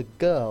see the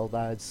girl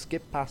that had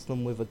skipped past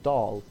them with a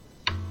doll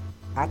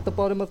at the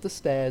bottom of the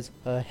stairs,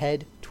 her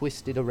head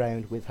twisted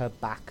around with her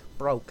back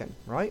broken,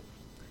 right?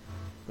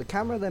 The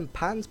camera then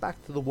pans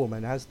back to the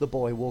woman as the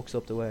boy walks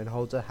up to her and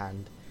holds her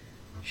hand.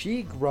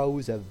 She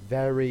grows a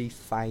very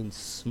faint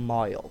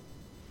smile.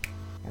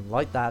 And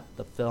like that,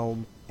 the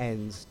film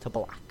ends to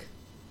black.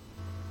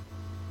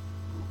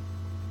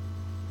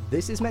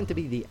 This is meant to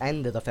be the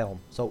end of the film,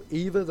 so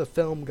either the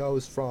film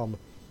goes from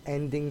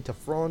ending to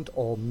front,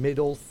 or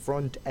middle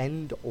front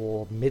end,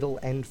 or middle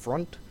end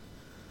front.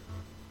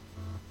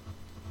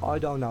 I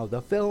don't know,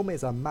 the film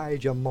is a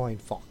major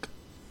mindfuck.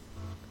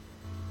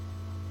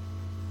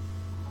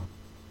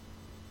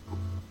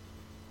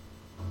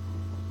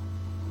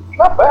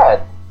 Not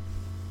bad.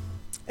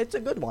 It's a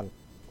good one.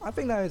 I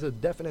think that is a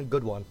definite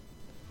good one.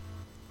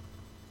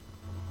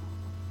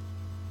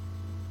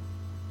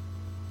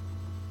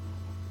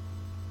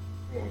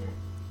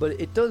 But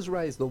it does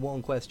raise the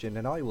one question,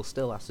 and I will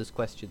still ask this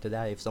question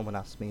today if someone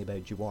asks me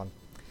about Ju-On.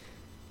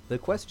 The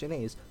question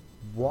is,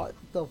 what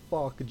the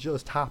fuck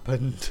just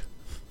happened?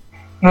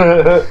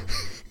 That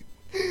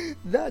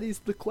is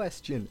the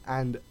question,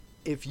 and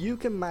if you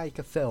can make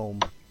a film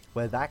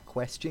where that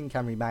question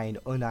can remain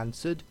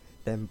unanswered,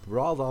 then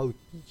bravo,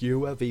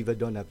 you have either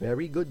done a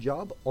very good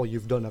job or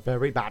you've done a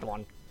very bad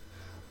one.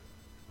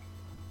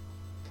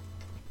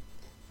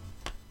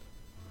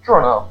 Sure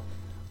enough.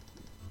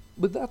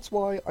 But that's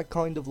why I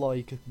kind of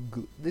like,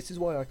 this is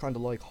why I kind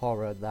of like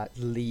horror that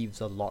leaves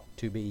a lot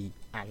to be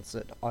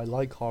answered. I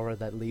like horror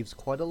that leaves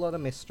quite a lot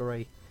of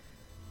mystery,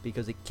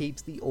 because it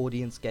keeps the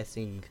audience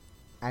guessing,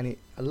 and it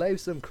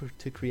allows them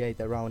to create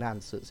their own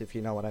answers, if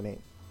you know what I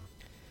mean.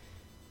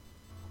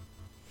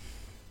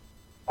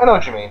 I know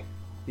what you mean.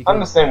 Because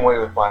I'm the same way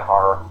with my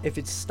horror. if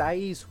it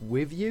stays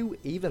with you,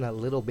 even a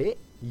little bit,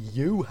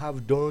 you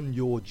have done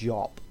your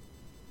job.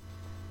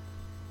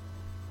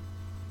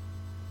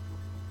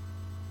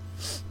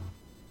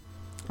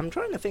 I'm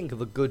trying to think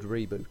of a good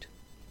reboot.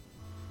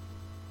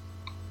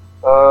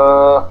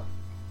 A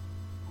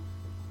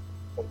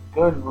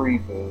good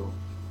reboot.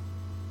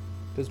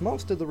 Because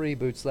most of the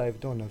reboots they've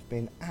done have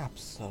been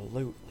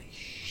absolutely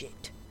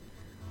shit.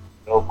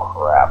 Oh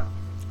crap.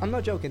 I'm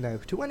not joking now.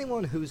 To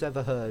anyone who's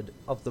ever heard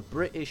of the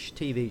British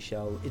TV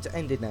show, it's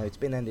ended now, it's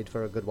been ended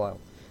for a good while.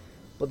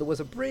 But there was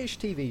a British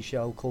TV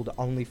show called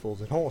Only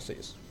Fools and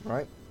Horses,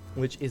 right?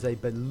 Which is a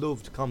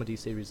beloved comedy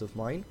series of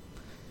mine.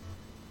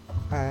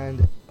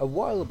 And a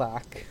while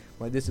back,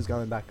 like this is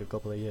going back a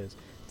couple of years,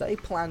 they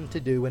planned to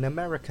do an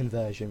American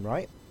version,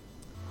 right?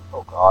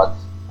 Oh god.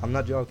 I'm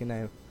not joking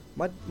now.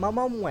 My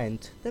mum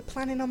went, they're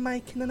planning on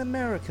making an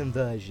American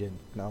version.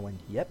 And I went,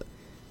 yep.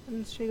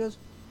 And she goes,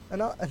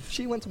 and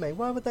she went to me,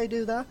 why would they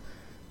do that?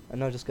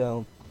 And I just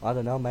go, I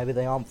don't know, maybe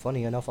they aren't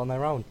funny enough on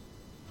their own.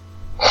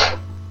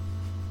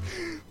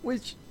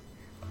 Which,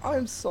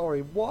 I'm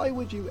sorry, why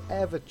would you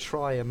ever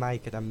try and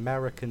make an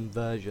American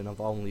version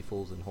of Only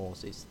Fools and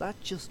Horses? That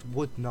just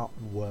would not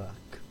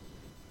work.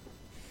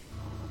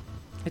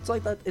 It's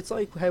like that. It's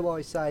like how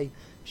I say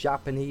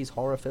Japanese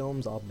horror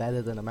films are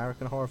better than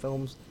American horror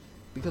films,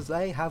 because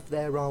they have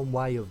their own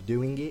way of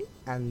doing it,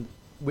 and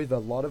with a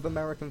lot of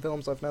American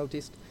films I've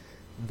noticed,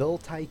 they'll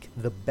take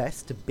the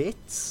best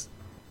bits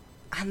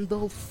and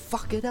they'll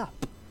fuck it up.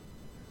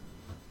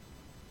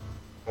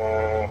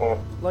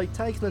 Like,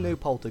 take the new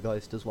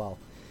Poltergeist as well.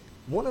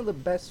 One of the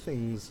best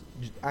things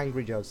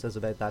Angry Joe says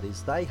about that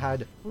is they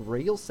had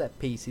real set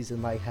pieces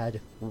and they had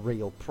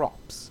real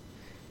props.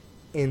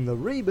 In the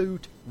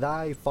reboot,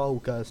 they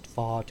focused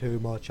far too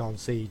much on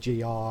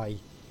CGI.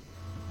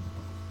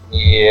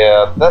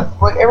 Yeah,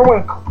 that's like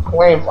everyone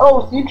claims,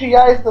 oh,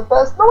 CGI is the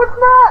best. No, it's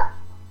not!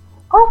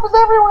 Proof is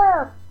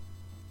everywhere!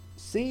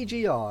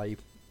 CGI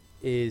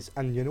is,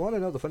 and you want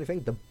to know the funny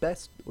thing? The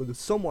best,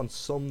 someone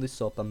summed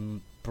this up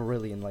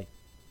brilliantly.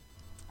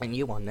 And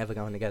you are never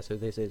going to guess who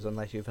this is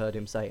unless you've heard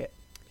him say it.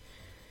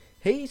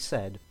 He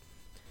said,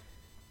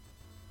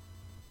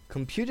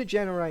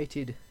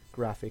 computer-generated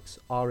graphics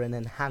are an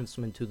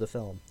enhancement to the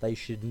film. They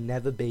should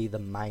never be the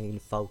main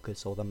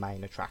focus or the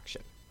main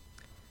attraction.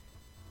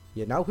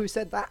 You know who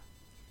said that?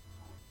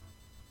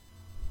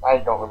 I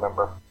don't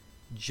remember.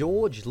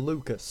 George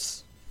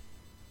Lucas.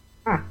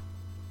 Hmm.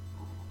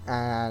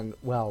 And,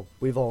 well,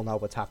 we've all know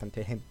what's happened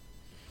to him.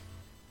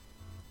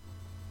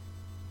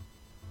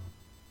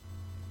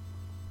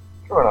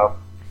 True enough.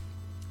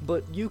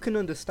 But you can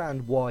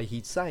understand why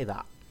he'd say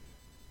that.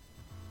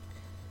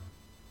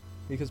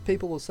 Because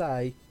people will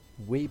say,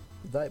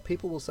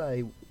 people will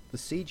say the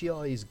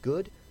CGI is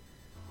good,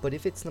 but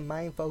if it's the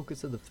main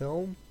focus of the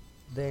film,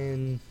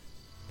 then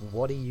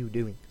what are you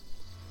doing?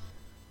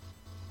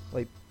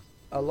 Like,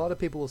 a lot of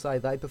people will say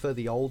they prefer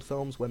the old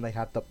films when they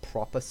had the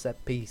proper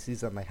set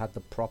pieces and they had the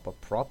proper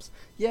props.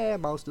 Yeah,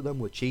 most of them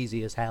were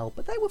cheesy as hell,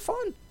 but they were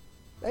fun.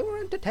 They were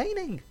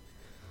entertaining.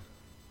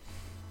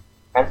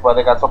 Hence why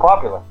they got so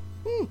popular.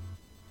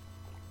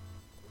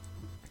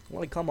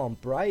 Like, come on,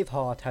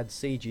 Braveheart had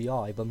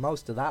CGI, but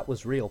most of that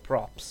was real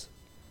props.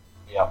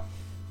 Yeah.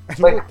 And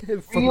Like, look how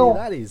funny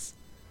that is.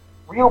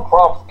 Real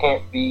props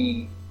can't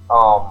be,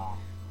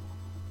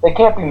 they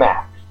can't be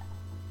matched.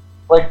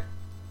 Like,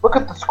 look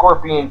at the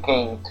Scorpion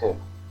King 2.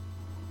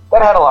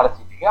 That had a lot of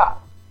CGI.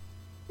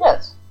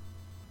 Yes.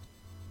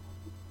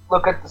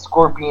 Look at the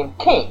Scorpion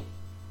King,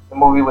 the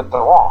movie with The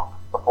Rock,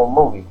 the full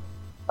movie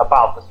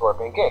about the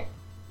Scorpion King.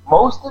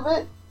 Most of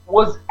it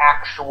was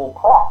actual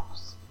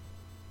props.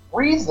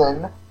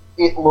 Reason,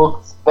 it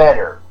looks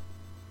better.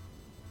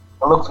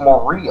 It looks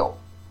more real.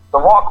 The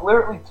Rock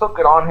literally took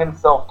it on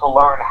himself to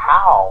learn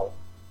how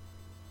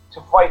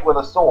to fight with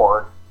a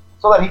sword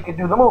so that he could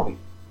do the movie.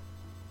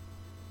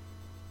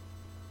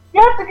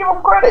 You have to give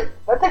him credit.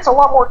 That takes a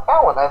lot more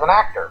talent as an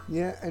actor.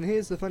 Yeah, and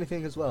here's the funny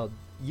thing as well.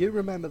 You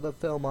remember the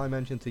film I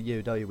mentioned to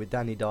you, don't you, with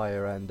Danny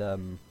Dyer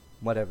and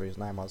whatever his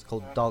name was,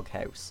 called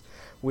Doghouse,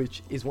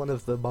 which is one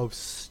of the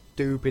most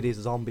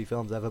stupidest zombie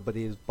films ever, but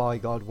is by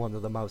God one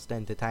of the most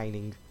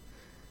entertaining.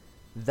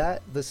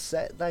 That the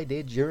set they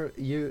did,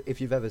 you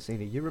if you've ever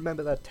seen it, you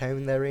remember that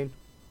town they're in?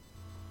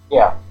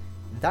 Yeah.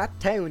 That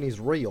town is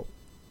real.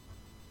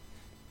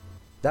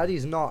 That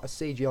is not a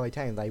CGI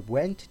town. They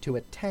went to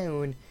a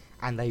town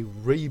and they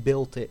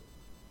rebuilt it.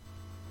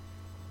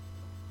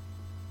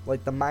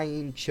 Like, the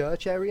main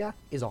church area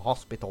is a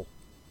hospital.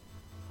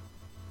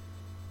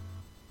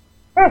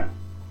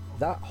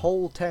 That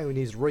whole town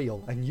is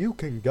real, and you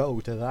can go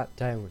to that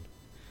town.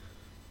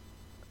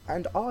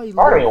 And Part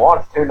of me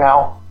wants to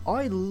now.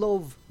 I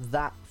love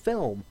that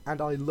film, and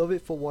I love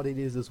it for what it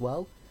is as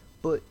well.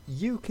 But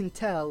you can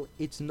tell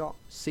it's not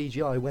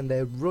CGI when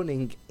they're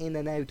running in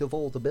and out of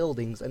all the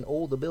buildings, and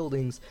all the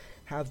buildings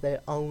have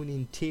their own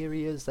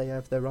interiors, they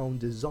have their own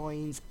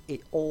designs.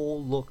 It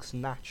all looks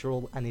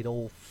natural, and it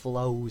all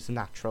flows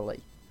naturally.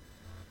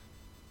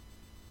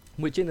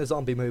 Which in a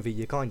zombie movie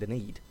you kinda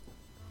need.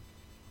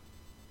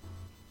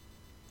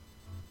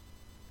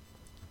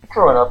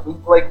 True enough.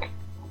 Like,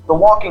 The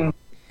Walking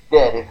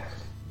Dead,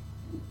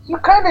 you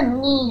kind of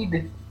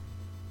need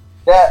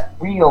that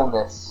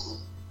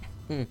realness.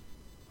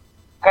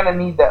 Kind of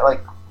need that, like,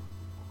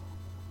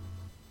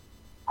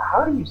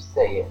 how do you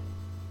say it?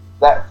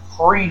 That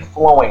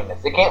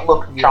free-flowingness. It can't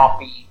look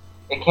choppy.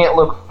 It can't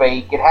look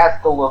fake. It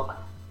has to look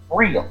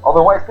real.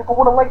 Otherwise, people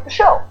wouldn't like the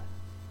show.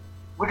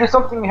 Which is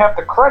something you have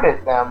to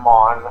credit them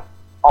on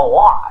a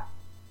lot.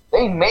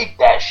 They make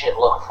that shit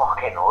look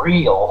fucking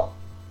real.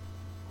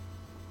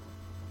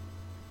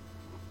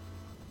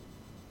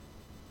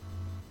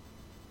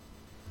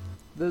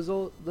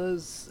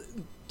 There's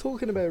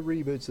talking about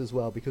reboots as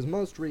well, because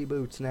most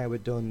reboots now are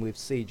done with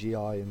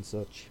CGI and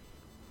such.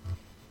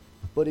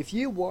 But if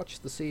you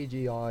watch the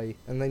CGI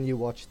and then you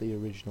watch the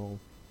original,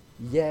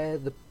 yeah,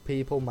 the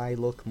people may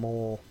look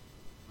more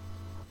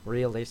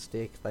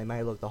realistic, they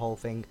may look the whole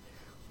thing,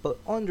 but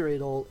under it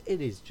all,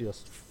 it is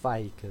just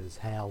fake as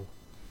hell.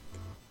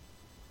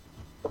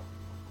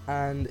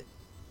 And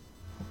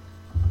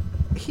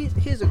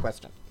here's a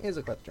question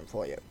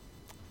for you.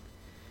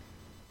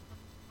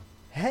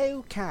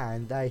 How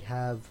can they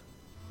have...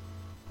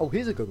 Oh,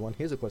 here's a good one.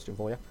 Here's a question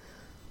for you.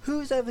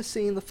 Who's ever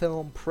seen the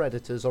film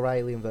Predators or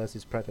Alien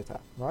vs. Predator,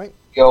 right?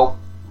 Yo.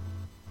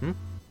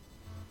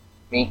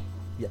 Me.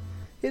 Yeah.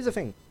 Here's the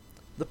thing.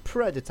 The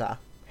Predator,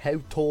 how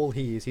tall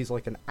he is, he's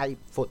like an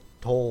 8-foot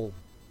tall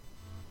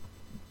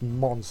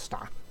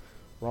monster,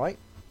 right?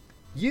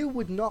 You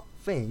would not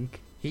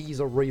think he's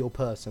a real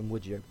person,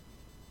 would you?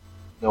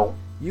 No.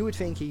 You would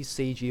think he's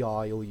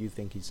CGI, or you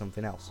think he's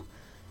something else.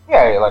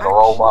 Yeah, like a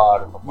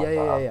robot or something like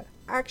that. Yeah.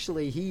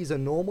 Actually, he's a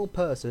normal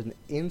person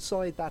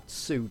inside that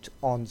suit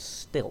on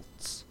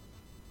stilts.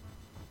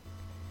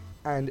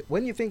 And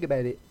when you think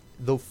about it,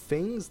 the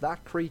things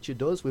that creature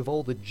does with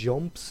all the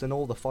jumps and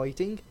all the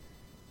fighting,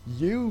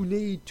 you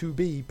need to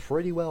be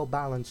pretty well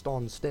balanced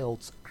on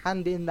stilts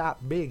and in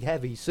that big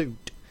heavy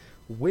suit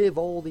with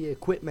all the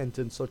equipment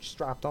and such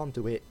strapped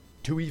onto it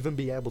to even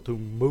be able to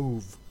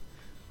move.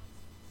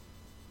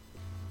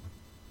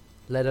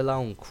 Let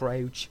alone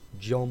crouch,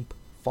 jump,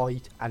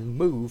 fight, and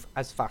move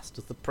as fast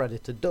as the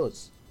Predator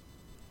does.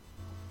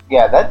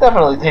 Yeah, that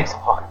definitely takes a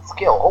fucking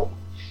skill. Holy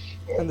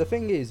shit. And the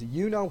thing is,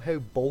 you know how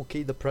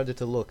bulky the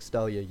Predator looks,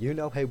 don't you? You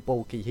know how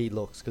bulky he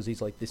looks, because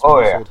he's like this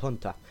muscled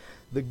hunter.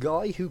 The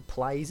guy who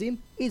plays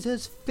him is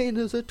as thin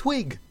as a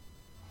twig.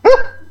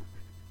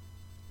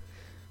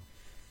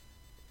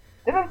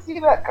 see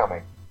that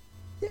coming.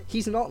 Yeah,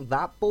 he's not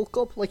that bulk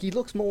up. Like, he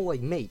looks more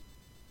like me.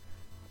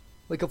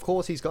 Like, of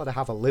course, he's got to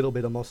have a little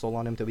bit of muscle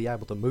on him to be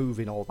able to move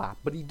and all that,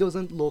 but he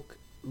doesn't look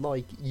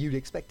like you'd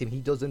expect him. He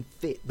doesn't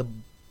fit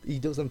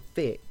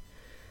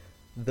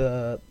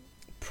the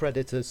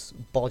Predator's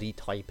body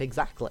type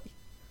exactly.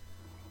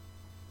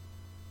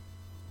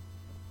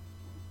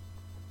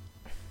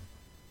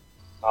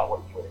 Not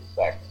what you would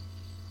expect.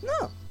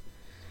 No.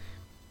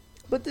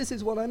 But this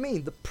is what I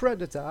mean. The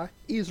Predator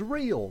is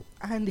real,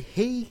 and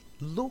he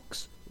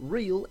looks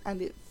real,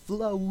 and it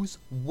flows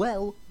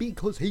well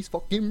because he's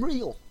fucking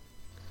real.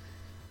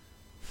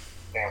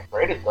 Damn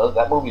great it does.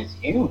 That movie's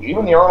huge.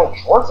 Even the Arnold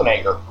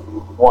Schwarzenegger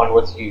one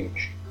was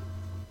huge.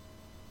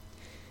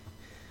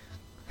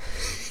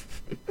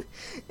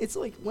 It's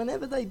like,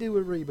 whenever they do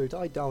a reboot,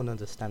 I don't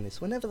understand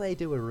this. Whenever they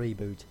do a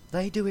reboot,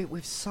 they do it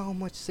with so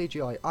much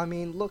CGI. I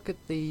mean, look at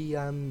the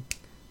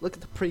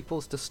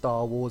prequels to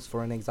Star Wars,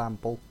 for an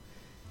example.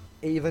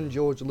 Even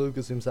George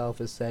Lucas himself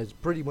has said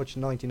pretty much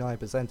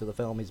 99% of the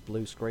film is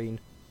blue screen.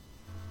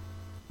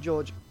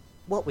 George,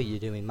 what were you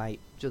doing,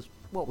 mate? Just,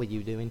 what were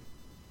you doing?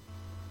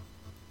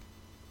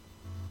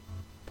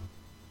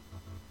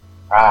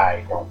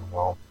 I don't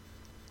know.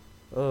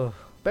 Ugh.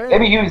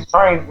 Maybe he's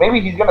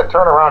gonna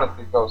turn around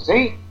and go,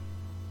 see?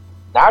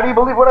 Now do you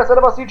believe what I said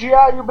about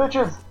CGI, you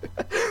bitches?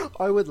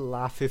 I would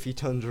laugh if he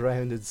turns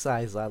around and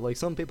says that. Like,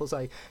 some people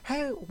say,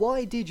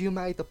 why did you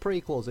make the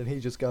prequels? And he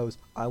just goes,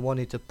 I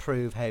wanted to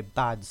prove how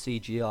bad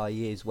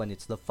CGI is when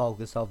it's the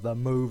focus of the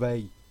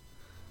movie.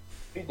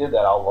 If he did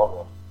that, I'll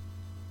love him.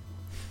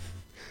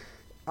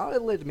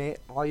 I'll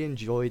admit, I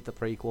enjoyed the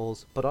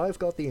prequels, but I've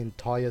got the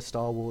entire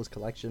Star Wars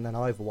collection, and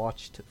I've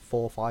watched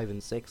 4, 5,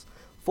 and 6.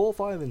 4,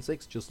 5, and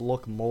 6 just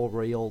look more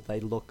real. They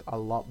look a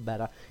lot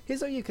better.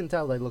 Here's how you can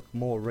tell they look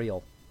more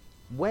real.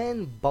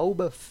 When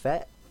Boba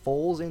Fett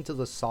falls into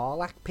the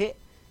Sarlacc pit,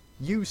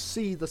 you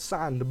see the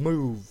sand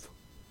move.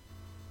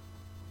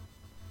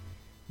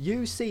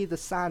 You see the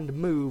sand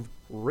move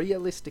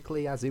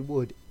realistically as it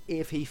would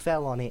if he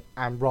fell on it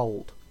and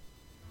rolled.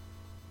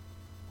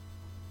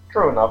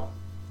 True enough.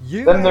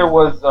 There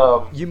was,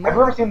 have you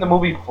ever seen the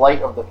movie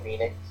Flight of the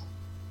Phoenix?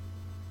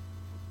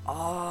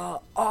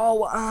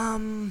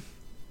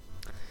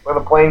 Where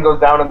the plane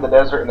goes down in the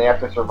desert and they have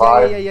to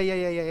survive?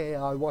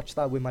 Yeah. I watched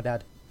that with my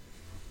dad.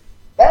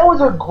 That was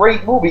a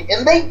great movie,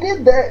 and they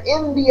did that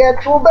in the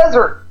actual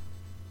desert.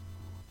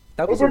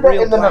 That was a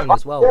real plane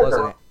as well,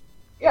 wasn't it?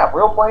 Yeah,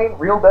 real plane,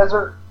 real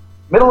desert,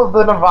 middle of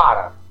the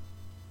Nevada.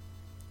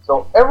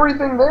 So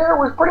everything there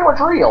was pretty much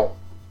real.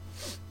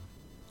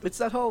 It's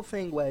that whole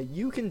thing where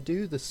you can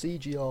do the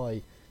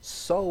CGI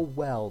so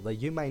well that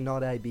you may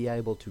not be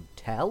able to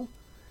tell,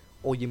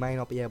 or you may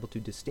not be able to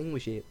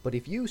distinguish it, but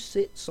if you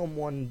sit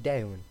someone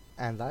down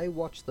and they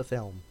watch the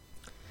film,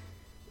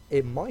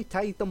 it might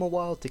take them a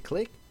while to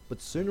click,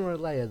 but sooner or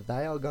later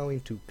they are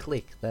going to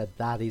click that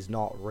that is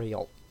not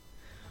real.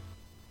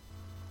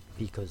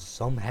 Because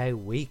somehow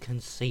we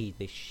can see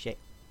this shit.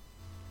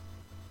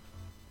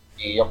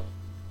 Yep.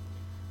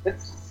 It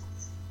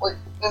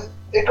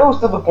goes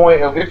to the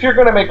point of, if you're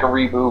going to make a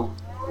reboot,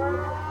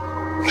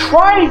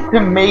 try to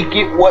make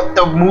it what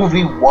the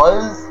movie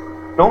was.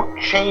 Don't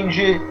change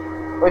it.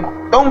 Like,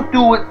 don't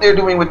do what they're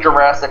doing with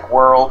Jurassic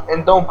World,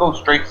 and don't go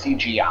straight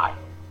CGI.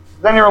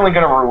 Then you're only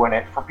going to ruin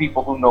it for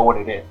people who know what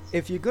it is.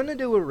 If you're going to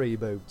do a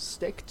reboot,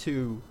 stick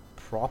to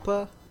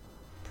proper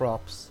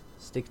props.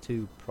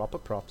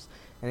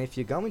 And if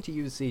you're going to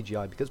use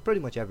CGI, because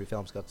pretty much every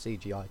film's got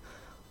CGI,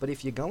 but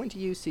if you're going to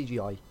use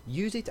CGI,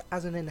 use it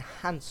as an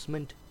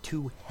enhancement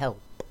to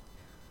help.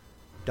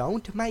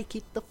 Don't make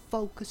it the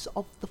focus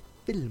of the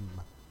film.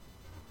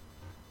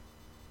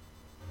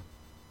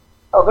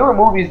 Oh, there were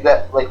movies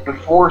that, like,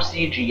 before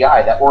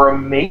CGI that were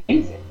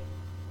amazing.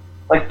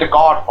 Like The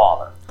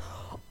Godfather.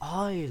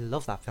 I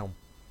love that film.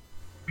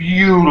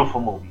 Beautiful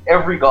movie.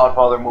 Every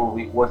Godfather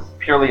movie was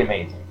purely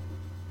amazing.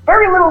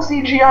 Very little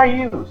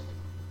CGI used.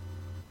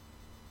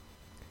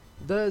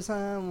 There's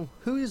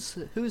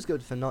who's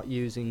good for not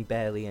using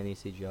barely any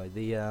CGI?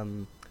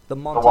 The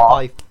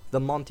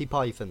Monty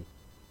Python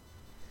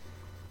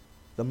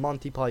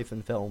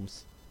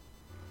films.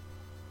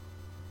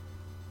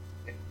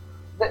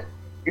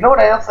 You know what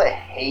I also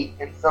hate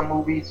in some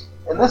movies?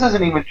 And this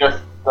isn't even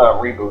just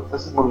reboots,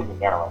 this is movies in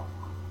general.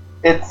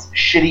 It's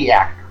shitty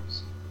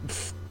actors.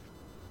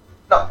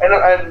 No,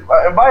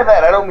 and by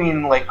that, I don't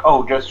mean like,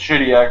 oh, just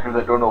shitty actors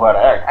that don't know how to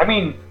act. I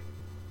mean,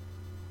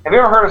 have you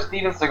ever heard of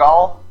Steven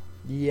Seagal?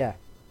 Yeah.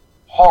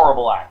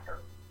 Horrible actor.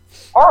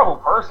 Horrible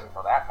person,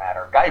 for that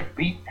matter. Guy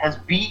has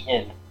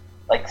beaten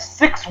like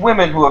 6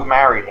 women who have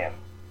married him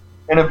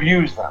and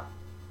abused them.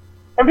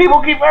 And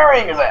people keep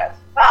marrying his ass.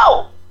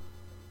 No!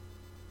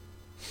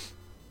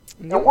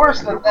 And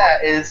worse than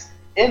that is,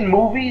 in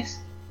movies,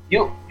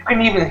 you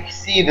can even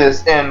see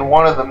this in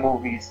one of the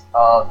movies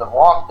The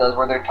Rock does,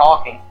 where they're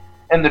talking,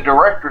 and the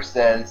director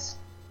says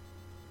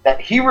that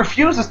he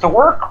refuses to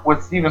work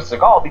with Steven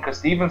Seagal because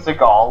Steven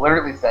Seagal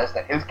literally says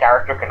that his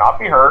character cannot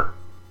be hurt,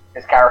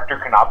 his character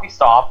cannot be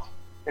stopped,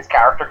 his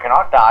character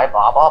cannot die,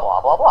 blah, blah,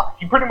 blah, blah, blah.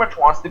 He pretty much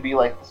wants to be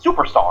like the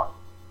superstar.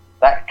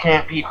 that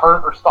can't be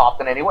hurt or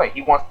stopped in any way.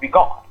 He wants to be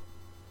God.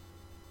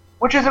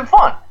 Which isn't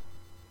fun.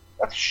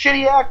 That's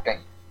shitty acting.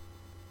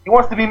 He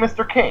wants to be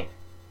Mr. King.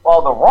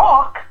 While The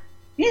Rock,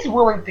 he's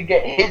willing to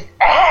get his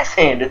ass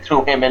handed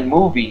to him in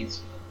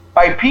movies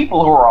by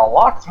people who are a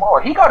lot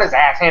smaller. He got his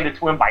ass handed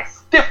to him by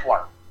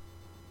Stifler.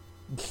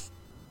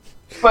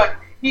 But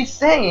he's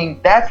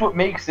saying that's what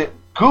makes it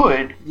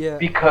good,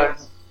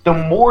 because the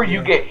more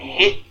you get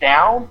hit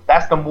down,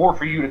 that's the more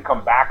for you to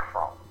come back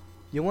from.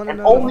 You want to and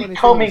know only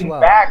coming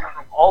back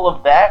from all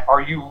of that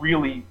are you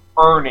really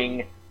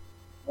earning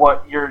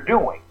what you're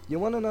doing. You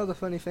want to know the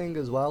funny thing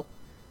as well?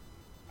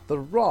 The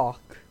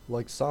Rock,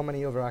 like so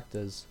many other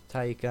actors,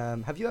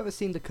 have you ever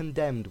seen The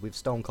Condemned with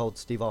Stone Cold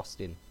Steve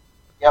Austin?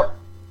 Yep.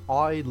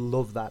 I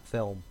love that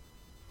film.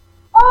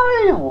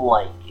 I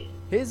like it.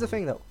 Here's the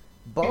thing though.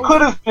 It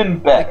could have been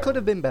better. It could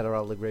have been better,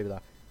 I'll agree with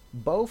that.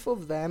 Both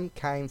of them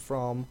came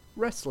from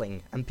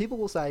wrestling, and people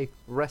will say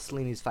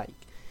wrestling is fake.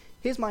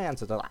 Here's my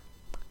answer to that.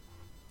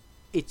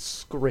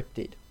 It's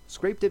scripted.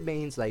 Scripted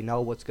means they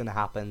know what's going to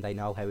happen, they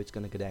know how it's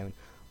going to go down,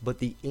 but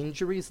the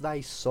injuries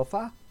they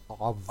suffer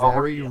are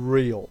very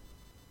real.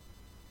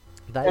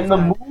 In the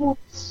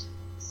movies,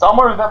 some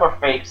of them are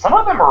fake, some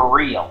of them are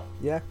real.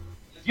 Yeah.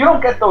 You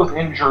don't get those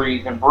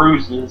injuries and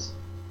bruises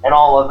and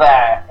all of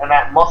that, and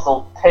that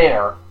muscle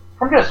tear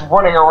from just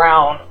running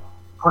around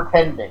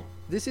pretending.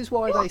 This is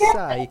why they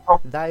say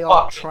they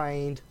are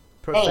trained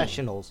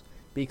professionals,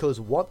 because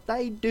what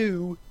they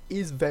do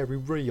is very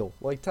real.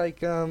 Like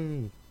take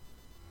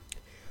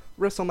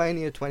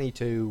WrestleMania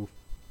 22,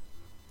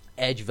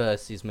 Edge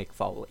versus Mick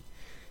Foley.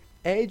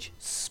 Edge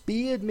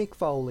speared Mick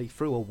Foley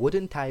through a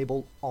wooden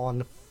table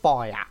on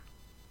fire.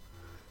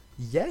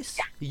 Yes,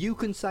 you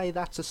can say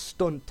that's a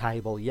stunt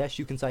table. Yes,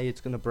 you can say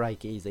it's going to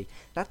break easy.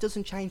 That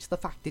doesn't change the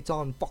fact it's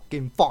on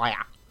fucking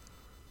fire.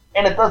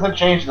 And it doesn't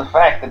change the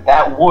fact that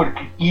that wood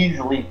could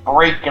easily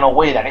break in a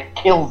way that it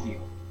kills you.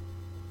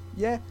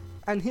 Yeah,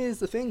 and here's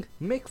the thing.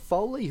 Mick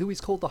Foley, who is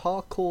called the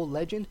hardcore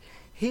legend,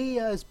 he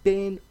has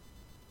been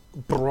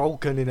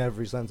broken in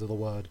every sense of the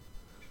word.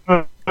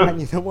 And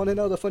you don't want to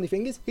know the funny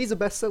thing is, he's a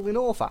best-selling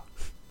author.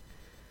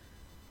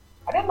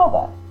 I didn't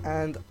know that.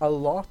 And a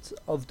lot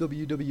of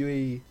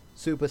WWE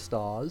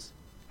superstars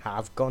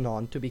have gone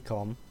on to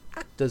become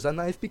actors, and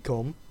they've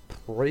become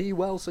pretty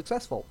well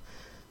successful.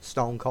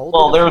 Stone Cold.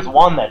 Well, there's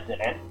one that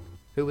didn't.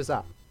 Who was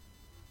that?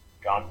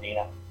 John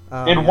Cena.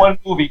 Did one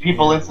movie,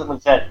 people instantly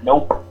said,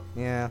 nope.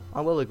 Yeah, I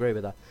will agree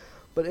with that.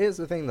 But here's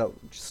the thing, though.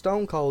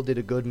 Stone Cold did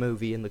a good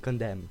movie in The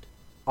Condemned.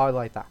 I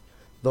like that.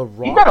 The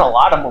Rock. He's done a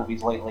lot of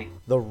movies lately.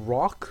 The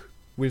Rock,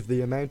 with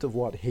the amount of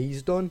what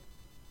he's done,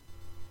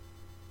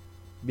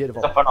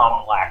 beautiful. He's a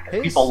phenomenal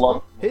actor. People love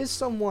him. Here's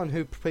someone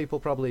who people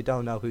probably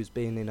don't know who's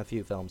been in a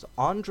few films.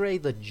 Andre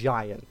the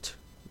Giant.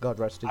 God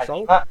rest his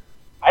soul.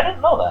 I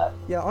didn't know that.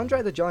 Yeah,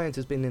 Andre the Giant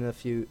has been in a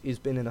few. He's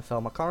been in a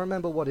film. I can't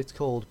remember what it's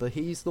called, but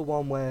he's the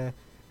one where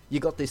you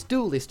got this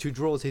duelist who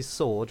draws his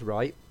sword,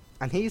 right?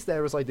 And he's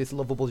there as like this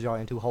lovable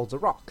giant who holds a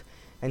rock,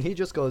 and he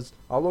just goes,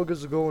 "How long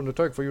is it going to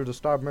take for you to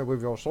stab me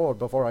with your sword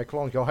before I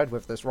clonk your head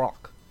with this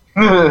rock?"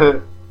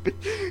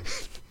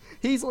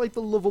 He's like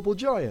the lovable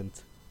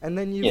giant. And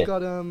then you've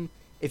got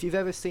if you've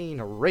ever seen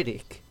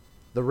Riddick,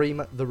 the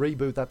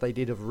reboot that they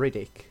did of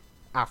Riddick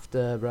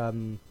after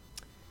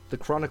the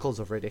Chronicles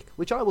of Riddick,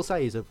 which I will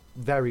say is a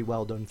very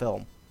well done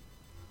film.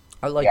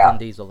 I like Vin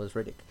Diesel as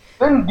Riddick.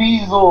 Vin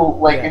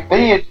Diesel, if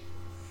they had,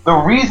 the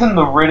reason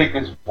the Riddick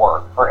has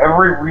worked for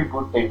every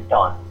reboot they've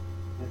done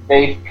is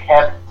they've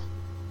kept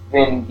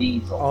Vin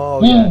Diesel.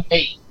 Oh, he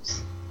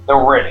makes the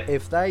Riddick.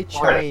 If they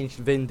changed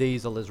Vin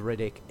Diesel as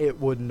Riddick, it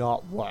would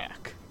not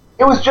work.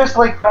 It was just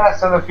like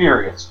Fast and the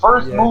Furious.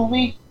 First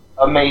movie,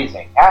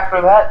 amazing.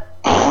 After that,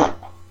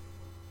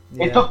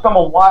 it took them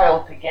a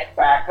while to get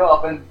back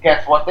up, and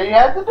guess what they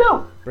had to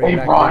do? They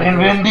brought in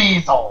Vin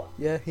Diesel.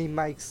 Yeah, he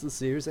makes the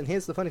series, and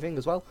here's the funny thing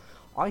as well.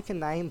 I can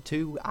name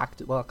two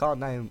actors. Well, I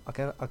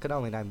can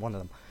only name one of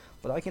them,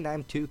 but I can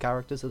name two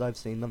characters that I've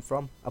seen them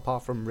from,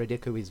 apart from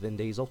Riddick, who is Vin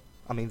Diesel.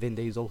 I mean Vin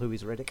Diesel, who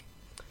is Riddick.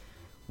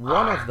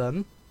 One of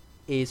them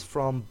is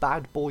from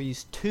Bad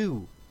Boys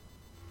 2.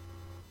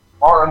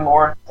 Martin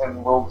Lawrence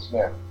and Will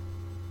Smith.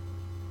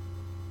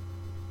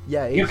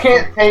 Yeah, you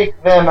can't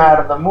take them out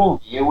of the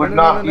movie. It would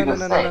not be the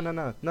same.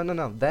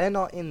 No. They're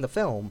not in the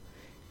film.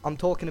 I'm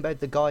talking about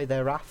the guy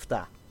they're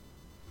after.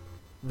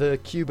 The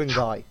Cuban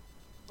guy.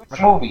 Which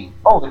movie?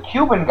 Oh, the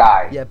Cuban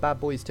guy. Yeah, Bad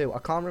Boys 2. I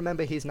can't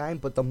remember his name,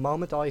 but the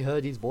moment I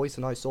heard his voice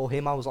and I saw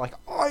him, I was like,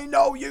 I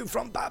know you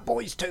from Bad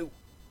Boys 2.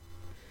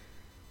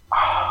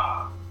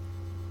 I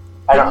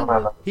don't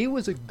remember. He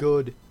was a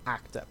good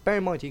actor. Bear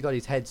in mind, he got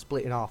his head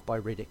split in half by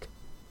Riddick.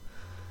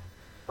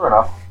 Fair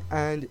enough.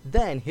 And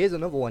then, here's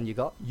another one you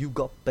got. You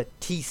got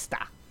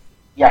Batista.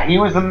 Yeah, he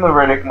was in the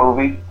Riddick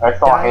movie. I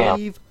saw him.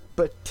 Dave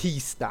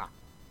Batista.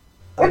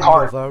 It's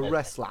hard. Another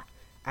wrestler.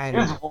 And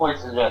his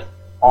voice is just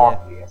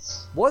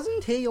obvious.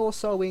 Wasn't he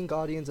also in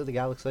Guardians of the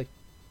Galaxy?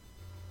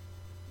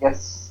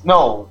 Yes.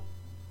 No.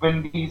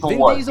 Vin Diesel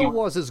was. Vin Diesel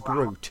was as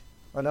Groot.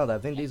 I know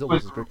that. Vin Diesel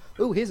was as Groot.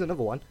 Ooh, here's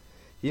another one.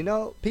 You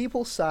know,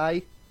 people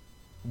say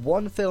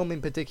one film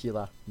in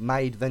particular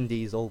made Vin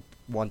Diesel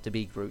want to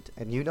be Groot,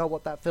 and you know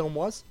what that film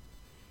was?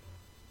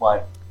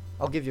 What?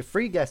 I'll give you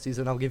 3 guesses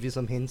and I'll give you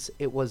some hints.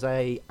 It was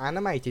a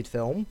animated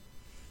film.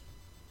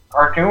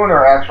 Cartoon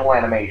or actual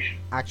animation?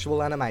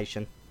 Actual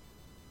animation.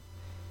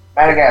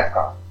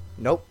 Madagascar.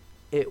 Nope.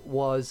 It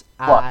was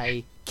What?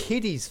 a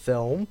kiddies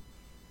film.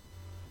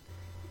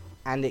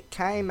 And it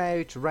came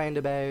out round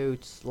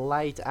about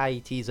late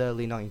 80s,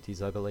 early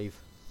 90s, I believe.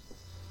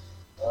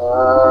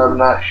 I'm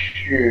not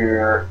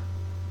sure.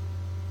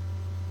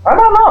 I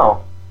don't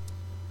know.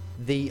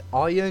 The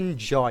Iron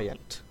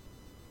Giant.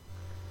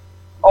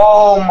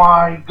 Oh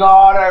my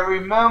god, I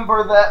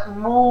remember that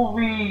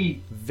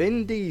movie!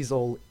 Vin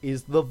Diesel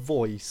is the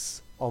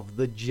voice of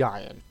the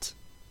giant.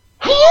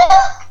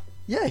 Yes!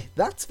 Yeah,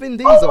 that's Vin Oh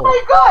Diesel.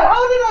 my god,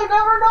 how did I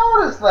never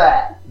notice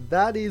that?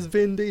 That is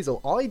Vin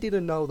Diesel. I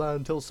didn't know that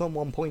until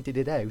someone pointed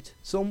it out.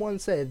 Someone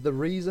said the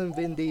reason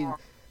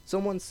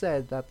Someone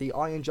said that the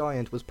Iron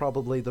Giant was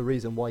probably the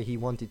reason why he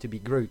wanted to be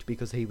Groot,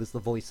 because he was the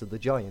voice of the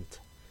giant.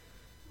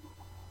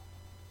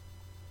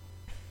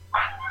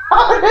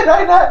 How did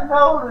I not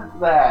notice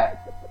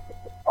that?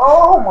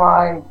 Oh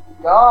my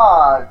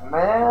god,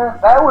 man.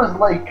 That was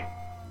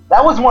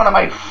one of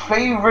my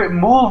favorite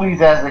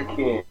movies as a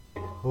kid.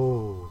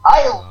 Oh.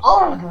 I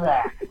loved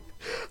that.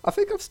 I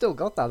think I've still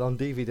got that on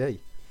DVD.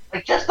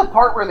 Like just the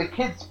part where the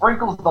kid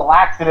sprinkles the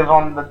laxative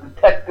on the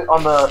detective,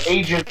 on the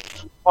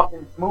agent's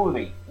fucking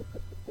smoothie.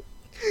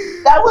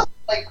 That was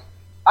like,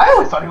 I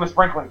always thought he was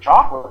sprinkling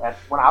chocolate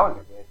when I was a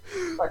kid.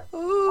 Like,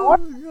 Oh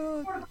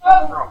my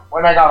god.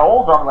 when I got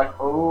older, I'm like,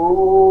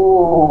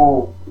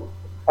 oh.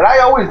 And I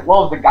always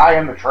loved the guy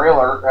in the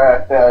trailer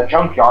at the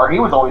junkyard. He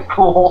was always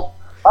cool.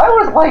 I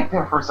always liked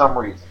him for some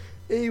reason.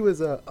 He was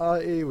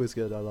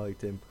good. I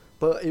liked him.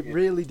 But it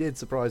really did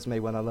surprise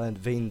me when I learned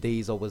Vin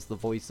Diesel was the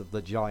voice of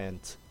the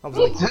giant. I was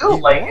Me like, too.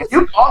 he Like, was? if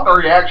you caught the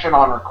reaction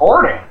on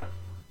recording.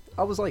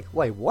 I was like,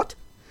 wait, what?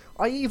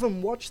 I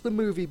even watched the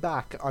movie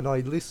back and I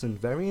listened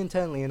very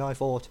intently and I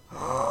thought,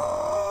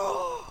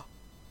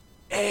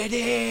 it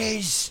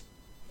is!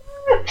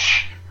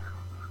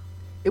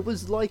 It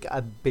was like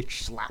a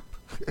bitch slap.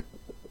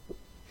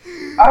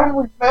 I'm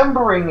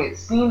remembering it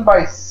scene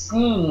by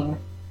scene,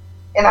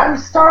 and I'm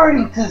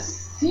starting to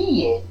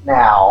see it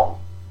now.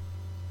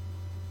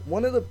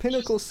 One of the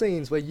pinnacle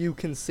scenes where you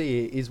can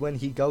see it is when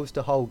he goes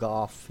to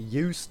Hogarth.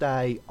 You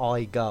stay,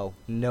 I go.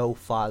 No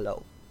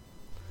follow.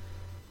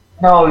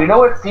 No, you know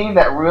what scene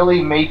that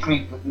really makes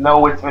me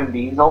know it's Vin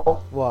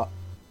Diesel? What?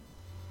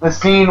 The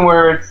scene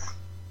where it's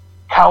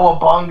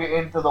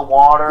cowabunga into the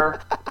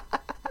water.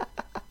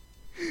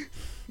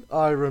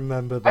 I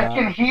remember I that.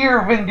 can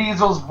hear Vin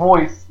Diesel's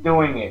voice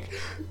doing it.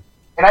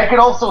 And I can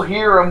also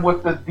hear him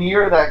with the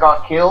deer that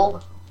got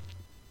killed.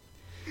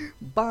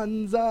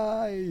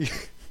 Banzai!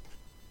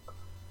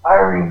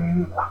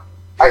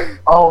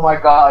 Oh my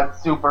god,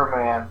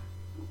 Superman.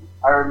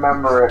 I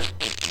remember it.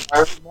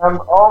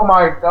 Oh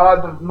my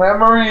god, the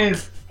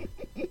memories.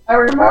 I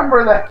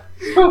remember that.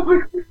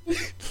 You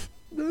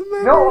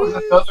know, it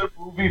was another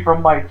movie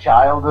from my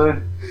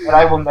childhood that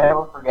I will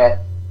never forget.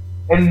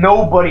 And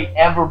nobody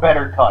ever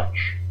better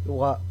touch.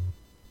 What?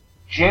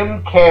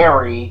 Jim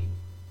Carrey,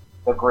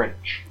 The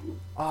Grinch.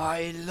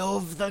 I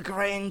love the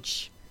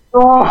Grinch.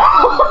 Oh.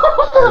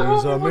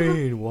 He's a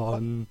mean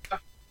one,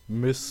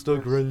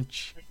 Mr.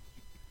 Grinch.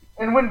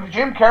 And when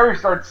Jim Carrey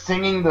starts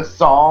singing the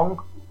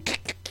song,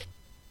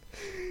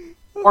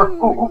 or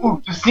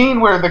the scene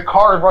where the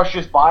car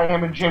rushes by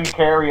him and Jim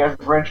Carrey as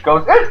the Grinch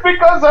goes, "It's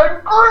because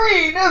I'm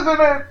green,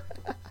 isn't it?"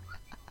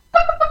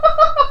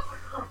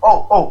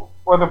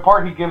 Or the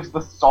part he gives the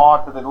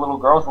saw to the little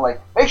girls and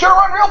like, make sure to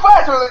run real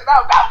fast, or like,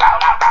 no, go, go,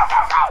 go, go,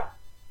 go, go.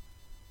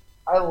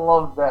 I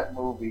love that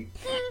movie.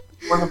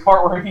 Or the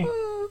part where he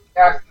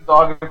asks the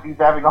dog if he's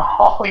having a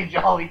holly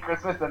jolly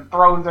Christmas and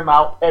throws him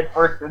out head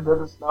first into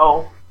the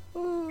snow.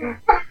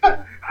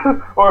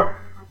 Or,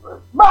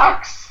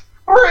 Max,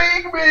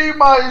 bring me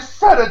my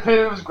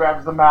sedatives,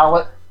 grabs the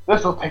mallet.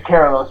 This will take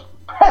care of those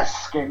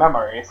pesky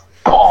memories.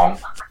 Bonk.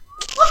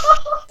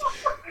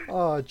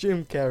 Oh,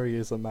 Jim Carrey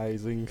is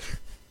amazing.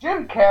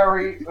 Jim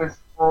Carrey is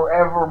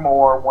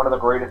forevermore one of the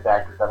greatest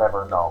actors I've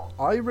ever known.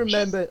 I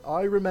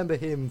remember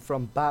him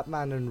from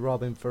Batman and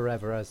Robin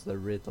Forever as the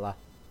Riddler.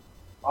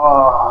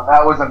 Oh,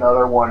 that was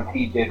another one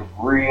he did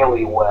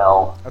really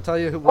well. I'll tell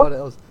you what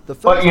else. The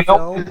first But you know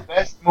film, what his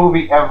best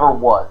movie ever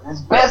was?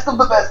 His best of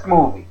the best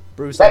movie.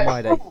 Bruce That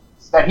Almighty.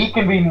 proves that he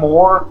can be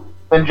more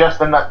than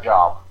just a nut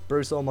job.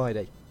 Bruce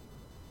Almighty.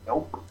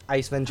 Nope.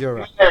 Ace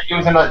Ventura. He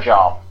was a nut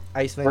job.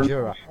 Ace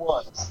Ventura. He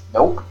was.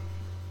 Nope.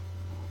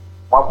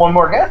 Want one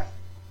more guess?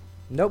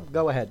 Nope,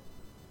 go ahead.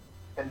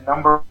 The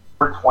number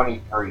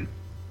 23.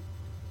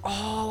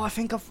 Oh, I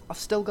think I've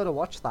still got to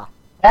watch that.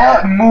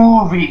 That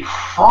movie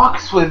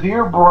fucks with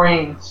your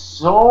brain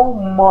so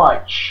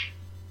much.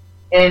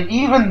 And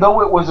even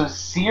though it was a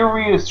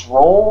serious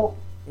role,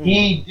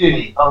 he did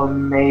it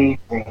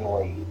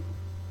amazingly.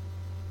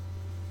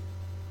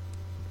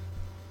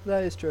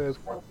 That is true.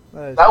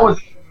 That's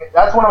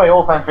one of my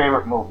all-time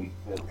favorite movies.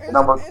 Too.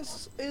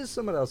 It's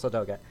someone else I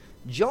don't get.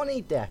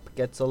 Johnny Depp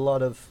gets a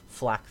lot of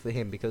flack for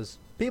him because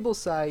people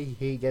say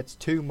he gets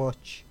too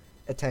much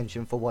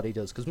attention for what he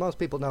does. Because most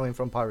people know him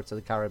from Pirates of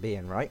the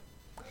Caribbean, right?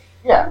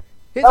 Yeah.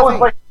 Here's That the was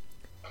thing. like,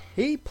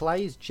 He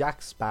plays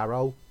Jack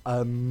Sparrow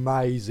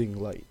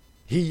amazingly.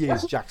 He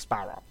is Jack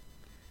Sparrow.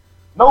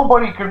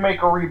 nobody could make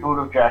a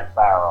reboot of Jack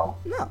Sparrow.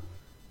 No.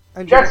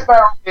 And Jack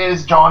Sparrow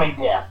is Johnny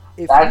Depp.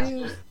 if That's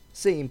you've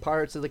seen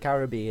Pirates of the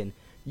Caribbean,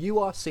 you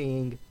are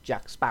seeing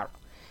Jack Sparrow.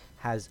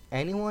 Has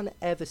anyone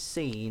ever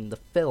seen the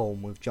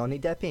film with Johnny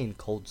Depp in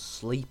called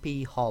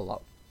Sleepy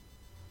Hollow?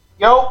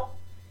 Yo.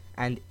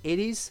 And it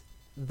is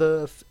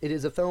a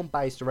film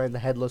based around the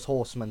Headless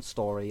Horseman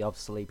story of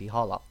Sleepy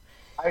Hollow.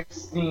 I've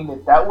seen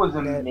it. That was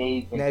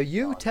amazing. Now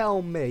you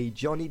tell me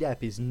Johnny Depp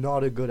is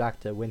not a good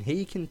actor when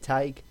he can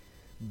take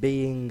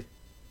being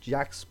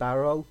Jack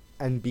Sparrow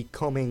and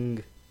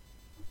becoming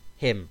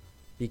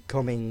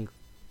the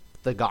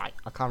guy.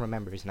 I can't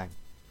remember his name.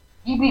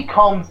 He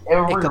becomes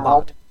every Ichabod.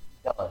 role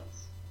he does.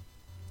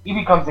 He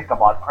becomes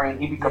Ichabod Crane.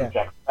 He becomes Yeah.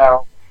 Jack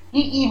Sparrow.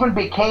 He even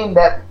became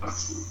that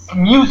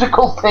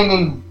musical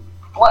singing,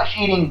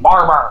 flesh-eating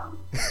barber.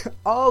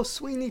 Oh,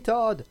 Sweeney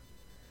Todd.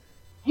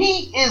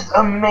 He is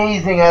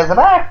amazing as an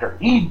actor.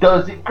 He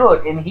does it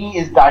good, and he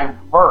is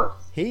diverse.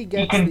 He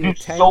gets can the do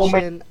attention so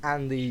many-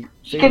 and the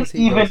He can things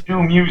he even does.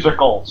 do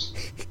musicals.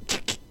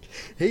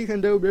 He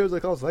can do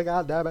musicals, like,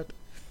 God damn it.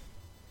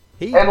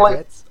 He And, like,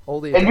 gets all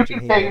the And you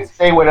attention can he does.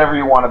 say whatever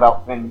you want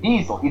about Vin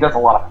Diesel. He does a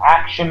lot of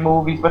action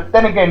movies, but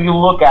then again, you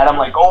look at him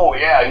like, oh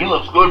yeah, he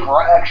looks good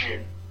for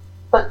action.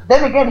 But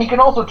then again, he can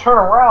also turn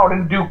around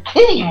and do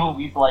kiddie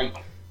movies, like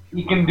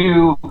he can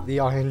do The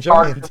Iron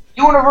Star Giant,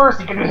 Universe,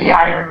 he can do the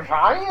Iron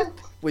Giant,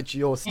 which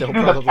you're he still can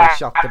do the probably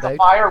shocked about.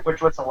 Pacifier,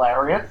 which was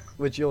hilarious.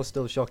 Which you're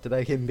still shocked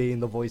about him being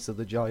the voice of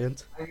the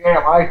giant.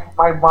 Yeah,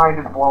 my mind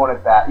is blown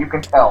at that. You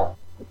can tell.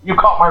 You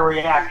caught my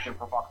reaction,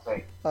 for fuck's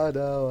sake. I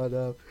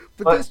know.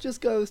 But But- this just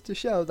goes to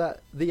show that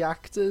the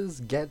actors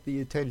get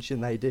the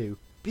attention they do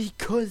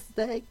because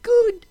they're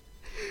good.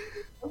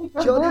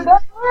 Johnny-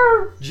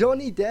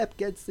 Johnny Depp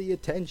gets the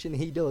attention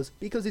he does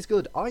because he's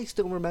good. I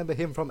still remember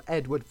him from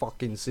Edward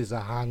fucking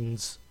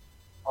Scissorhands.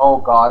 Oh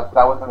god,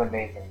 that was an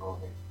amazing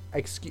movie.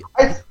 Excuse.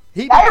 I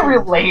He I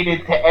becomes-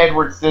 related to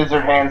Edward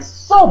Scissorhands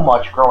so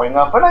much growing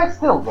up, and I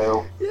still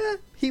do. Yeah,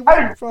 he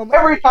went from.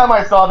 Every time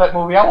I saw that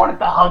movie, I wanted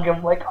to hug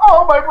him like,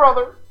 oh, my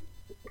brother,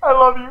 I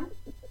love you.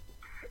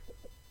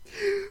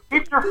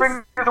 Keep your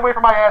fingers away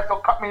from my ass, they'll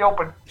cut me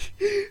open.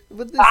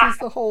 But this is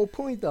the whole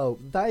point, though.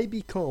 They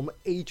become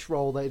each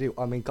role they do.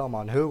 I mean, come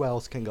on, who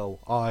else can go,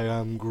 I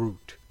am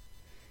Groot,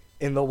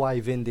 in the way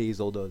Vin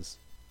Diesel does?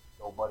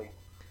 Nobody.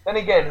 Then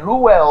again,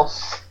 who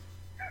else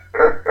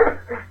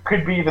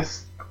could be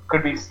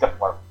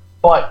Stifler?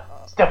 But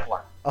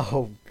Stifler.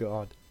 Oh,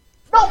 God.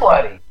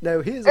 Nobody.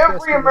 Now, here's a Every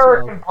question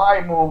American as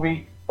Pie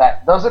movie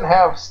that doesn't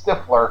have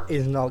Stifler well.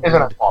 Is not isn't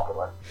good. as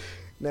popular.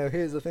 Now,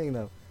 here's the thing,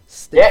 though.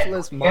 Yet,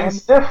 Stifler's in mom...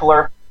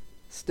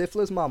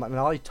 Stifler's mom, and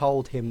I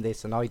told him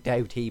this, and I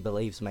doubt he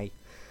believes me,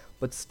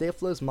 but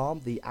Stifler's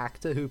mom, the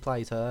actor who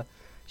plays her,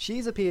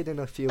 she's appeared in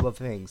a few other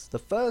things. The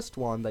first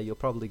one that you're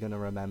probably going to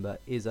remember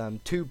is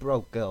Two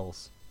Broke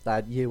Girls,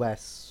 that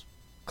US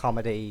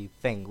comedy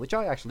thing, which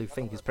I actually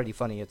think is pretty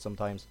funny at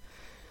sometimes.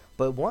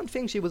 But one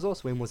thing she was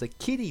also in was a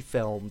kiddie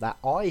film that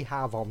I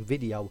have on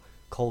video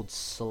called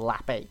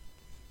Slappy,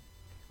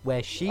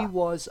 where she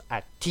was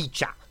a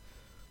teacher.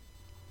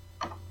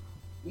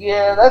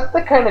 Yeah, that's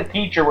the kind of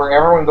teacher where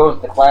everyone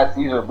goes to class,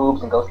 sees her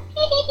boobs, and goes,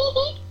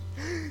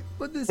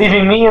 But this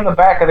leaving me in the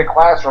back of the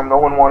classroom, no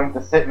one wanting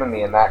to sit with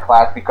me in that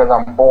class because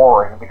I'm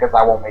boring, because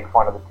I won't make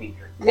fun of the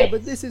teacher. Yeah,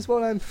 but this is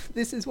what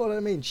I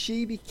mean.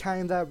 She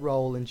became that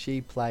role and she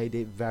played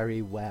it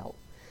very well.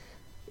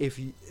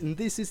 And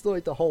this is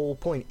like the whole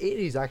point. It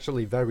is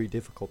actually very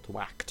difficult to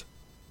act.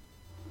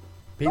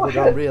 People shit.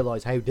 don't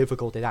realize how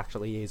difficult it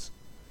actually is.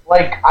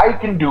 Like, I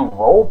can do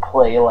role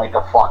play like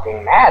a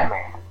fucking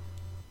madman.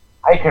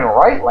 I can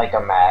write like a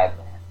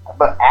madman.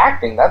 But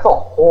acting, that's a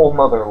whole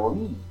nother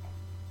league.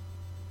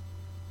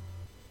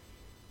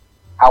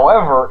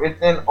 However,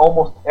 it's in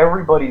almost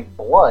everybody's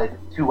blood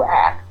to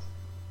act.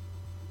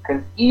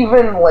 Because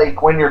even,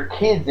 like, when you're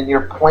kids and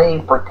you're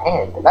playing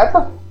pretend, that's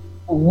a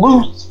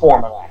loose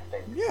form of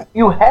acting. Yeah.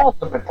 You have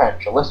the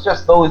potential. It's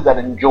just those that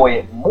enjoy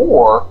it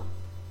more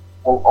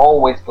will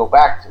always go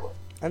back to it.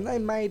 And they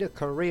made a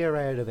career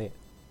out of it.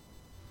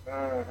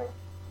 Mm-hmm.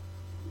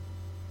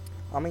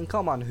 I mean,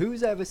 come on,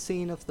 who's ever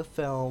seen the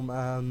film,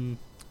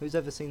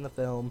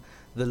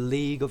 The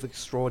League of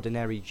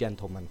Extraordinary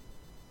Gentlemen?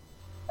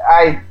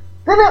 I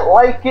didn't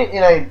like it,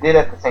 and I did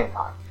at the same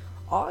time.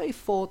 I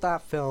thought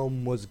that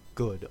film was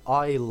good.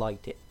 I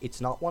liked it.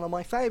 It's not one of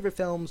my favourite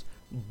films,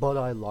 but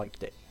I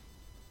liked it.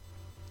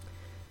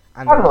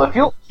 And I don't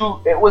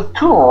know. It was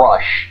too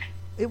rushed.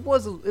 It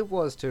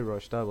was too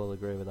rushed. I will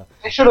agree with that.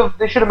 They should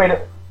have made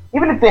it.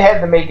 Even if they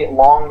had to make it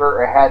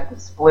longer, or had to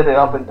split it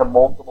up into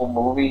multiple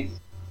movies,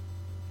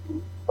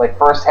 like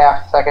first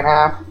half, second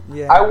half.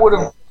 Yeah. I would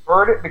have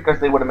preferred it because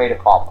they would have made it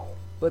profitable.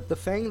 But the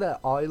thing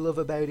that I love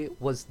about it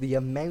was the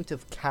amount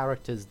of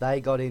characters they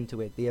got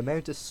into it, the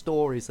amount of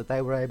stories that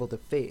they were able to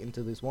fit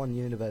into this one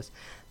universe.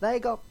 They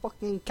got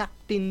fucking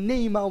Captain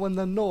Nemo and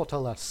the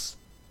Nautilus.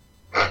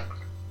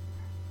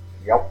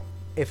 Yep.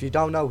 If you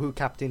don't know who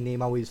Captain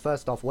Nemo is,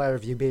 first off, where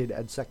have you been?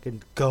 And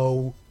second,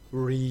 go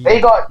read.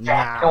 They got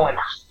now. Jekyll and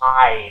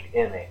Hyde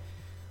in it.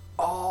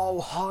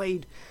 Oh,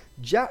 Hyde.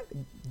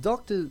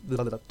 Dr.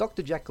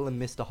 Jekyll and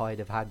Mr. Hyde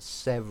have had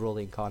several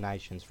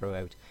incarnations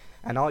throughout,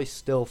 and I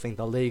still think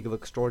the League of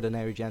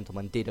Extraordinary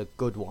Gentlemen did a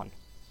good one.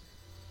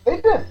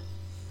 They did.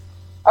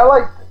 I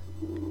liked it.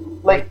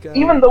 Like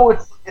even though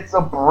it's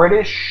a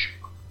British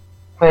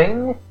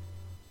thing,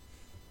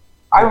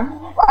 I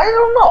don't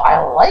know. I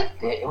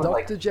liked it. It was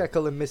Dr.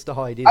 Jekyll and Mr.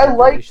 Hyde is I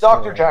liked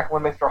Dr. Jekyll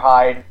and Mr.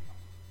 Hyde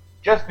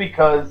just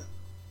because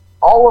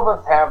all of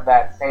us have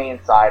that sane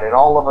side, and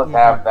all of us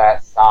have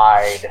that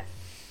side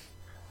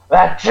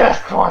that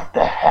just wants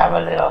to have a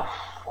little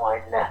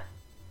fun.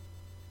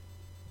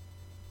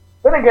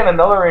 Then again,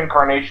 another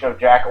incarnation of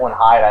Jekyll and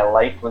Hyde I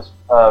liked was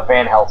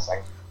Van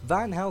Helsing.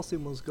 Van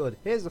Helsing was good.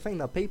 Here's the thing,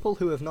 though. People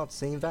who have not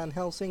seen Van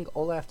Helsing,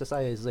 all I have to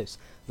say is this.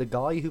 The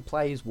guy who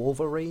plays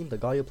Wolverine, the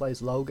guy who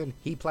plays Logan,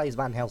 he plays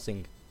Van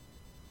Helsing.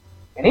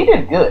 And he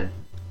did good.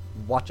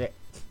 Watch it.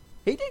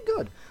 He did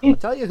good. I'll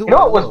tell you who You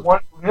know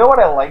what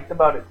I liked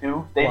about it,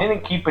 too? They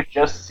didn't keep it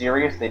just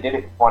serious. They did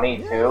it funny,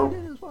 too. They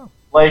did as well.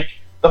 Like,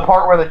 the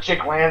part where the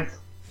chick lands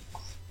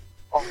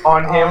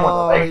on him with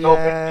the legs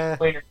open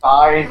between her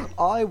thighs.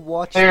 I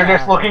watched They're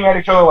just looking at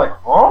each other like,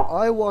 huh?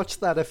 I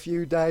watched that a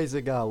few days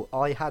ago.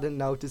 I hadn't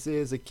noticed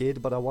it as a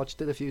kid, but I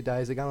watched it a few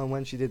days ago, and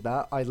when she did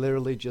that, I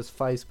literally just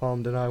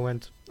facepalmed and I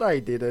went, they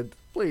didn't.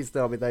 Please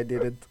tell me they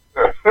didn't.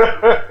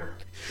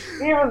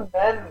 Even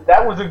then,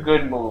 that was a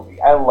good movie.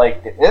 I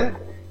liked it.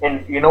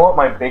 And you know what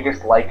my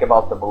biggest like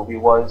about the movie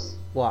was?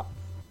 What?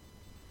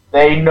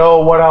 They know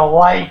what a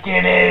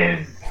lichen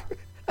is.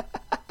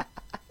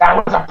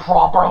 That was a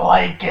proper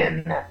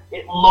lichen.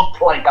 It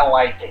looked like a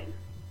lichen.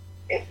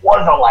 It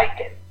was a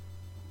lichen.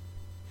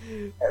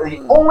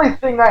 The only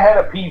thing I had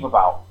a peeve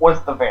about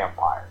was the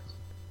vampires.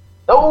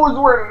 Those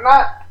were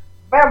not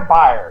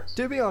vampires.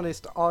 To be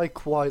honest, I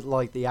quite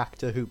like the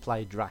actor who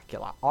played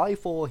Dracula. I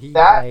thought he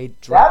played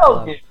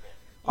Dracula.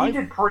 He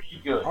did pretty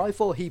good. I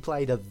thought he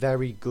played a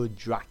very good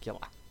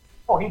Dracula.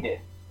 Oh, he did.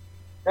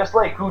 Just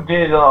like who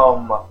did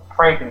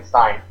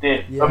Frankenstein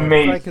did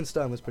amazing.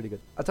 Frankenstein was pretty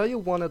good. I'll tell you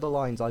one of the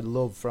lines I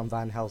love from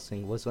Van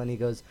Helsing was when he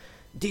goes,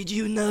 "Did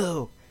you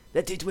know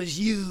that it was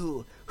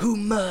you who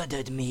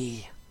murdered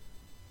me?"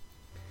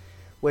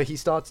 Where he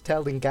starts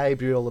telling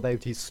Gabriel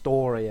about his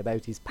story,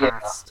 about his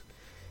past.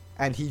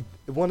 Yeah. And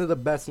one of the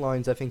best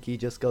lines, I think he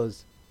just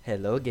goes,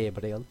 "Hello,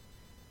 Gabriel.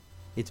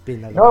 It's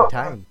been a long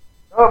time."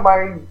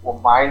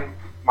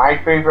 My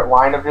favorite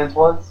line of his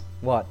was?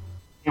 What?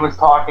 He was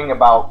talking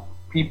about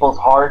people's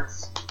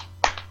hearts,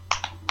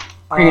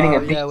 creating a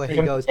beat where he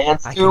goes,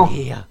 dance I to. can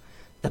hear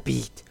the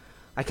beat.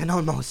 I can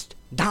almost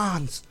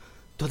dance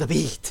to the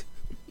beat.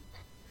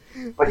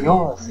 But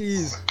yours,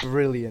 he's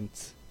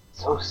brilliant.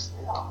 So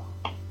still.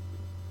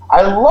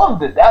 I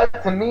loved it.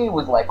 That to me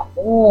was like,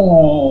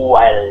 ooh,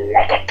 I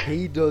like it.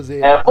 He does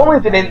it. And if only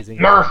they didn't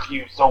nerf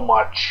you so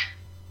much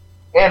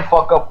and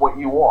fuck up what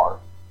you are.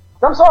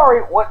 I'm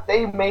sorry, what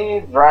they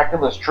made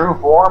Dracula's true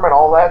form and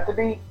all that to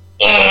be.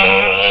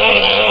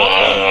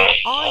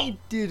 I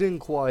didn't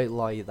quite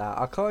like that.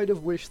 I kind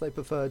of wish they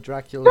preferred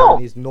Dracula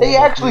and his normal they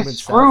actually human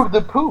screwed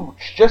the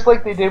pooch, just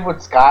like they did with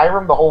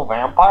Skyrim, the whole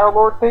vampire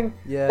lord thing.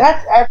 Yeah.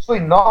 That's actually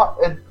not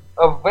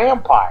a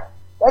vampire.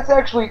 That's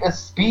actually a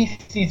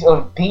species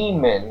of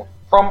demon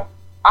from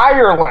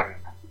Ireland.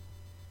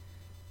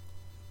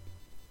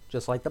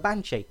 Just like the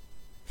Banshee.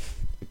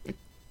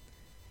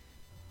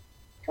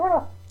 Sure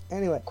enough.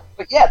 Anyway.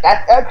 But yeah,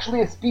 that's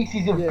actually a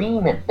species of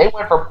demon. They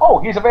went from, oh,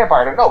 he's a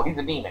vampire, to no, he's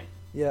a demon.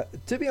 Yeah,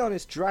 to be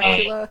honest,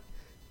 Dracula,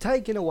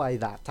 taking away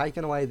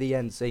the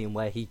end scene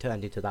where he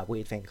turned into that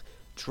weird thing,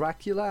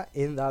 Dracula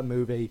in that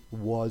movie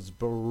was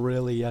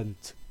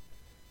brilliant.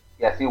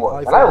 Yes, he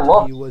was. I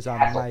thought he was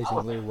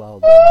amazingly well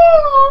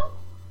done.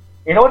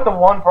 You know what the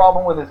one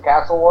problem with his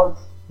castle was?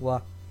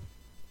 What?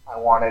 I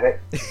wanted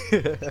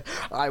it.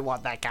 I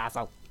want that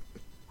castle.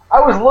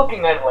 I was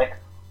looking at it like,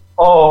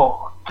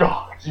 oh,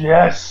 God,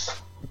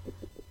 yes.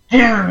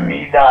 Give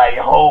me thy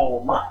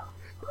home.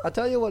 I'll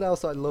tell you what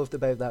else I loved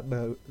about that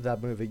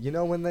movie. You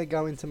know when they're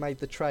going to make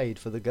the trade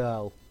for the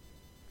girl?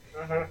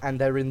 Mm-hmm. And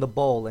they're in the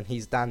ball and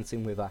he's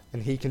dancing with her.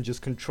 And he can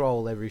just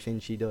control everything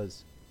she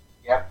does.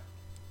 Yep.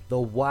 The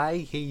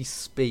way he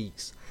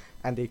speaks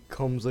and it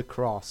comes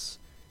across,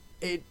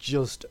 it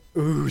just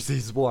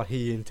oozes what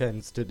he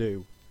intends to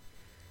do.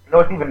 You know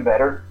what's even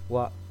better?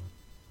 What?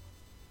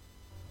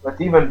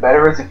 What's even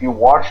better is if you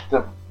watch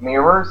the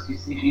mirrors, you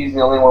see she's the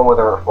only one with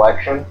a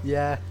reflection.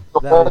 Yeah. So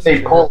once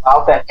they pull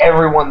out that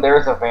everyone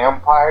there's a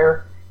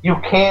vampire, you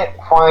can't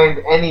find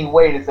any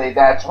way to say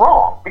that's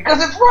wrong. Because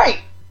it's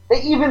right!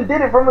 They even did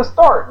it from the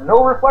start.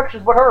 No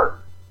reflections but her.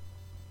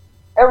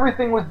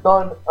 Everything was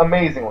done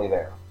amazingly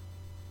there.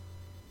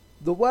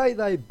 The way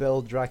they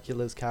build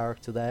Dracula's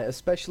character there,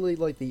 especially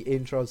like the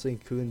intro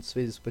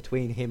sequences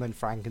between him and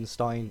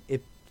Frankenstein,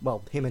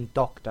 him and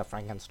Dr.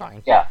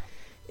 Frankenstein, Yeah.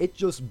 it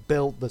just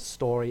built the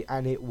story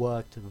and it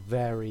worked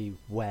very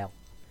well.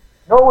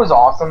 You know what was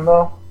awesome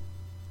though?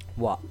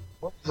 What?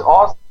 What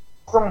was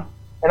awesome,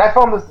 and I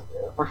found this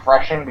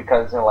refreshing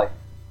because like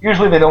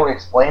usually they don't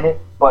explain it,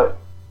 but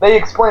they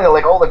explain it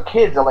like all the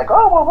kids are like,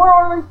 oh well, where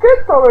are these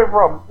kids coming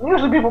from? And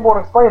usually people won't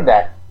explain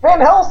that.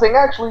 Van Helsing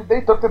actually they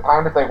took the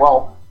time to say,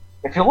 well,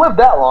 if you live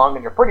that long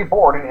and you're pretty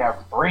bored and you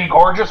have 3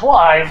 gorgeous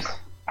wives,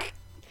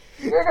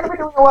 you're gonna be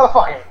doing a lot of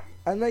fucking.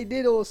 And they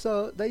did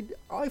also,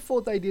 I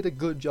thought they did a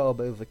good job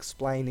of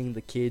explaining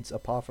the kids,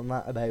 apart from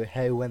that, about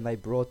how when they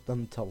brought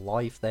them to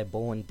life, they're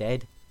born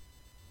dead.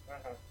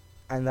 Mm-hmm.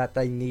 And that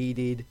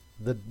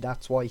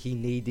that's why he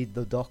needed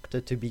the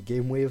Doctor to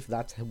begin with,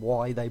 that's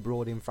why they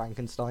brought in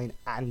Frankenstein,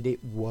 and it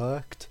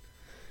worked.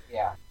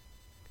 Yeah.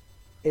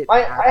 It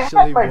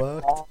actually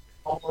worked.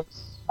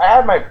 I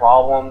had my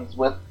problems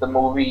with the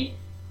movie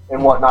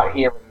and whatnot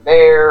here and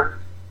there,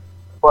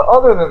 but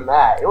other than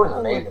that, it was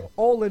amazing.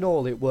 All in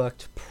all, it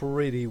worked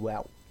pretty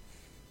well.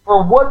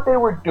 For what they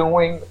were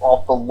doing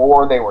off the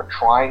lore they were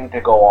trying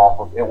to go off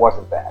of, it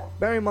wasn't bad.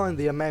 Bear in mind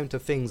the amount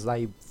of things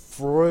they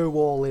threw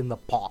all in the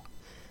pot.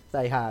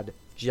 They had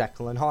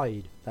Jekyll and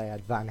Hyde, they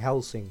had Van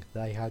Helsing,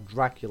 they had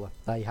Dracula,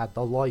 they had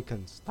the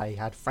Lycans, they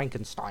had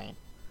Frankenstein.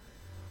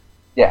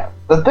 Yeah,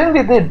 the thing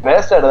they did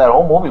best out of that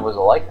whole movie was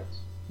the Lycans.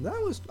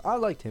 I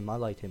liked him.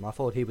 I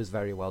thought he was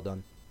very well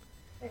done.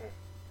 Mm-hmm.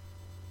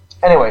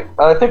 Anyway,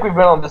 I think we've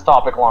been on this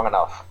topic long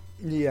enough.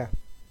 Yeah.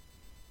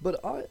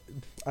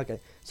 Okay,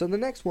 so the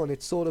next one,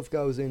 it sort of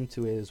goes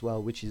into it as well,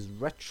 which is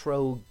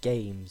retro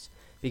games.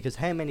 Because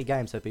how many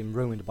games have been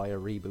ruined by a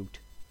reboot?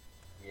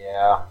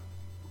 Yeah.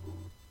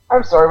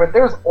 I'm sorry, but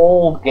there's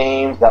old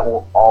games that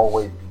will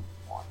always be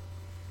fun.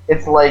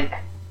 It's like...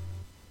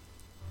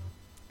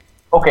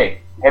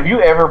 Okay, have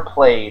you ever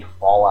played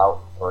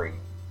Fallout 3?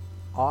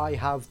 I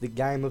have the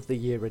Game of the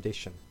Year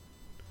edition.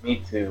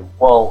 Me too.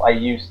 Well, I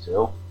used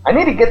to. I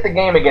need to get the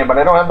game again, but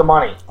I don't have the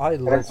money. I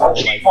love Fallout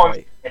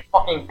 3. It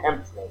fucking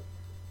tempts me.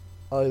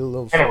 I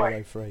love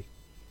Fallout 3.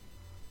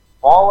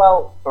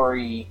 Fallout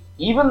 3,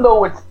 even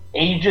though it's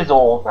ages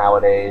old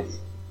nowadays,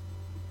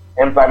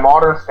 and by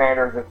modern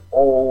standards it's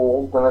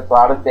old and it's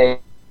out of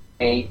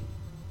date,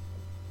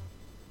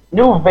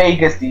 New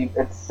Vegas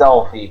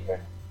itself even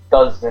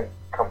doesn't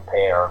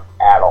compare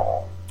at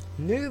all.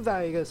 New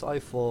Vegas, I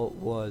thought,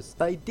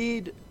 they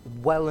did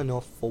well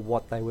enough for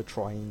what they were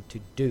trying to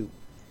do.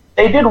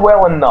 They did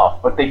well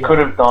enough, but they could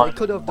have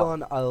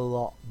done a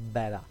lot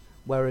better.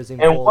 Whereas in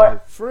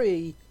Fallout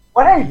 3,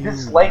 what I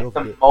disliked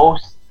the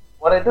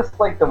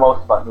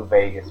most about New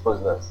Vegas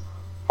was this.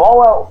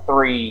 Fallout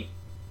 3,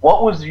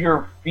 what was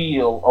your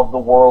feel of the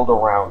world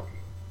around you?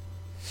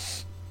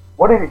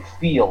 What did it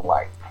feel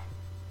like?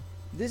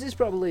 This is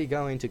probably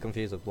going to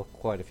confuse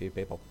quite a few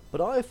people, but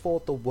I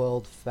thought the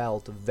world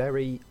felt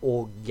very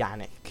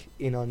organic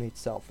in on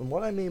itself. And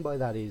what I mean by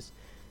that is,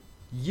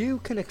 you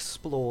can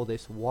explore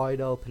this wide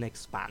open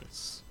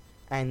expanse.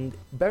 And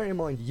bear in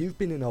mind, you've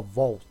been in a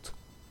vault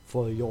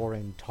for your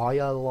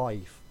entire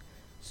life,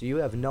 so you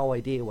have no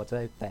idea what's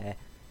out there.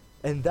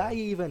 And they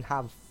even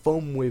have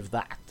fun with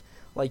that.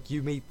 Like,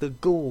 you meet the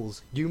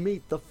ghouls, you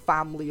meet the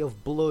family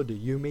of blood,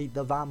 you meet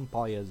the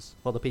vampires,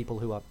 or the people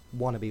who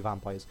want to be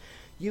vampires.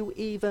 You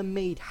even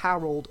meet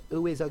Harold,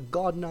 who is a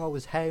god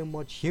knows how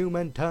much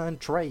human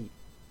turned tree.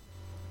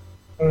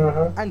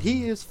 Mm-hmm. And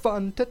he is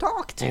fun to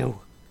talk to.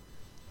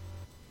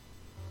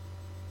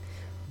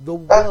 The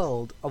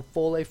world of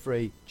Fallout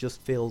 3 just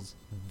feels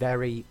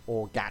very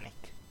organic.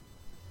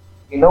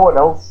 You know what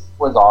else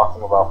was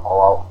awesome about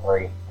Fallout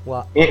 3?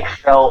 What? It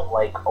felt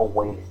like a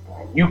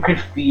wasteland. You could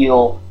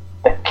feel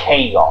the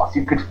chaos.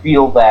 You could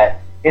feel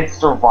that it's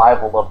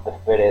survival of the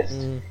fittest.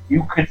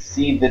 You could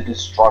see the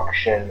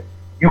destruction.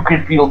 You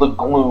could feel the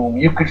gloom.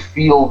 You could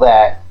feel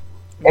that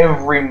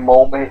every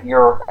moment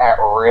you're at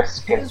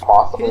risk and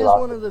possibly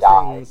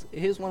die.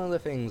 Here's one of the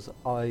things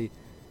I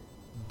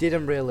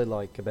didn't really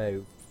like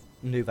about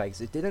New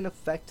Vegas. It didn't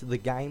affect the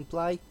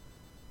gameplay,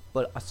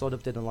 but I sort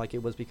of didn't like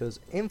it was because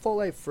in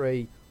Fallout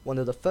 3, one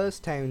of the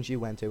first towns you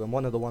went to, and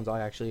one of the ones I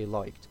actually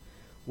liked,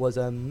 was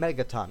a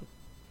Megaton.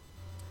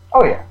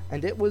 Oh yeah.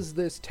 And it was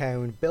this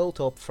town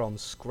built up from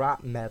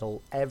scrap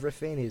metal.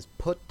 Everything is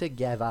put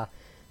together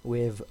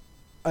with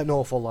an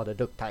awful lot of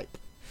duct tape.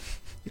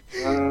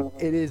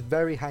 It is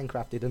very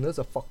handcrafted, and there's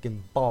a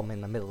fucking bomb in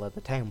the middle of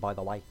the town, by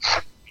the way.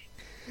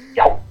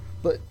 Yo.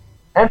 But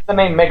hence the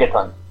name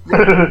Megaton.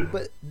 Yeah,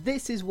 but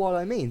this is what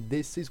I mean.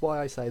 This is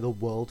why I say the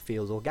world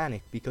feels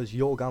organic, because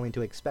you're going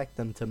to expect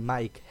them to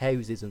make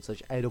houses and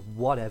such out of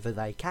whatever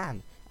they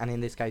can. And in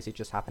this case, it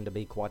just happened to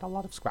be quite a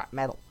lot of scrap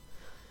metal.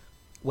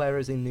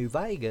 Whereas in New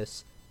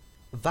Vegas,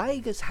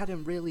 Vegas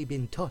hadn't really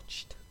been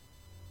touched.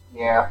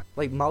 Yeah.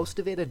 Like, most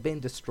of it had been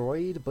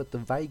destroyed, but the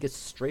Vegas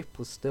Strip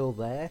was still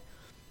there.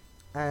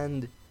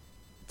 And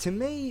to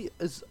me,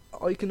 as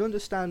I can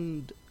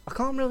understand, I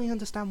can't really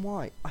understand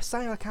why. I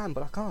say I can,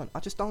 but I can't. I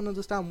just don't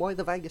understand why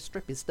the Vegas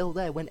Strip is still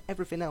there when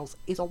everything else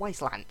is a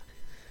wasteland.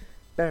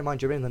 bear in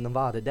mind you're in the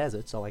Nevada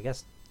desert, so I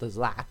guess there's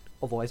that,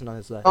 otherwise known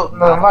as the No,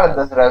 Nevada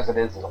desert as it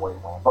is a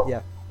wasteland. But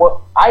yeah.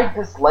 what I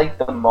dislike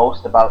the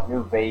most about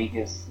New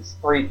Vegas is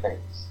three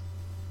things.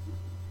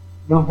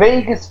 New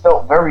Vegas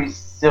felt very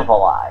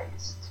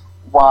civilized,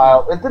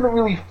 while it didn't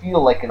really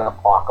feel like an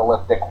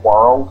apocalyptic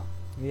world.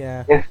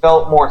 Yeah. It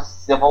felt more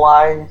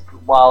civilized,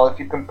 while if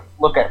you can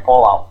look at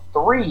Fallout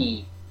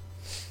 3,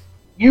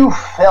 you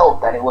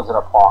felt that it was an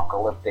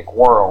apocalyptic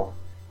world.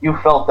 You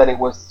felt that it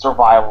was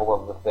survival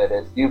of the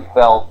fittest. You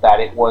felt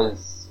that it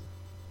was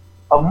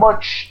a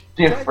much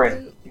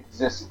different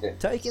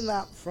existence. Taking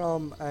that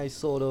from a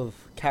sort of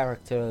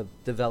character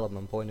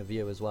development point of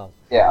view as well.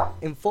 Yeah.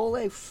 In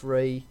Fallout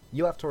 3,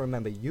 you have to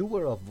remember, you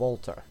were a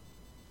vaulter.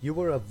 You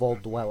were a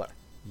vault dweller.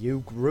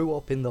 You grew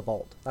up in the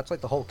vault. That's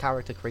like the whole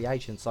character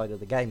creation side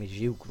of the game, is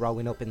you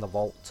growing up in the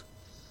vault.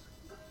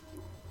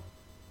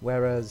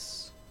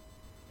 Whereas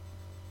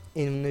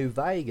in New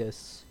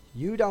Vegas,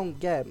 you don't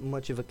get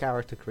much of a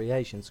character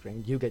creation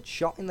screen. You get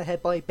shot in the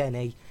head by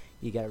Benny,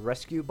 you get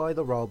rescued by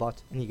the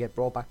robot, and you get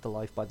brought back to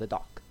life by the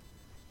doc.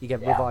 You get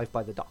revived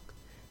by the doc.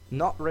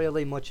 Not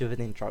really much of an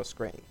intro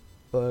screen,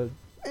 but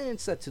it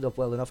sets it up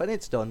well enough, and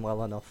it's done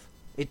well enough.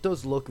 It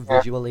does look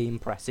visually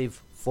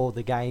impressive for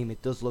the game.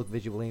 It does look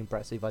visually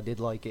impressive. I did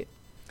like it.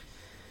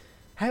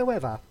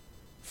 However,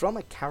 from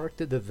a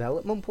character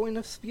development point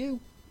of view,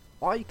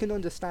 I can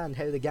understand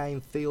how the game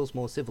feels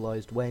more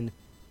civilized when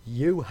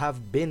you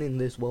have been in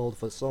this world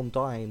for some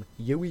time.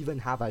 You even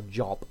have a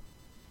job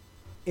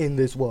in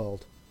this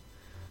world.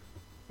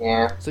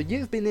 Yeah. So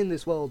you've been in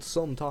this world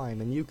some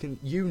time, and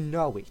you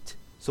know it.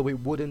 So it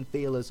wouldn't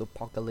feel as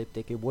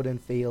apocalyptic. It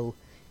wouldn't feel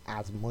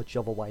as much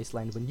of a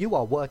wasteland when you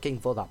are working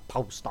for the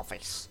post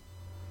office.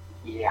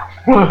 Yeah.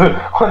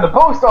 When the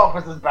post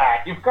office is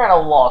back, you've kind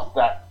of lost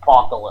that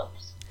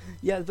apocalypse.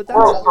 Yeah, but that's...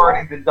 We're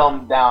starting to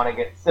dumb down and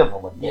get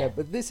civil again. Yeah,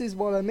 but this is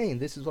what I mean.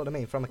 This is what I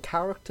mean. From a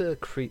character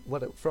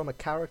from a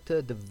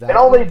character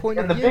development point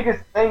of view. And the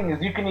biggest thing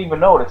is, you can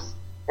even notice,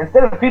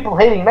 instead of people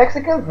hating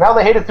Mexicans, now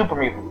they hated super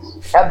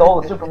mutants. Had the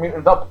whole super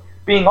mutants up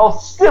being all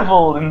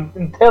civil and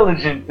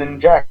intelligent in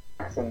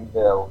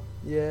Jacksonville.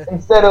 Yeah.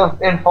 Instead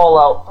of in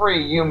Fallout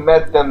 3, you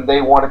met them,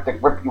 they wanted to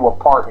rip you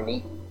apart and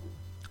eat.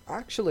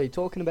 Actually,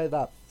 talking about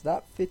that,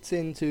 that fits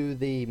into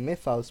the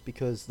mythos,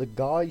 because the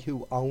guy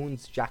who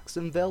owns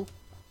Jacksonville,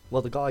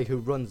 well, the guy who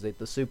runs it,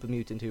 the super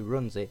mutant who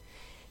runs it,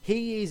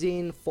 he is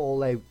in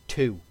Fallout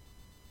 2,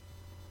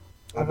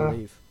 I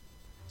believe.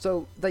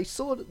 So they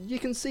you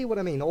can see what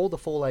I mean. All the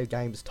Fallout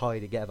games tie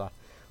together,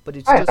 but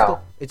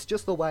it's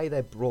just the way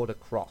they're brought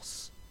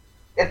across.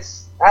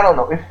 I don't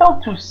know, it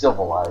felt too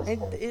civilized.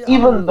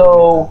 Even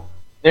though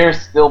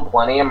there's still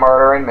plenty of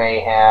murder and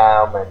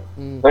mayhem,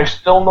 and there's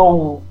still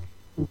no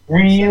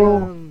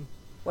real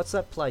what's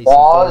that place in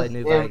Fallout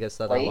New Vegas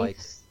that I like?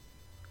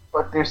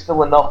 But there's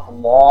still enough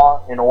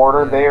law and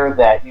order there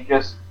that you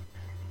just...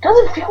 It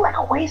doesn't feel like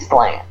a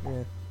wasteland.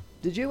 Yeah.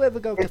 Did you ever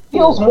go to It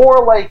feels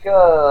more like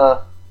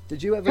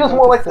Did you ever feels go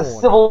more to like Thorn? the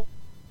Civil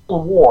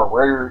War,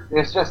 where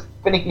it's just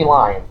finicky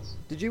lines.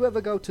 Did you ever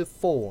go to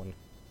Thorn?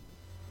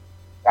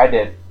 I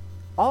did.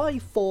 I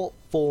thought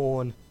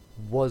Thorn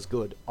was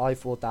good. I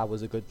thought that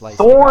was a good place.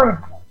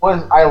 Thorn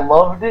was... I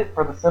loved it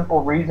for the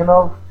simple reason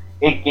of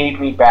it gave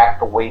me back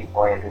the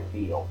wasteland to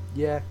feel.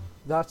 Yeah,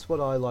 that's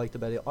what I liked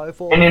about it. I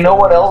thought. And you know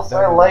what else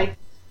I liked?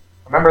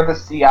 Remember the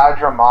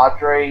Sierra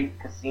Madre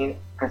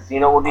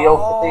casino deal?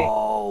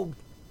 Oh,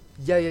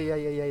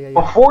 yeah.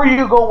 Before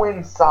you go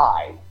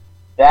inside,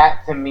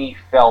 that to me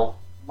felt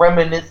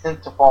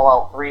reminiscent to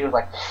Fallout 3. It was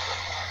like,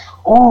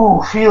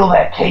 ooh, feel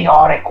that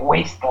chaotic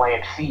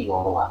wasteland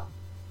feel.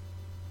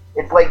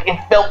 It's like it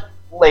felt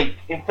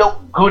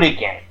good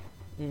again.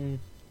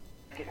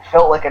 It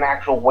felt like an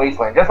actual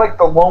wasteland, just like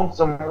the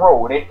Lonesome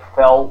Road. It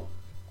felt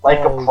like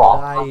a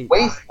proper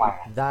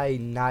wasteland. They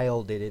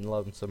nailed it in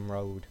Lonesome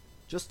Road.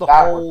 Just the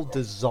whole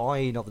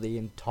design of the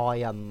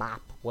entire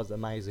map was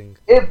amazing.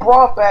 It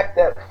brought back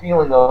that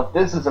feeling of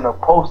this isn't a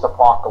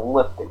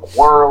post-apocalyptic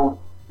world.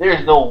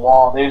 There's no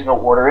law, there's no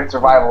order. It's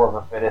survival of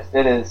the fittest.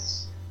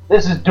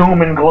 This is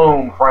doom and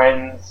gloom,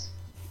 friends.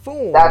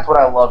 Thorn, that's what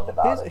I loved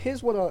about it.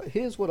 Here's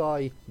what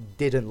I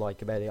didn't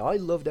like about it. I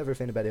loved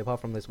everything about it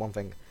apart from this one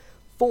thing.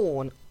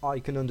 Thorn, I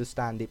can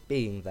understand it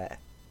being there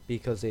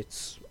because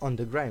it's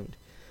underground.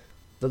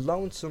 The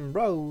Lonesome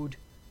Road,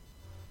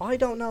 I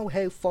don't know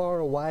how far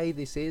away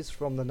this is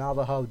from the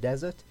Navajo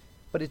desert,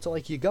 but it's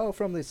like you go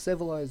from this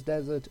civilized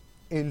desert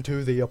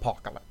into the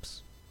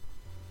apocalypse.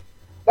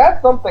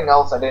 That's something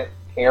else I didn't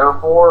care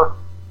for,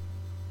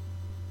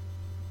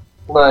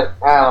 but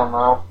I don't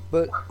know.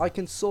 But I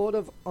can sort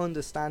of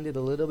understand it a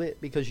little bit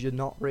because you're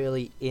not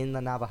really in the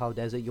Navajo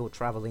desert, you're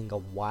traveling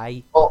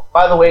away. Well,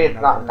 by the way, it's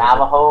not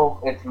Navajo,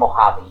 it's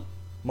Mojave.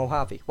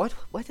 Mojave. What?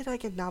 Where did I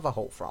get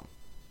Navajo from?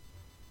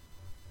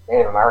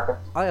 Native Americans.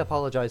 I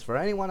apologize for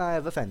anyone I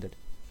have offended.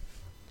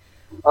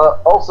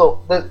 Also,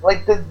 the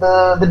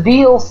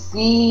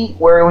DLC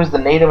where it was the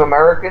Native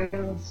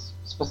Americans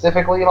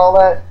specifically and all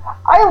that,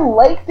 I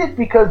liked it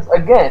because,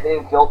 again,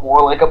 it felt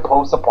more like a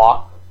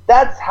post-apoc.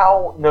 That's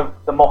how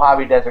the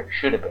Mojave Desert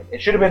should have been.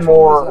 It should have been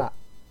more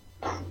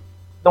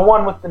The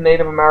one with the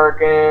Native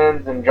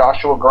Americans and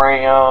Joshua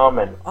Graham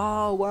and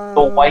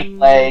the White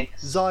Legs.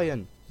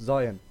 Zion.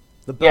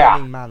 The Yeah.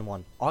 Burning Man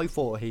one. I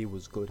thought he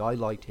was good. I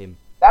liked him.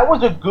 That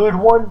was a good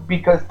one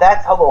because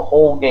that's how the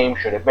whole game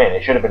should have been.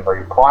 It should have been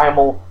very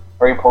primal,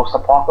 very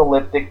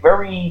post-apocalyptic,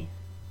 very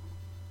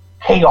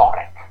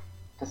chaotic,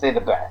 to say the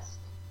best.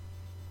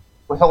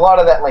 With a lot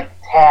of that, like,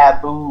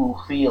 taboo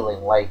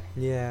feeling, like,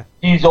 Yeah.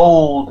 these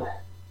old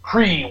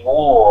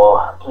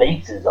pre-war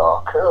places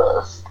are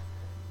cursed.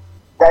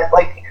 That,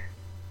 like,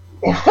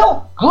 it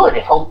felt good.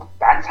 It felt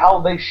that's how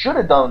they should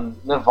have done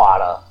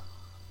Nevada.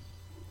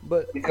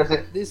 But Because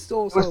it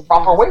also was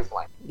proper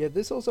wasteland. Yeah,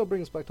 this also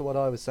brings back to what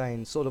I was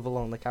saying, sort of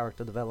along the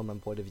character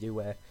development point of view,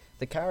 where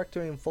the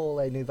character in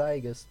Fallout New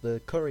Vegas,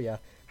 the courier,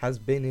 has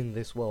been in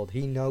this world.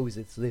 He knows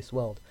it's this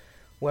world.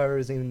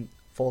 Whereas in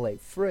Fallout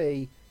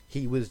 3,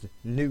 he was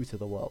new to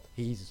the world.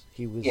 He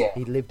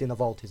lived in a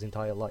vault his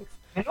entire life.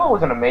 You know what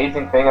was an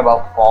amazing thing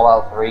about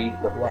Fallout 3?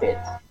 The What? pit.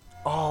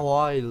 Oh,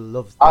 I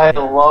love I that.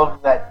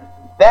 love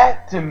that.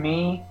 That, to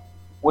me,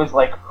 was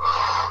like,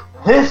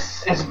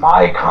 this is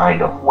my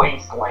kind of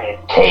wasteland.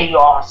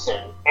 Chaos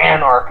and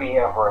anarchy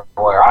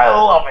everywhere. I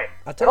love it.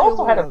 It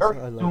also had a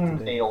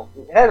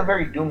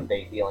very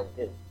doomsday feeling,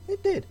 too.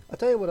 It did. I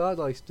tell you what I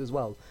liked as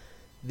well.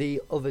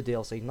 The other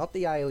DLC, not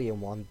the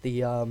Alien one.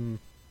 The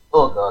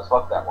Oh, God,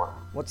 fuck that one.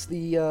 what's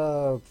the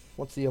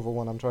other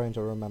one? I'm trying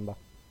to remember.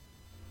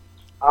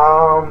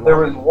 There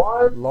was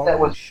one Long that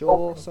was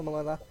Shore, something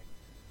like that.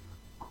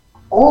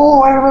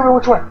 Oh, I remember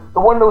which one. The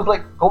one that was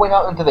like going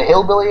out into the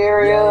hillbilly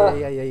area.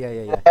 Yeah.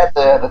 It had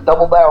the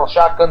double barrel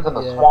shotguns in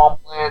the Yeah.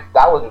 swampland.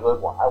 That was a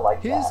good one. I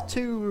like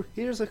that.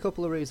 Here's a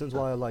couple of reasons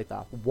why I like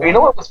that. But you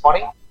know what was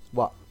funny?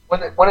 What?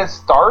 When it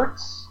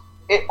starts,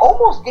 it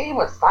almost gave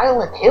a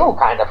Silent Hill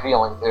kind of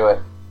feeling to it.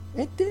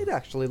 It did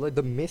actually, like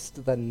the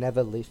mist that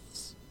never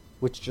lifts,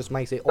 which just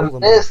makes it all the more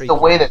This, creepy. the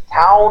way the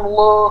town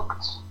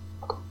looked.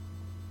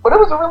 But it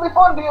was a really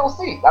fun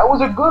DLC. That was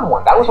a good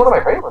one. That was one of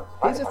my favorites.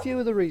 Here's a few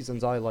of the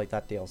reasons I like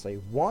that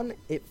DLC. One,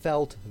 it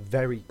felt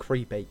very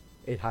creepy.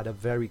 It had a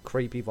very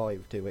creepy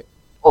vibe to it.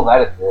 Oh,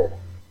 that is good.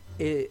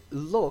 It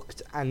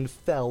looked and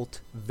felt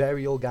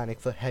very organic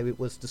for how it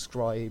was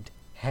described,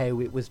 how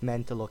it was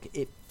meant to look.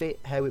 It fit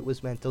how it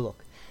was meant to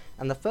look.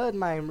 And the third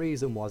main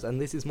reason was,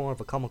 and this is more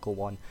of a comical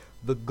one,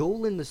 the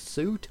ghoul in the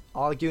suit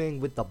arguing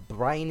with the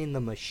brain in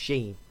the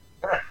machine.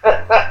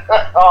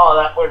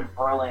 Oh, that was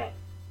brilliant.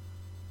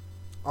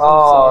 I'm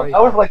sorry.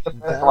 That was like the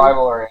best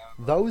rivalry.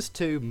 Those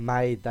two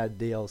made that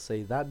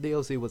DLC. That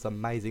DLC was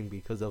amazing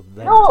because of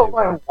them You know two.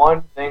 what my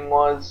one thing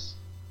was?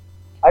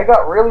 I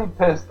got really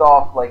pissed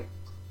off, like,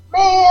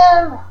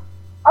 man,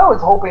 I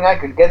was hoping I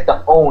could get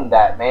to own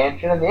that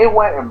mansion, and they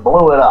went and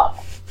blew it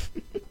up.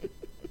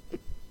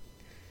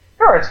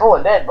 Sure, it's full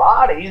of dead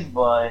bodies,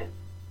 but,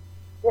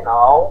 you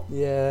know,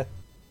 Yeah.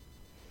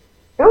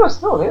 it was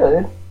still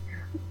good.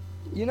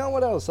 You know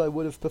what else I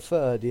would have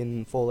preferred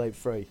in Fallout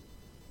 3?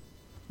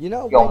 You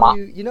know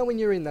when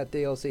you're in that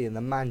DLC and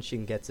the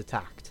mansion gets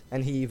attacked,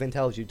 and he even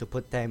tells you to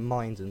put down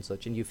mines and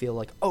such, and you feel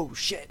like, oh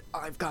shit,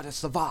 I've got to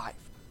survive.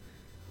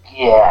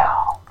 Yeah.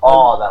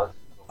 Oh, that was...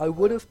 I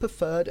would have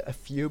preferred a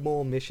few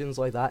more missions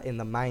like that in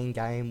the main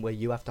game where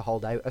you have to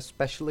hold out,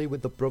 especially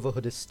with the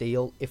Brotherhood of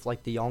Steel, if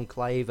like the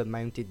Enclave had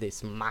mounted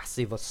this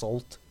massive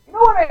assault. You know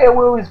what I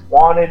always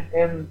wanted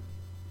in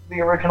the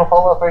original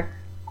Fallout 3?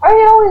 I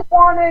always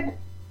wanted...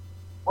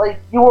 Like,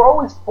 you were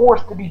always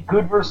forced to be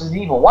good versus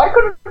evil. Why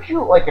couldn't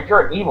you, like, if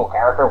you're an evil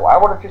character, why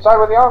wouldn't you side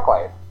with the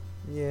Enclave?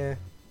 Yeah.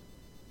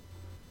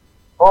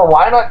 Or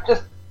why not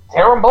just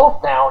tear them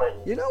both down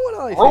and You know what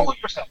I roll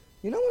think? yourself?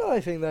 You know what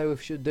I think they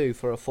should do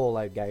for a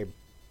Fallout game?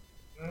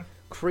 Hmm?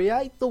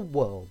 Create the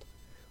world,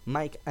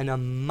 make an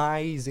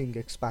amazing,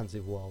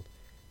 expansive world,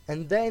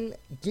 and then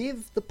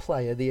give the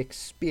player the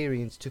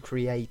experience to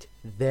create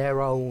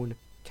their own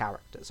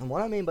characters. And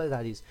what I mean by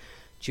that is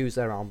choose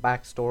their own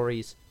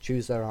backstories,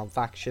 choose their own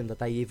faction that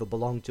they either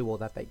belong to or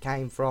that they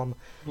came from.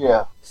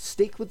 Yeah.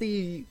 Stick with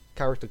the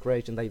character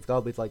creation they've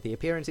got with like the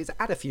appearances,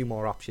 add a few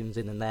more options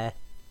in and there.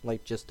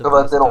 Like just to So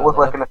that they don't look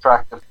versatile it like up. an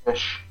attractive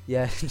fish.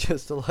 Yeah,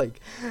 just to like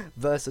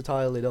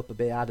versatile it up a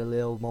bit, add a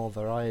little more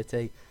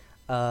variety.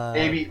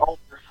 Maybe alter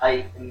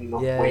height and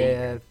weight.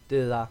 Yeah,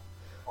 do that.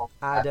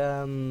 Add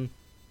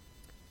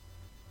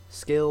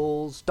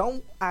skills.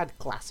 Don't add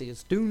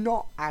classes. Do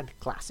not add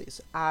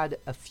classes. Add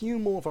a few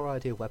more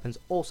variety of weapons.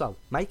 Also,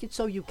 make it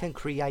so you can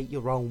create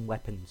your own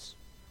weapons.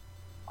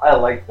 I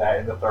like that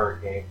in the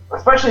third game.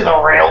 Especially the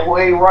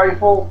railway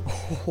rifle.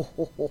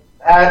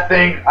 That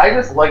thing, I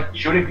just like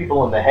shooting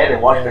people in the head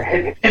and watching their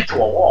head get into a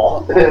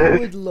wall. I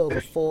would love a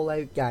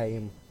Fallout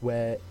game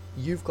where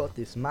you've got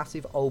this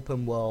massive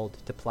open world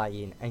to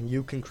play in, and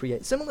you can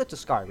create, similar to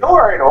Skyrim. You know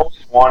where I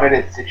always wanted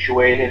it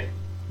situated?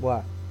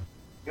 What?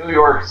 New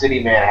York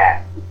City,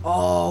 Manhattan.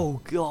 Oh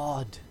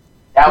God!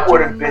 That Could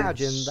would you have been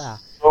imagine that?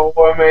 so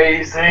Can you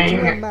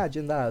amazing.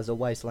 imagine that as a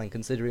wasteland,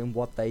 considering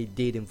what they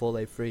did in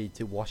Fallout 3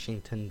 to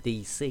Washington,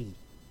 D.C.?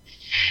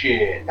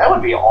 Shit, that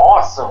would be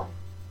awesome.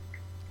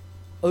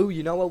 Oh,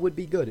 you know what would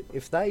be good?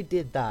 If they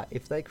did that,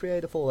 if they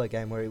create a Fallout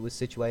game where it was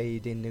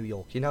situated in New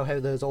York, you know how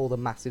there's all the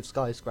massive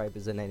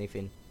skyscrapers and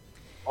anything?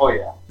 Oh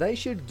yeah. They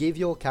should give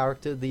your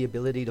character the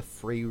ability to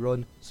free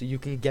run so you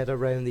can get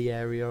around the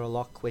area a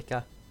lot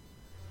quicker.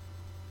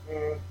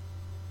 Mm.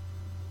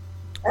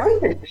 I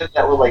think they did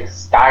that with like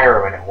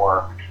Skyrim and it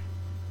worked.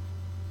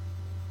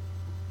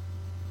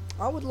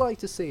 I would like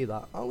to see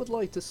that. I would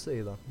like to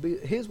see that. But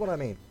here's what I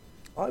mean.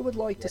 I would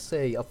like to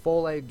see a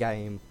Fallout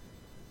game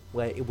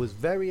where it was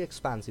very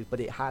expansive, but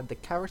it had the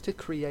character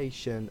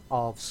creation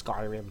of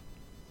Skyrim.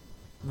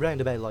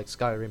 Roundabout like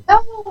Skyrim.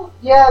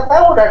 Yeah,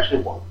 that would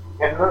actually work.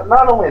 And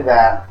not only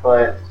that,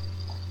 but,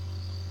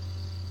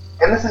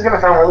 and this is going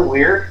to sound really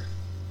weird,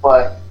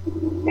 but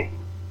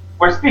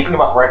we're speaking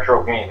about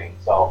retro gaming,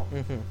 so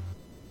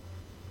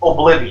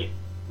Oblivion.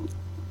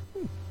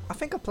 I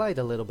think I played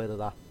a little bit of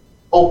that.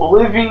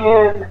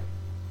 Oblivion,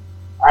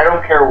 I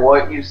don't care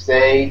what you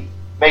say,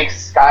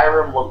 makes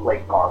Skyrim look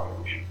like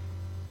garbage.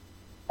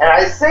 And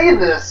I say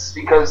this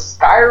because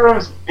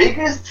Skyrim's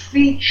biggest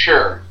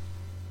feature,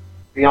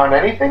 beyond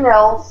anything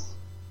else,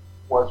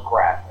 was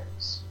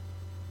graphics.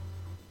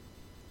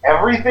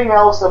 Everything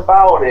else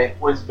about it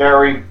was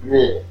very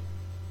good.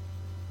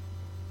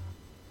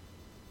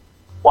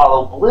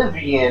 While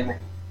Oblivion,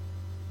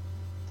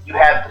 you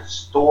had the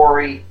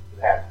story,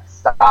 you had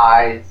the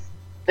size.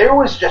 There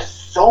was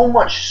just so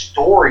much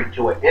story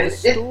to it. The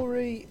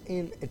story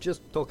in...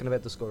 Just talking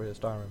about the story of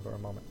Skyrim for a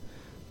moment.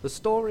 The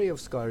story of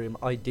Skyrim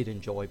I did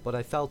enjoy, but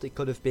I felt it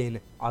could have been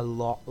a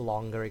lot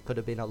longer. It could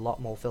have been a lot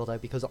more filled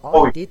out because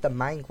I did the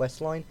main quest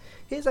line.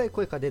 Here's how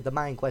quick I did the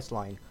main quest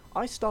line.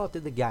 I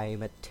started the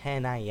game at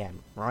 10 AM,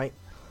 right?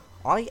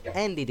 I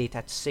ended it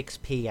at 6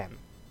 PM.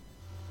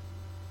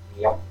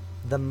 Yep.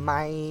 The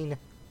main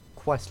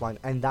quest line,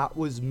 and that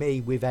was me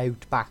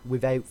without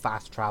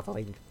fast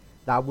traveling.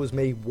 That was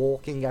me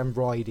walking and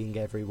riding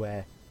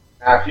everywhere.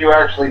 Now, if you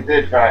actually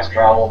did fast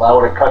travel, that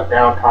would have cut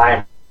down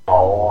time a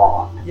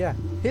lot. Yeah,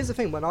 here's the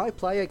thing, when I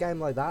play a game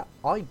like that,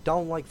 I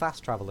don't like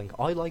fast traveling.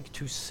 I like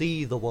to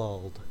see the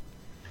world.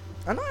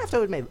 And I have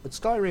to admit,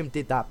 Skyrim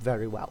did that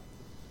very well.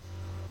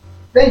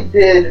 They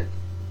did,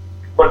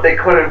 but they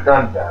could have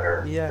done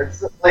better. Yeah.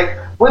 It's like,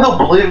 with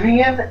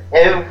Oblivion,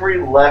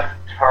 every left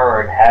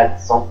turn had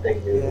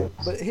something new. Yeah,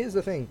 but here's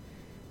the thing.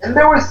 And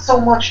there was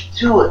so much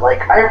to it.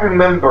 Like, I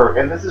remember,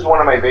 and this is one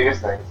of my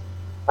biggest things,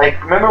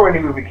 like, remember when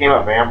you became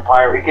a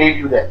vampire? It gave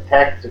you that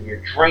text of your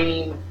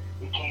dream.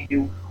 It gave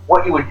you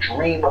what you would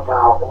dream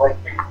about. Like,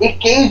 it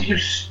gave you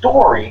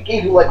story. It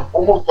gave you, like,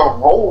 almost a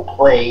role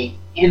play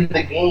in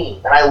the game.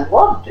 And I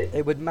loved it.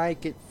 It would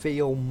make it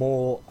feel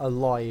more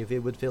alive. It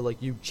would feel like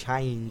you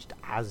changed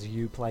as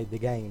you played the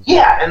game.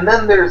 Yeah, and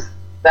then there's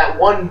that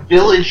one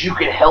village you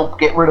could help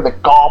get rid of the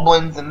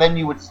goblins, and then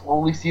you would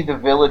slowly see the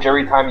village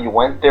every time you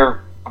went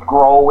there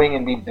growing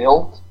and be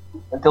built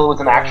until it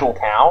was an actual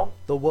town.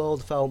 The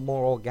world felt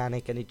more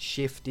organic and it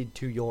shifted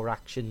to your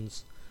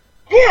actions.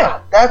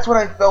 Yeah, that's what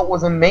I felt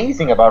was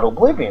amazing about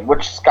Oblivion,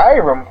 which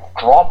Skyrim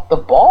dropped the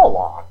ball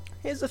on.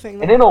 Here's the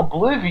thing. And in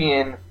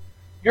Oblivion,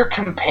 your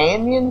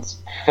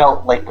companions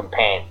felt like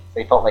companions.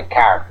 They felt like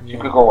characters. Yeah.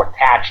 You could grow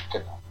attached to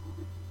them.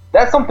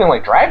 That's something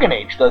like Dragon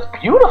Age does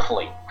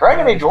beautifully.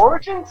 Dragon Age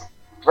Origins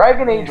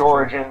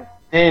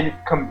did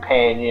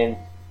companions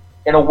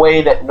in a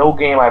way that no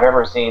game I've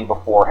ever seen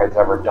before has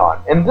ever done.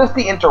 And just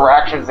the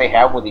interactions they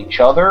have with each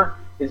other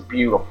is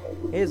beautiful.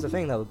 Here's the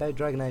thing though, about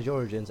Dragon Age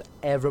Origins,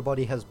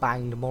 everybody has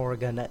banged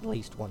Morrigan at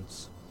least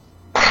once.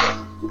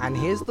 And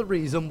here's the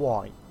reason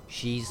why.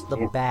 She's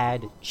the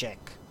bad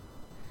chick.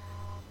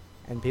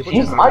 And people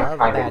She's just my love a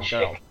kind of bad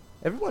girl. chick.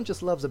 Everyone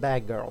just loves a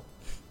bad girl.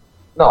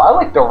 No, I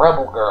like the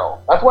rebel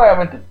girl. That's why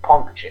I'm into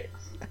punk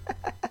chicks.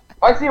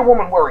 If I see a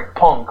woman wearing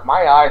punk,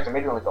 my eyes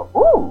immediately go,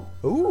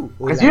 ooh. Ooh.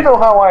 Because you know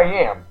how I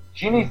am.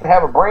 She needs to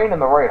have a brain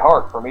and the right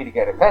heart for me to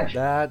get attention.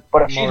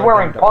 But if she's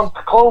wearing punk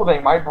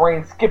clothing, my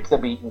brain skips a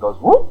beat and goes,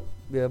 whoop.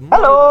 Yeah,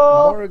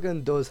 Hello!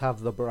 Morrigan does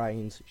have the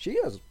brains.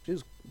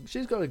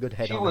 She's got a good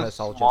head on her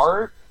soldiers.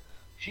 Smart.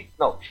 She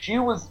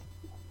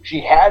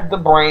had the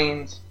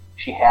brains,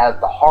 she had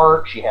the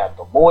heart, she had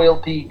the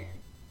loyalty,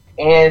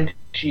 and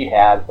she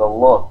had the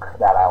look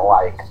that I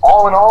like.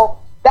 All in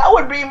all, that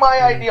would be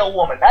my ideal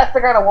woman. That's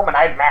the kind of woman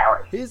I'd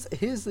marry.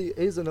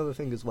 Here's another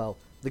thing as well.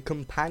 The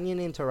companion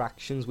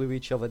interactions with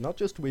each other, not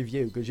just with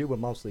you, because you were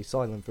mostly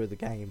silent through the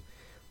game,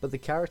 but the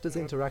characters'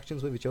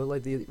 interactions with each other,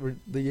 like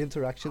the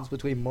interactions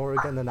between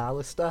Morrigan and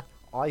Alistair,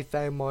 I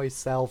found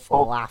myself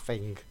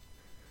laughing.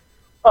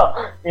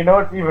 You know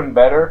what's even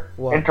better?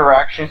 What?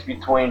 Interactions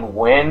between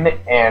Wynn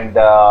and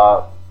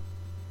the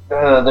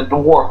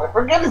dwarf. I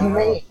forget his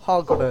name.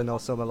 Hogren or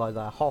something like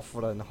that.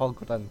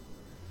 Hogren.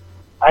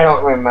 I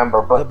don't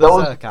remember, but The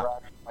those Berserker.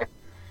 like,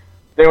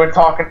 they were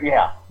talking.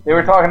 Yeah, they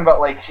were talking about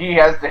like he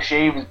has to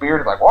shave his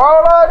beard. It's like, why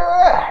would I do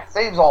that? It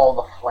saves all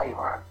the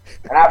flavor.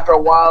 And after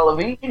a while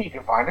of eating, you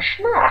can find a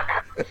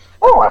snack.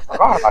 Oh, I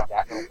forgot about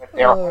that little bit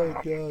there. Oh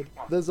god.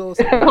 There's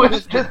also It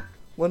was just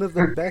one of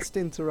the best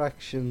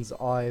interactions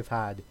I've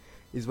had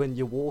is when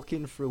you're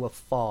walking through a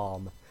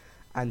farm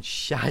and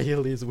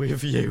Shale is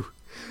with you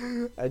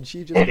And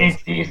she just And he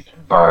goes, sees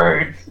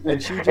birds.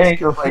 and she And just he's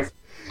just goes, like,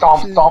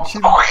 stomp, she, stomp, she,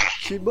 stomp.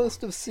 she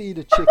must have seen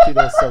a chicken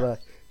or something.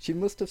 She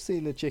must have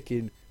seen a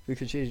chicken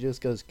because she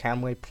just goes,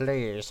 "Can we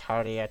please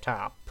hurry it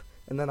up?"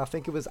 And then I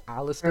think it was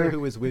Alistair who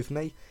was with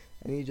me,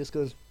 and he just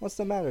goes, "What's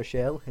the matter,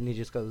 Shell?" And he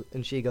just goes,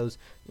 and she goes,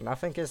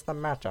 "Nothing is the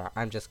matter.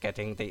 I'm just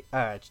getting the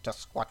urge to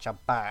squash a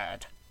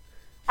bird."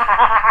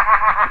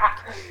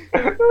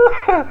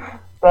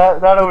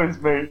 That always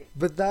made.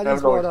 But that That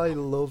is was what always. I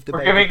loved We're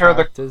about the giving her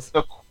characters.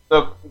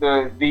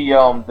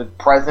 the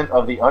present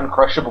of the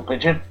uncrushable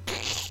pigeon.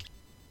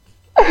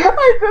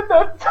 I did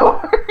that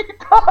so many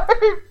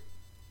times.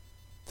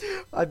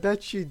 I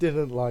bet she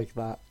didn't like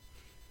that.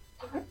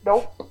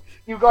 Nope.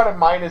 You got a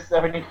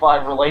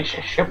 -75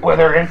 relationship with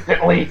her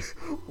instantly.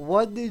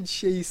 What did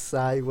she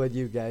say when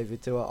you gave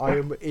it to her? I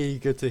am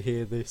eager to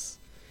hear this.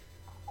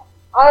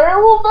 I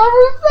will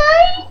never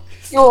say.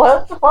 You'll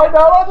have to find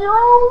out on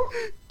your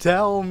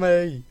Tell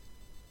me.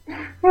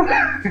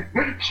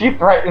 own. She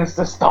threatens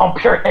to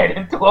stomp your head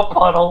into a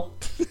puddle.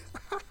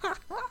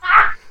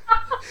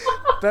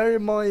 Bear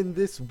in mind,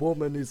 this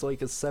woman is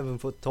like a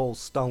 7-foot tall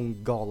stone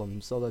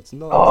golem, so that's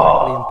not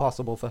exactly Oh.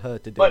 impossible for her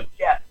to do. But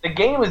yeah, the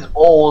game is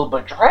old,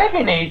 but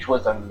Dragon Age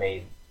was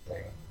amazing.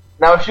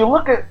 Now, if you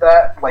look at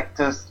that, like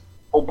this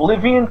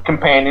Oblivion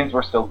companions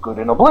were still good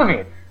in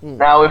Oblivion.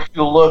 Now, if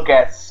you look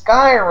at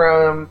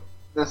Skyrim,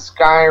 the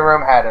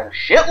Skyrim had a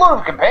shitload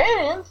of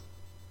companions,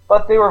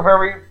 but they were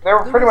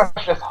pretty much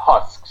just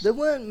husks. There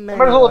weren't They many.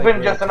 might as well have I been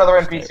grew just another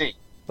attached to. NPC.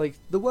 Like,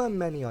 there weren't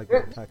many I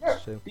got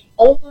attached to. The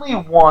only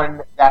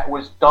one that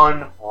was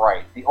done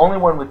right, the only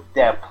one with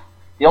depth,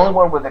 the only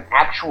one with an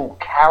actual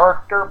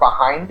character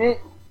behind it,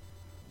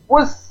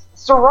 was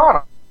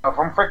Serana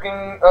from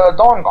freaking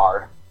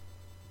Dawnguard.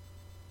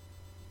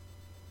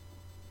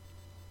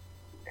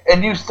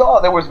 And you saw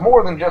there was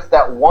more than just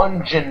that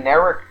one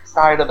generic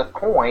side of the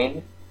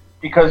coin,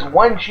 because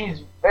when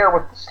she's there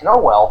with the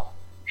Snow Elf,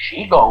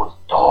 she goes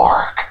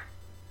dark.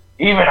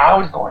 Even I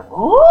was going,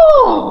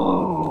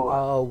 ooh!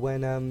 Oh,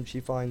 when she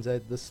finds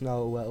out the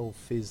Snow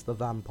Elf is the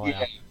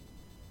vampire.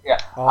 Yeah.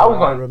 Oh, I was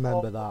going,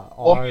 remember that.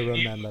 oh, I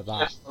remember that.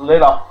 Just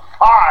lit a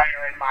fire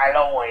in my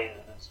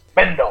loins.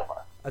 Bend over.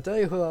 I tell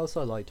you who else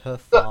I liked. Her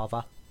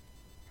father.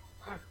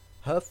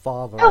 Her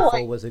father, I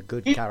thought, was a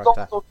good He was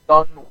character. also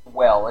done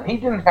well, and he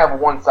didn't have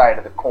one side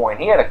of the coin.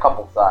 He had a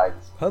couple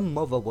sides. Her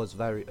mother was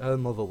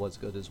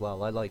good as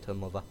well. I liked her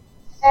mother.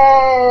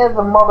 And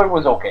the mother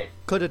was okay.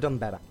 Could have done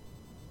better.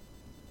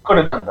 Could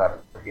have done better.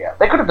 Yeah,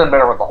 they could have done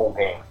better with the whole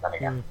game. Then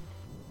again,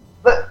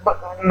 but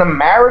in the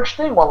marriage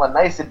thing, while a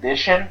nice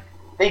addition,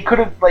 they could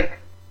have I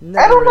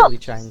Never don't know. really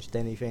changed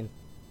anything.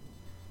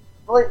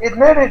 It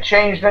never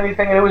changed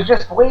anything, and it was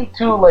just way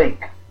too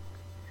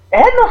it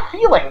had no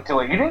feeling to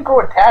it. You didn't grow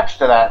attached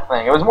to that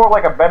thing. It was more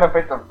like a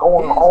benefit of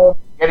going home,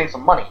 getting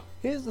some money.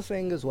 Here's the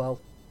thing as well.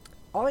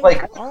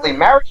 Literally,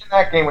 marriage in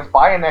that game was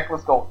buy a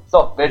necklace, go, "What's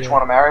up, bitch? Yeah.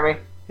 Want to marry me?"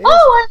 Here's,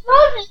 Oh, I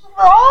love you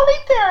for all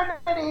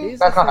eternity.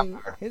 That's not how it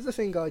works. here's the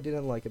thing I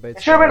didn't like about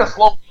It should have been a Skyrim.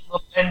 slow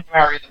build, then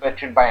marry the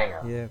bitch and bang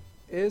her. Yeah.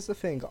 Here's the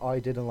thing I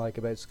didn't like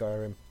about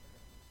Skyrim.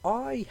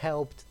 I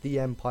helped the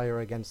Empire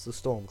against the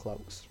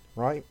Stormcloaks,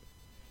 right?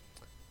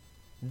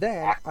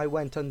 Then I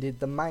went and did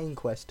the main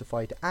quest to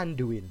fight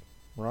Anduin,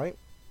 right?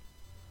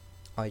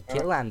 I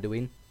kill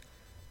Anduin.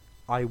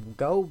 I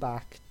go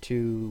back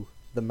to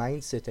the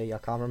main city. I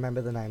can't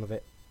remember the name of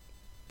it.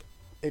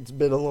 It's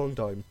been a long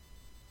time.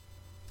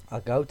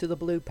 I go to the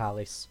Blue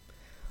Palace.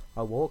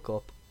 I walk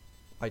up.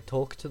 I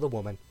talk to the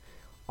woman.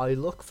 I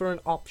look for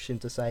an option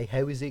to say,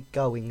 how is it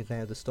going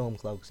now the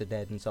Stormcloaks are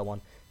dead and so on.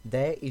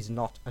 There is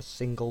not a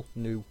single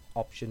new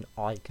option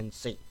I can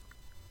see.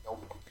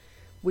 Nope.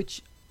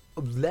 Which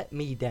let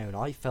me down.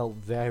 I felt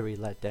very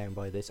let down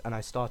by this, and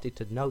I started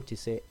to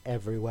notice it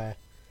everywhere.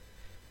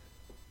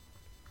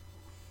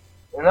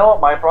 You know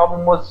what my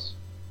problem was?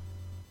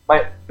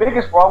 My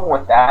biggest problem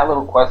with that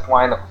little quest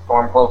line of the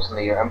Stormcloaks and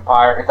the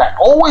Empire is I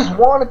always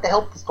wanted to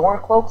help the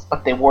Stormcloaks,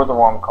 but they wore the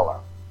wrong color.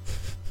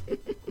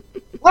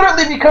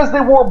 Literally, because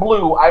they wore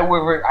blue, I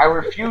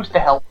refused to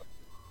help them.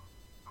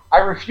 I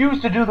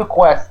refused to do the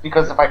quest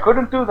because if I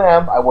couldn't do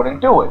them, I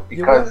wouldn't do it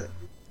because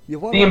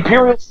the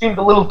Imperials seemed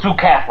a little too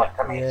Catholic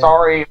to me. Yeah.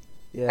 Sorry,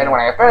 Yeah, and when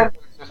I offend,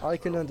 I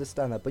can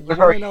understand that, but you It's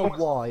want very to know human.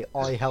 why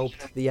I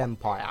helped the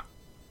Empire?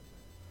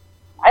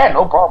 I had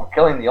no problem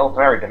killing the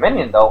Ultimary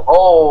Dominion, though.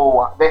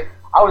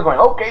 I was going,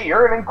 okay,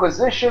 you're an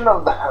Inquisition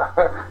of the...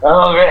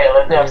 okay,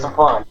 let's have some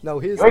fun. No,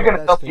 here's You ain't the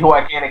gonna tell best me thing. who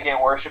I can and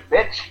can't worship,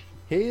 bitch.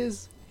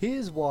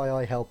 Here's why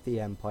I helped the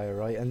Empire,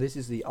 right? And this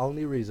is the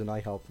only reason I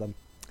helped them.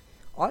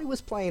 I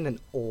was playing an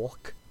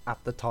orc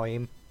at the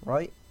time,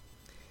 right?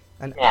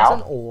 And as Yeah.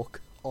 an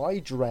orc, I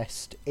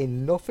dressed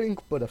in nothing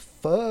but a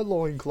fur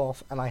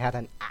loincloth and I had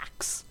an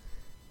axe.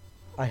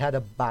 I had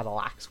a battle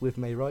axe with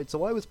me, right?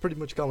 So I was pretty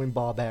much going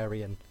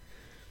barbarian.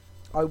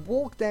 I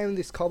walk down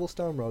this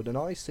cobblestone road and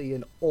I see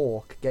an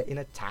orc getting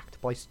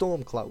attacked by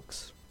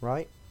stormcloaks,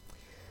 right?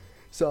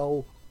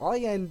 So I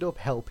end up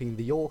helping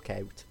the orc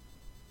out,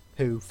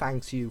 who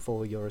thanks you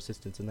for your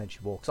assistance, and then she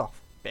walks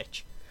off,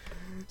 bitch.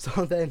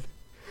 So then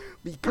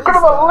You could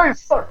have at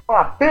least sucked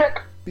my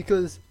dick!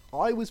 Because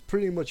I was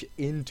pretty much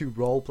into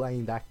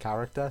role-playing that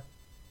character.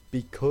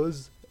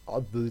 Because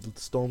the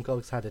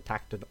Stormcloaks had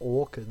attacked an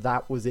orc,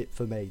 that was it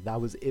for me. That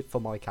was it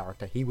for my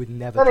character. He would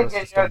never trust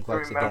the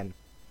Stormcloaks again.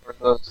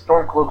 The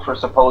Stormcloaks were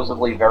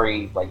supposedly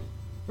very,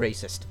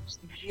 racist.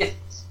 Shit.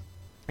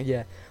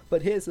 Yeah,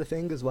 but here's the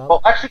thing as well.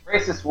 Well, actually,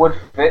 racist would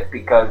fit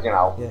because,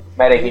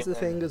 meta. Here's the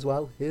thing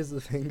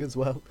as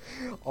well.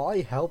 I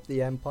helped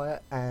the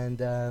Empire,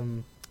 and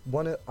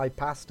I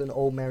passed an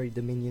Old Mary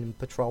Dominion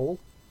patrol,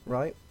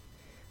 right?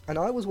 And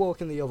I was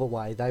walking the other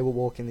way. They were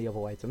walking the other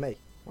way to me,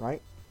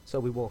 right? So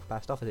we walked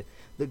past opposite.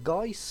 The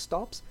guy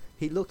stops.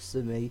 He looks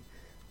at me,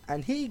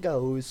 and he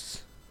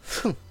goes.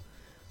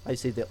 I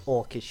see the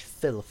orcish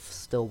filth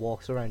still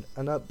walks around.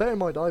 And bear in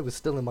mind, I was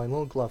still in my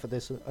loincloth at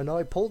this, and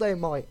I pulled out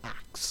my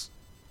axe.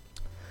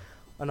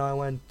 And I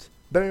went,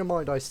 bear in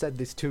mind, I said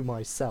this to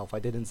myself. I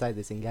didn't say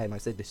this in game, I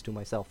said this to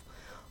myself.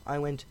 I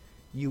went,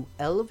 "You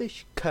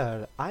elvish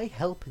cur, I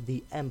help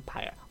the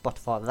Empire, but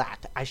for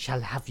that I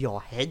shall have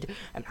your head,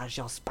 and I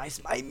shall spice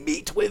my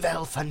meat with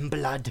elfin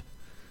blood."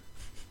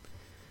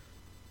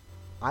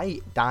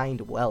 I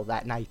dined well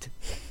that night.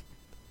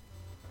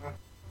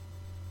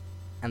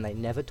 And they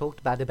never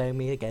talked bad about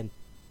me again.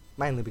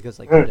 Mainly because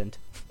I couldn't.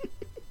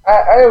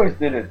 I always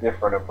did a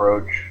different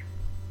approach.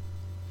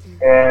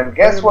 And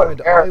guess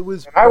what? I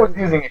was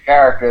using a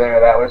character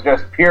there that was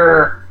just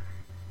pure...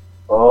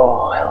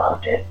 Oh, I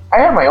loved it.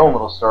 I had my own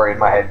little story in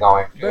my head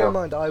going, too. Bear in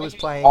mind, I was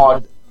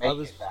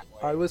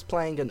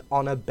playing an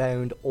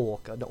honor-bound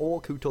orc. An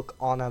orc who took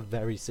honor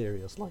very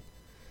seriously.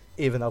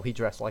 Even though he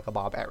dressed like a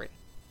barbarian.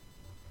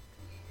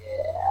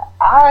 Yeah,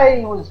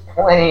 I was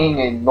playing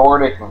a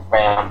Nordic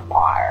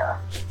vampire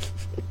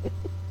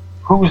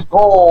whose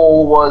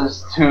goal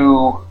was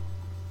to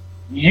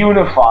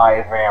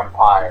unify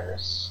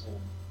vampires,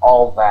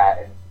 all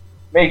that, and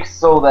make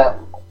so that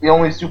the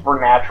only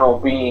supernatural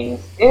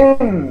beings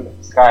in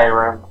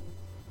Skyrim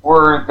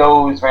were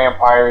those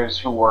vampires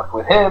who worked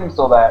with him,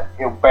 so that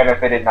it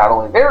benefited not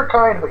only their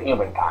kind, but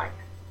humankind.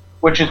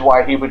 Which is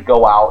why he would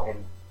go out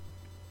and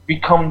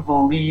become the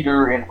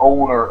leader and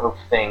owner of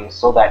things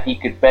so that he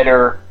could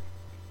better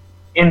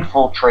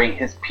infiltrate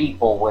his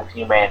people with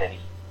humanity.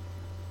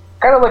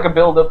 Kind of like a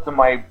build-up to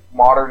my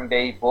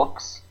modern-day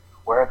books,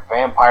 where the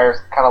vampires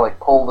kind of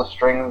pull the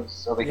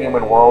strings of the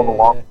human world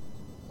along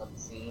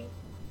unseen.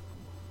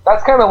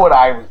 That's kind of what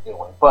I was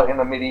doing, but in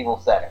a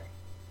medieval setting.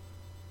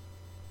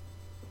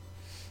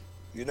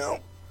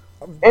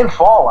 In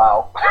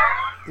Fallout.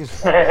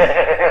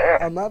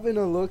 I'm having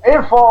a look.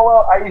 In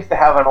Fallout, I used to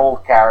have an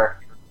old character.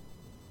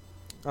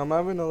 I'm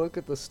having a look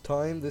at this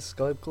time this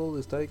Skype call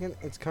is taking.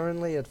 It's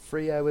currently at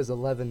 3 hours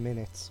 11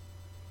 minutes.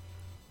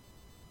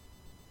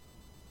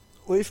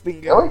 We've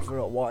been going for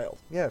a while.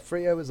 Yeah,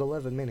 3 hours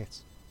 11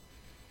 minutes.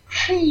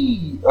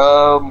 Gee,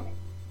 how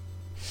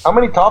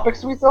many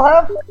topics do we still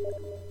have?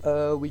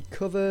 We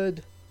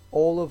covered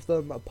all of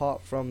them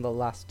apart from the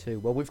last two.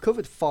 Well, we've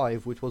covered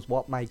 5, which was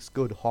what makes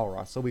good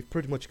horror, so we've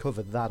pretty much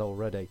covered that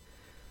already.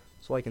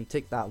 So I can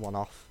tick that one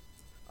off.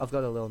 I've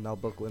got a little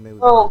notebook with me.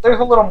 Well, there's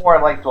a little more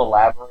I'd like to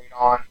elaborate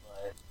on,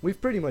 but... We've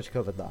pretty much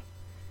covered that.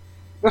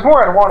 There's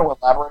more I'd want to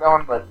elaborate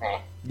on, but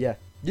Yeah.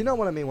 You know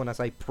what I mean when I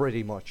say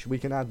pretty much. We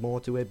can add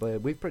more to it,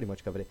 but we've pretty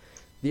much covered it.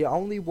 The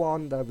only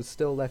one that was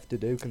still left to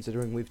do,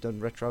 considering we've done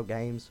retro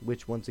games,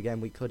 which once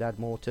again we could add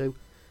more to,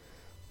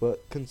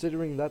 but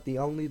considering that the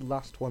only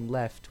last one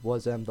left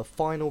was the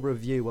final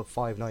review of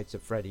Five Nights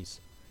at Freddy's.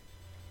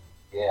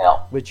 Yeah,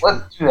 let's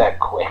do that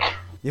quick.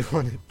 You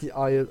wanted?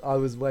 I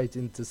was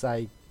waiting to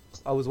say,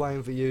 I was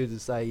waiting for you to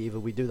say either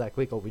we do that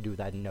quick or we do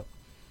that no.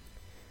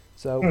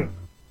 So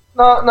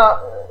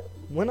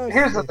No.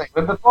 Here's the thing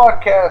with the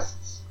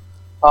podcasts.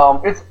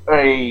 It's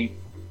a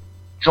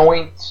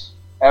joint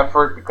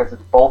effort because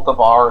it's both of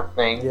our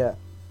thing. Yeah.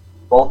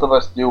 Both of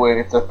us do it.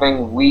 It's a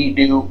thing we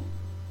do.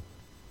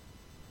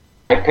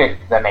 I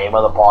picked the name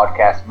of the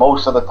podcast.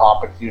 Most of the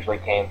topics usually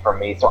came from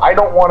me, so I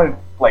don't want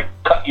to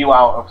cut you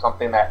out of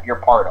something that you're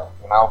part of.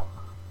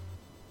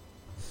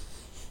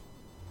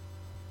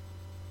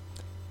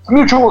 It's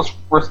mutual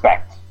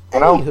respect.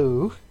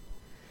 Anywho,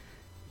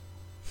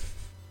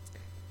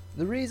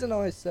 the reason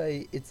I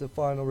say it's a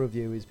final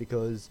review is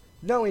because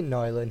knowing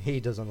Nylan, he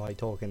doesn't like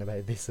talking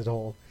about this at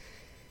all.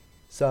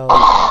 So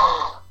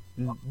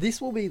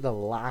this will be the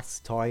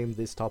last time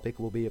this topic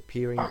will be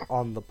appearing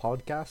on the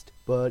podcast,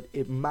 but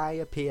it may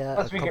appear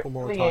a couple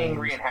more times. Unless we get really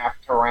angry and have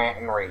to rant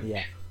and rage.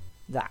 Yeah,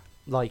 that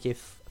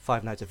if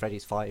Five Nights at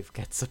Freddy's 5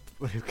 gets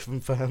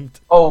confirmed.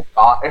 Oh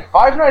God! If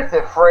Five Nights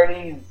at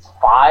Freddy's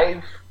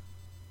 5,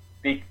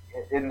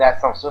 and that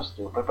sounds so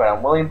stupid, but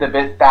I'm willing to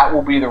bet that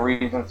will be the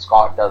reason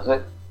Scott does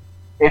it.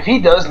 If he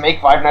does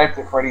make Five Nights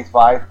at Freddy's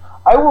 5,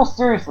 I will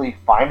seriously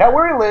find out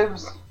where he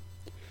lives,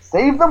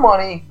 save the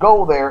money,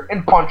 go there,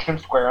 and punch him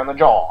square in the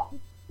jaw.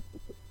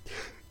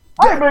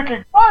 I'm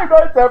making Five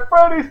Nights at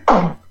Freddy's.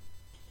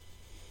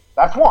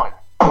 That's 1.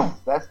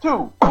 That's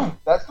 2.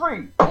 That's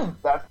 3.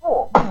 That's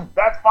 4.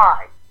 That's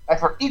 5.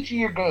 That's for each of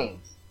your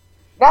games.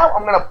 Now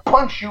I'm gonna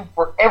punch you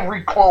for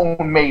every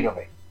clone made of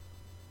it.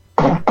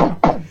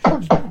 boom, boom,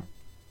 boom, boom.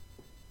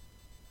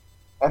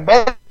 And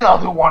then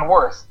I'll do one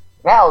worse.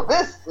 Now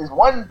this is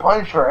one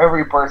punch for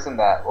every person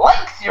that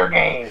likes your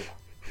game.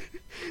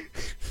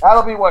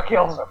 That'll be what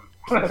kills him.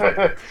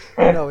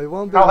 No, it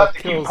won't be I'll what have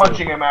to keep kills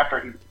punching him. him after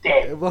he's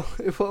dead.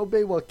 It won't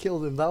be what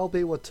kills him. That'll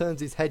be what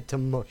turns his head to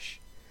mush.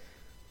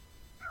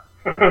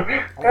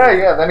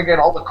 Yeah. Then again,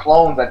 all the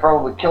clones, I'd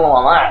probably kill him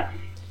on that.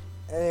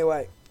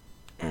 Anyway,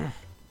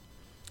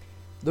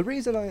 the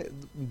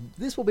reason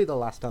this will be the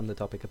last time the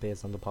topic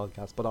appears on the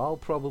podcast, but I'll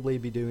probably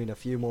be doing a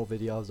few more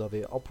videos of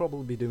it. I'll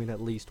probably be doing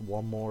at least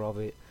one more of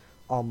it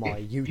on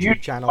my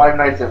YouTube channel. Five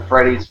Nights at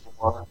Freddy's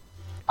 4.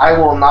 I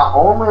will not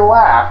only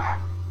laugh,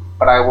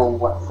 but I will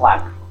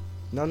slap.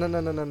 No.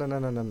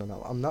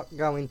 I'm not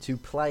going to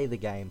play the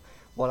game.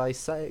 What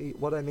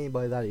I mean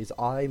by that is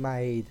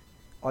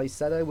I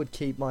said I would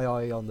keep my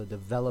eye on the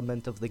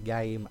development of the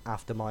game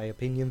after my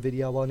opinion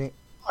video on it.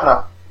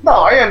 No,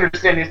 I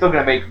understand you're still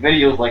gonna make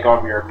videos like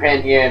on your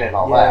opinion and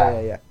all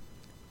that. Yeah.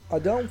 I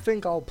don't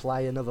think I'll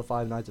play another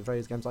Five Nights at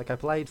Freddy's games. Like, I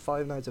played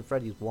Five Nights at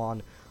Freddy's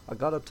 1, I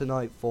got up to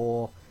night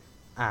 4,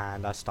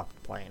 and I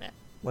stopped playing it.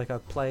 Like, I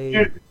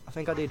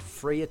think I did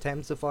 3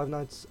 attempts at Five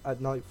Nights at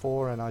night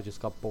 4, and I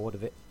just got bored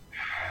of it.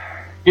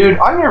 Dude,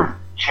 on your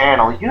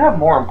channel, you have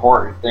more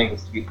important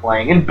things to be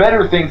playing and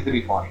better things to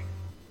be playing.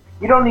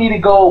 You don't need to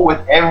go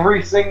with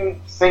every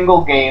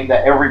single game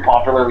that every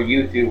popular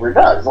YouTuber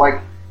does.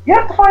 Like, you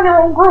have to find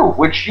your own groove,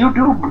 which you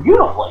do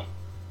beautifully.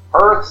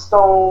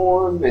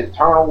 Hearthstone,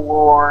 Eternal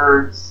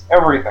Lords,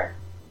 everything.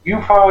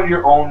 You found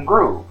your own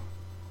groove.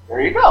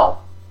 There you go.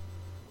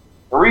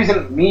 The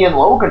reason me and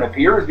Logan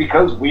appear is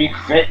because we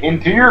fit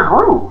into your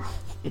groove.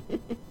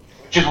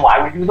 Which is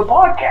why we do the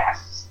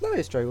podcasts. That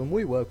is true, and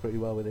we work pretty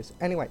well with this.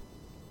 Anyway,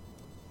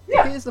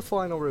 Yeah. here's the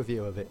final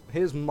review of it.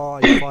 Here's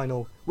my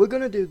final... We're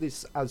going to do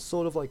this as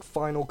sort of like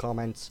final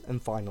comments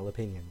and final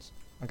opinions.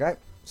 Okay?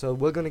 So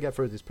we're going to get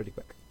through this pretty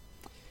quick.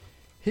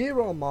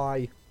 Here are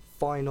my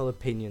final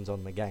opinions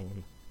on the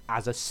game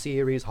as a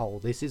series whole.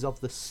 This is of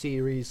the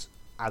series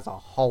as a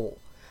whole,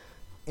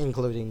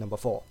 including number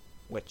 4,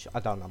 which I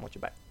don't know much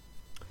about.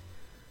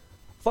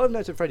 Five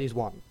Nights at Freddy's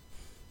 1.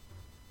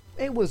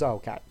 It was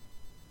okay.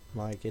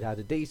 Like, it had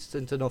a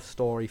decent enough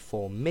story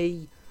for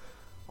me.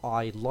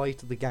 I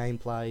liked the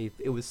gameplay.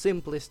 It was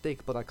simplistic,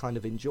 but I kind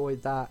of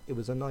enjoyed that. It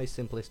was a nice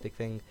simplistic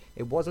thing.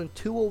 It wasn't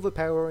too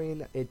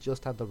overpowering, it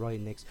just had the right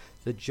mix.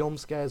 The jump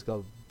scares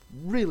got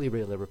really,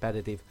 really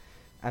repetitive,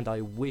 and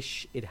I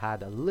wish it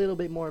had a little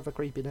bit more of a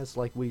creepiness,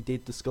 like we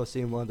did discuss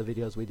in one of the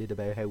videos we did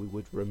about how we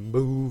would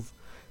remove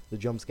the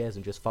jump scares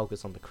and just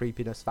focus on the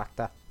creepiness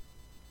factor.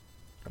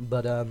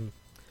 But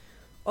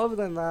other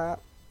than that,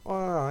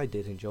 I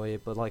did enjoy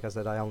it, but like I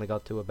said, I only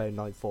got to about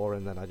night 4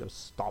 and then I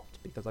just stopped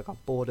because I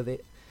got bored of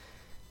it.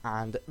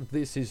 And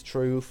this is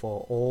true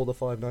for all the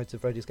Five Nights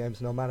at Freddy's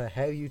games, no matter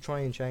how you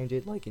try and change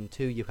it. Like in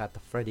 2 you had the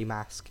Freddy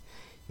mask,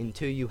 in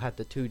 2 you had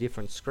the 2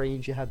 different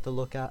screens you had to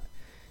look at.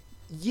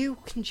 You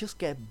can just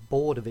get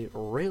bored of it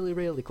really,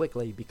 really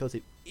quickly because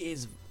it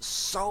is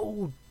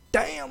so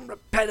damn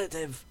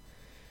repetitive.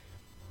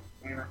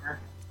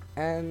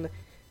 And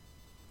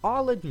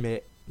I'll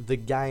admit, the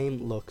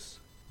game looks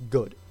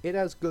good. It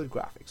has good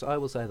graphics, I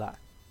will say that.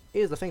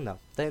 Here's the thing though,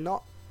 they're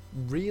not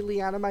really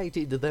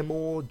animated, they're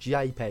more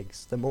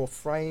JPEGs. They're more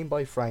frame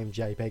by frame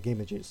JPEG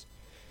images.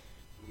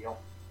 Yep.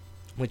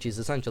 Which is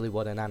essentially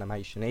what an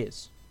animation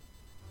is.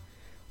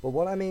 But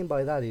what I mean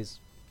by that is,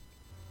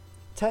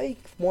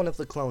 take one of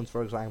the clones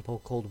for example,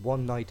 called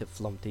One Night at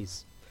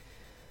Flumpty's.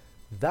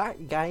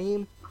 That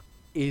game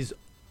is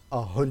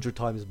 100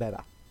 times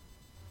better.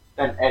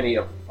 Than any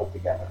of them put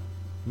together.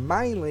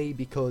 Mainly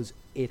because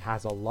it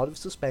has a lot of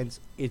suspense,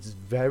 it's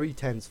very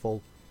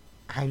tenseful,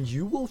 and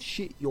you will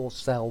shit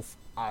yourself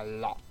a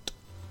lot.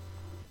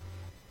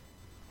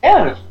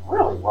 And it's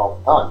really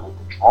well done.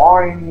 Like the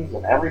drawings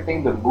and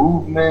everything, the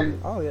movement.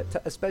 Oh yeah,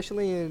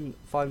 especially in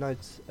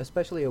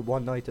especially at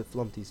One Night at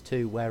Flumpty's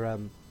 2, where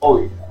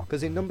Oh yeah.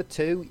 because in number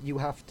 2 you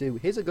have to,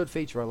 here's a good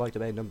feature I liked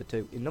about number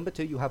 2. In number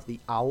 2 you have the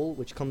owl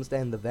which comes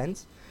down the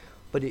vents,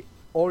 but it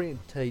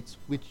orientates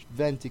which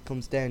vent it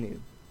comes down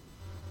in.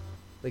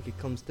 Like it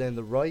comes down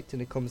the right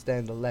and it comes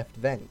down the left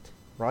vent,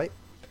 right?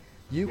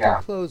 You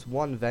can close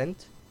one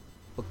vent,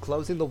 but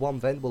closing the one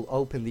vent will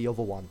open the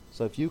other one.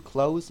 So if you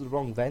close the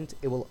wrong vent,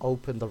 it will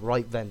open the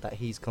right vent that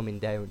he's coming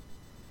down.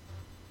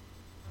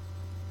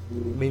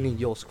 Meaning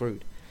you're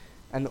screwed.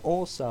 And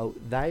also,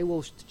 they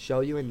will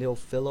show you and they'll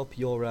fill up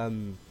your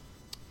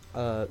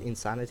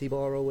insanity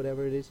bar or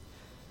whatever it is.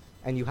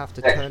 And you have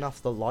to turn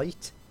off the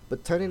light.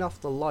 But turning off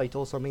the light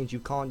also means you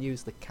can't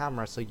use the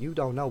camera, so you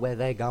don't know where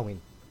they're going.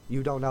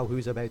 You don't know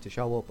who's about to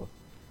show up.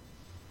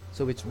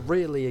 So it's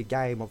really a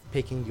game of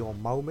picking your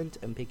moment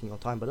and picking your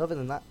time. But other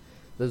than that,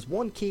 there's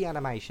one key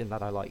animation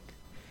that I like.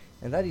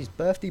 And that is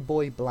Birthday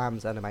Boy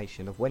Blam's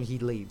animation of when he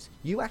leaves.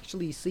 You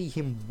actually see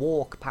him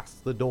walk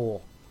past the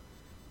door.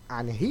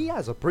 And he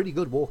has a pretty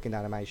good walking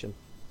animation.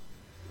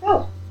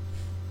 Oh.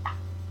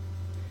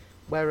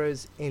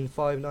 Whereas in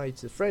Five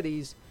Nights at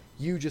Freddy's,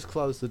 you just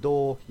close the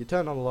door, you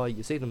turn on the light,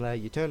 you see them there,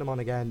 you turn them on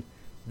again,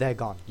 they're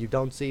gone. You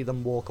don't see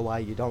them walk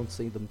away, you don't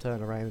see them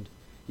turn around,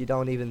 you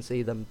don't even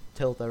see them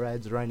tilt their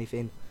heads or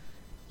anything.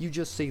 You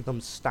just see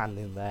them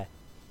standing there.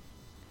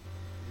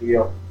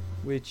 Yep.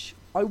 Which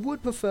I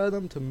would prefer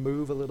them to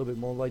move a little bit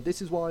more. Like,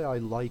 this is why I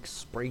like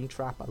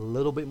Springtrap a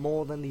little bit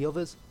more than the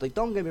others. Like,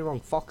 don't get me wrong,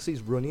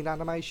 Foxy's running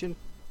animation,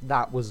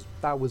 that was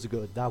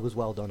good. That was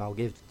well done. I'll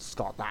give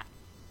Scott that.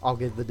 I'll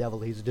give the devil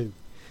his due.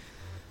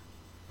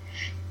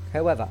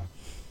 However,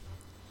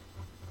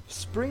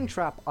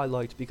 Springtrap I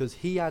liked because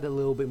he had a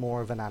little bit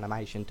more of an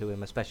animation to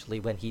him, especially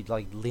when he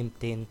like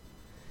limped in.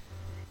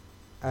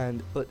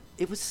 But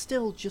it was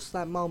still just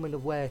that moment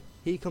of where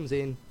he comes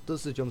in,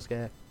 does the jump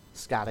scare,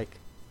 static,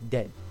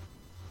 dead.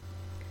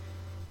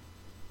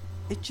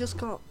 It just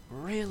got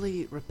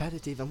really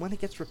repetitive, and when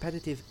it gets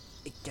repetitive,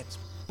 it gets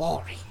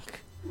boring.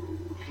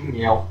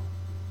 You know,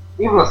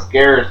 even the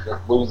scares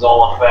just lose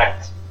all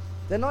effect.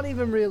 They're not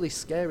even really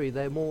scary,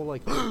 they're more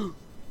like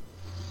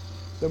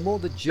they're more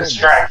the jumps.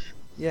 Distract.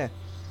 Yeah.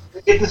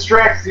 It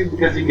distracts you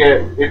because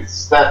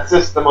it's that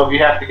system of you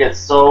have to get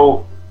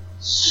so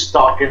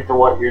stuck into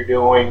what you're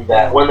doing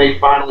that when they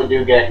finally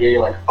do get you,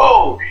 you're like,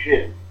 oh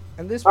shit.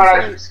 And this Not was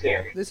actually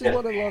scary. This is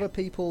what a lot of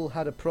people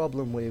had a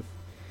problem with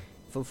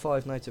for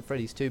Five Nights at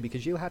Freddy's 2,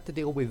 because you had to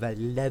deal with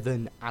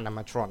 11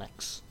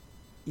 animatronics.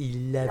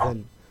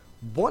 11.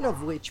 One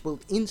of which will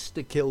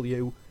insta-kill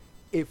you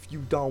if you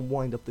don't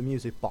wind up the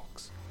music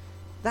box.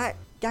 That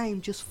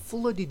game just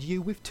flooded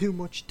you with too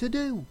much to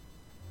do.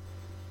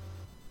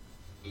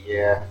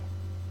 Yeah.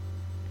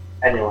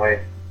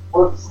 Anyway,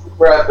 let's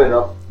wrap it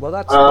up. Well,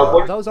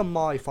 those are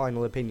my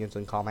final opinions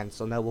and comments,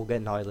 so now we'll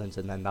get Nyland's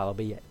and then that'll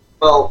be it.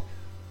 Well,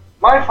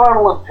 my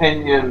final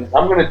opinion,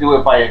 I'm going to do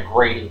it by a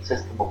grading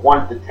system of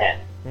 1 to 10.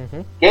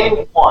 Mm-hmm.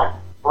 Game 1,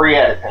 3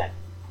 out of 10.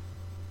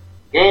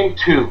 Game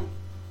 2,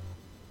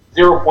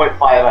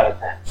 0.5 out of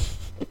 10.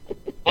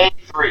 Game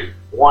 3,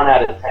 1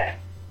 out of 10.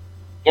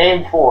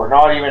 Game 4,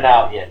 not even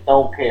out yet.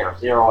 Don't care.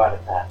 0 out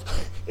of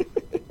 10.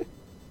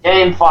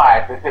 Game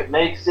 5, if it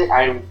makes it,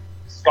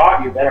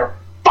 Scott, you better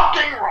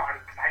fucking run,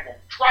 because I will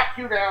track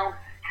you down.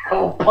 I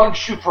will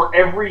punch you for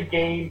every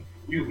game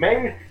you've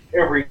made,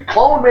 every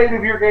clone made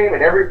of your game,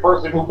 and every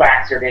person who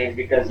backs your game,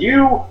 because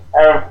you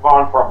have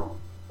gone from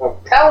a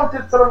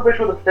talented son of a bitch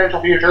with a potential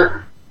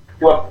future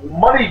to a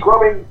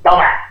money-grubbing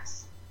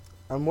dumbass.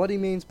 And what he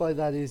means by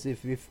that is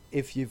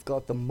if you've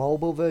got the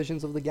mobile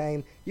versions of the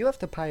game, you have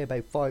to pay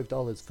about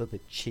 $5 for the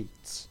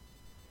cheats.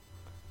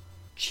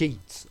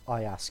 Cheats,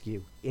 I ask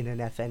you, in an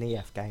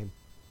FNEF game.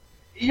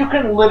 You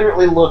can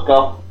literally look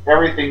up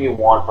everything you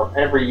want from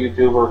every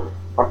YouTuber,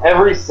 from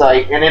every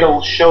site, and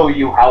it'll show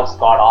you how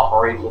Scott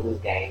operates with his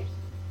games.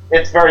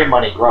 It's very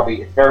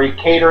money-grubby. It's very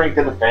catering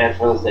to the fans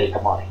for the sake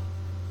of money.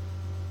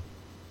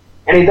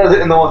 And he does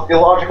it in the most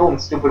illogical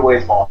and stupid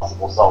ways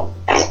possible, so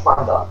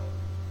I'm done.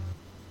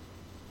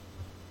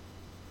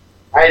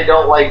 I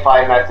don't like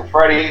Five Nights at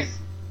Freddy's.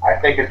 I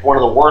think it's one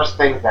of the worst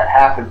things that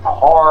happened to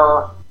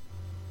horror.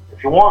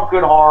 If you want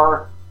good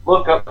horror,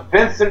 look up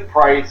Vincent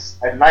Price,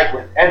 A Night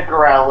with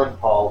Edgar Allan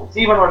Poe. It's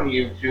even on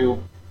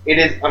YouTube. It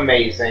is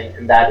amazing,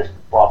 and that is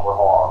proper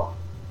horror.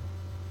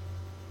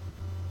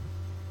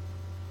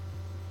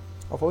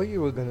 I thought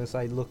you were going to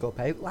say look up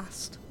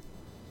Outlast.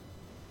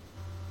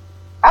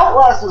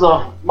 Outlast is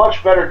a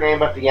much better game,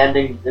 but the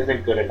ending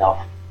isn't good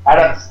enough. I'd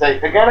have to say,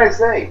 again I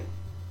say,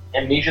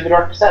 Amnesia the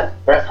Dark Descent.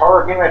 Best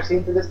horror game I've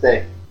seen to this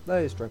day.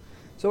 That is true.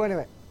 So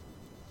anyway,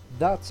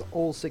 that's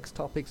all 6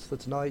 topics for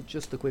tonight.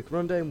 Just a quick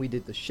rundown. We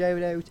did the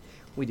shout-out,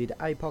 we did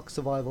APOC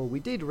Survival, we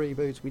did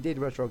reboots, we did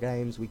retro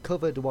games, we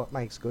covered what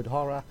makes good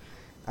horror,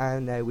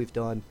 and now we've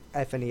done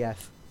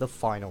FNEF, the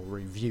final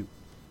review.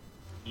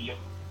 Yep.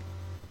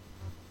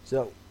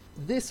 So,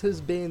 this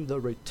has been the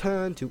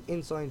return to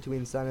Insight to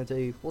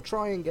Insanity. We'll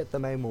try and get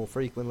them out more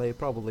frequently,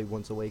 probably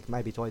once a week,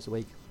 maybe twice a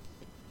week,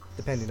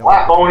 depending on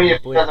Slap Boney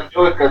if he doesn't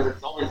do it, because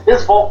it's always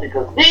his fault,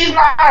 because he's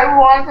not who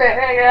wants to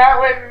hang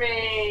out with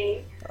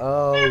me.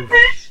 Oh. You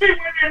beats me when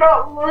you're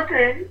not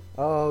looking.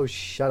 Oh,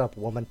 shut up,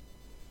 woman.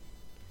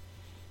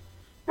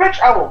 Bitch,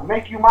 I will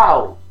make you my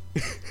hoe.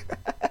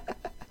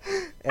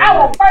 Anyway, I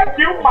will make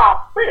you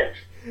my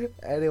bitch.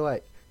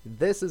 Anyway,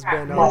 this has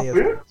been My Oni of...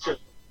 bitch.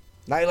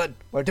 Nyland,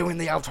 we're doing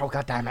the outro,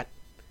 goddammit.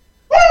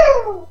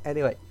 Woo!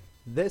 Anyway,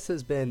 this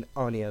has been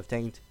Oni of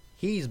Taint.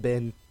 He's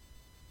been...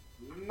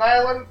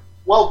 Nyland,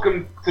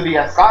 welcome to the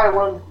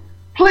Asylum.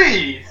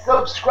 Please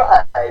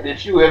subscribe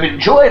if you have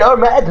enjoyed our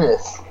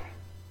madness.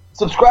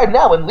 Subscribe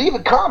now and leave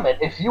a comment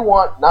if you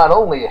want not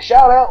only a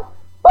shout out,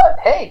 but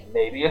hey,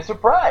 maybe a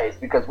surprise,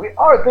 because we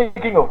are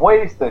thinking of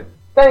ways to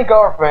thank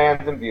our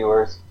fans and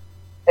viewers.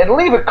 And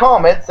leave a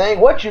comment saying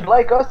what you'd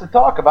like us to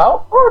talk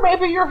about, or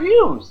maybe your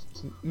views.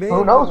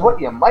 Who knows what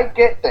you might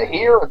get to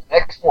hear in the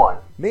next one.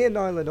 Me and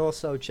Nyland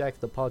also check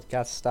the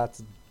podcast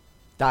stats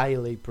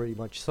daily, pretty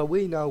much, so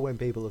we know when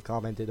people have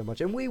commented and much,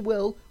 and we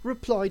will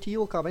reply to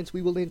your comments.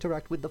 We will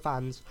interact with the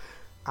fans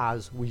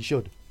as we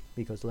should,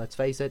 because let's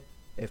face it,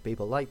 if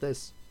people like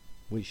this,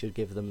 we should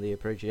give them the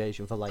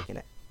appreciation for liking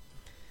it.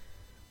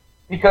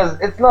 Because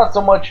it's not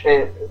so much,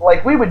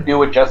 like, we would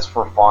do it just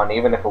for fun,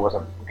 even if it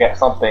wasn't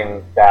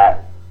something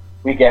that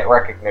we get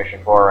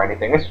recognition for or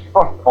anything. It's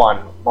for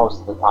fun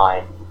most of the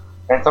time,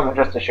 and something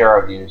just to share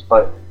our views.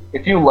 But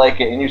if you like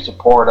it and you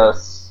support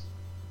us,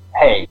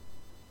 hey,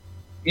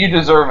 you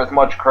deserve as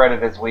much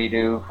credit as we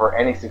do for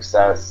any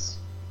success.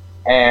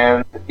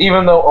 And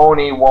even though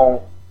Oni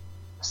won't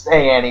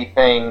say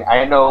anything,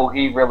 I know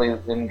he really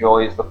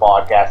enjoys the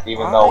podcast,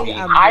 even though he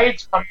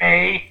hides from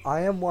me.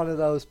 I am one of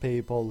those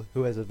people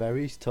who has a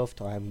very tough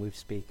time with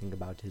speaking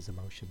about his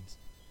emotions.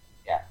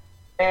 Yeah.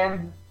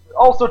 And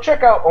also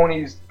check out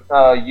Oni's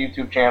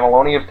YouTube channel,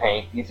 Oni of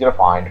Paint. Easy to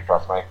find,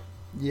 trust me.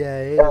 Yeah,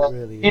 it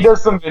really is. He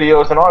does some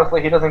videos, and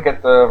honestly, he doesn't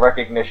get the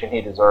recognition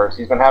he deserves.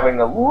 He's been having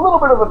a little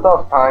bit of a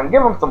tough time.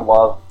 Give him some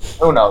love.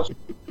 Who knows?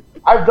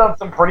 I've done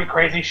some pretty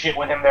crazy shit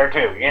with him there,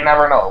 too. You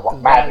never know what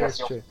madness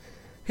that is true.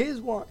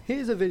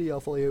 Here's a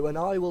video for you, and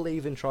I will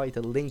even try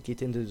to link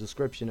it in the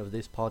description of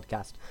this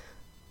podcast.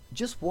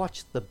 Just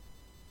watch the...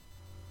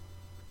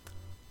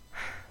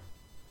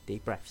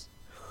 Deep breaths.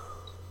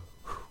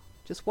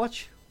 Just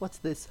watch what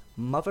this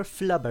mother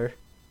flubber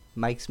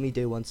makes me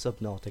do on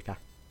Subnautica.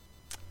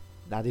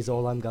 That is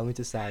all I'm going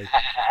to say.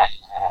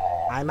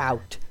 I'm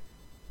out.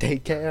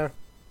 Take care,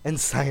 and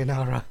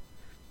sayonara.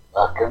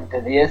 Welcome to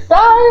the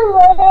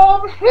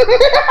ASYLUM!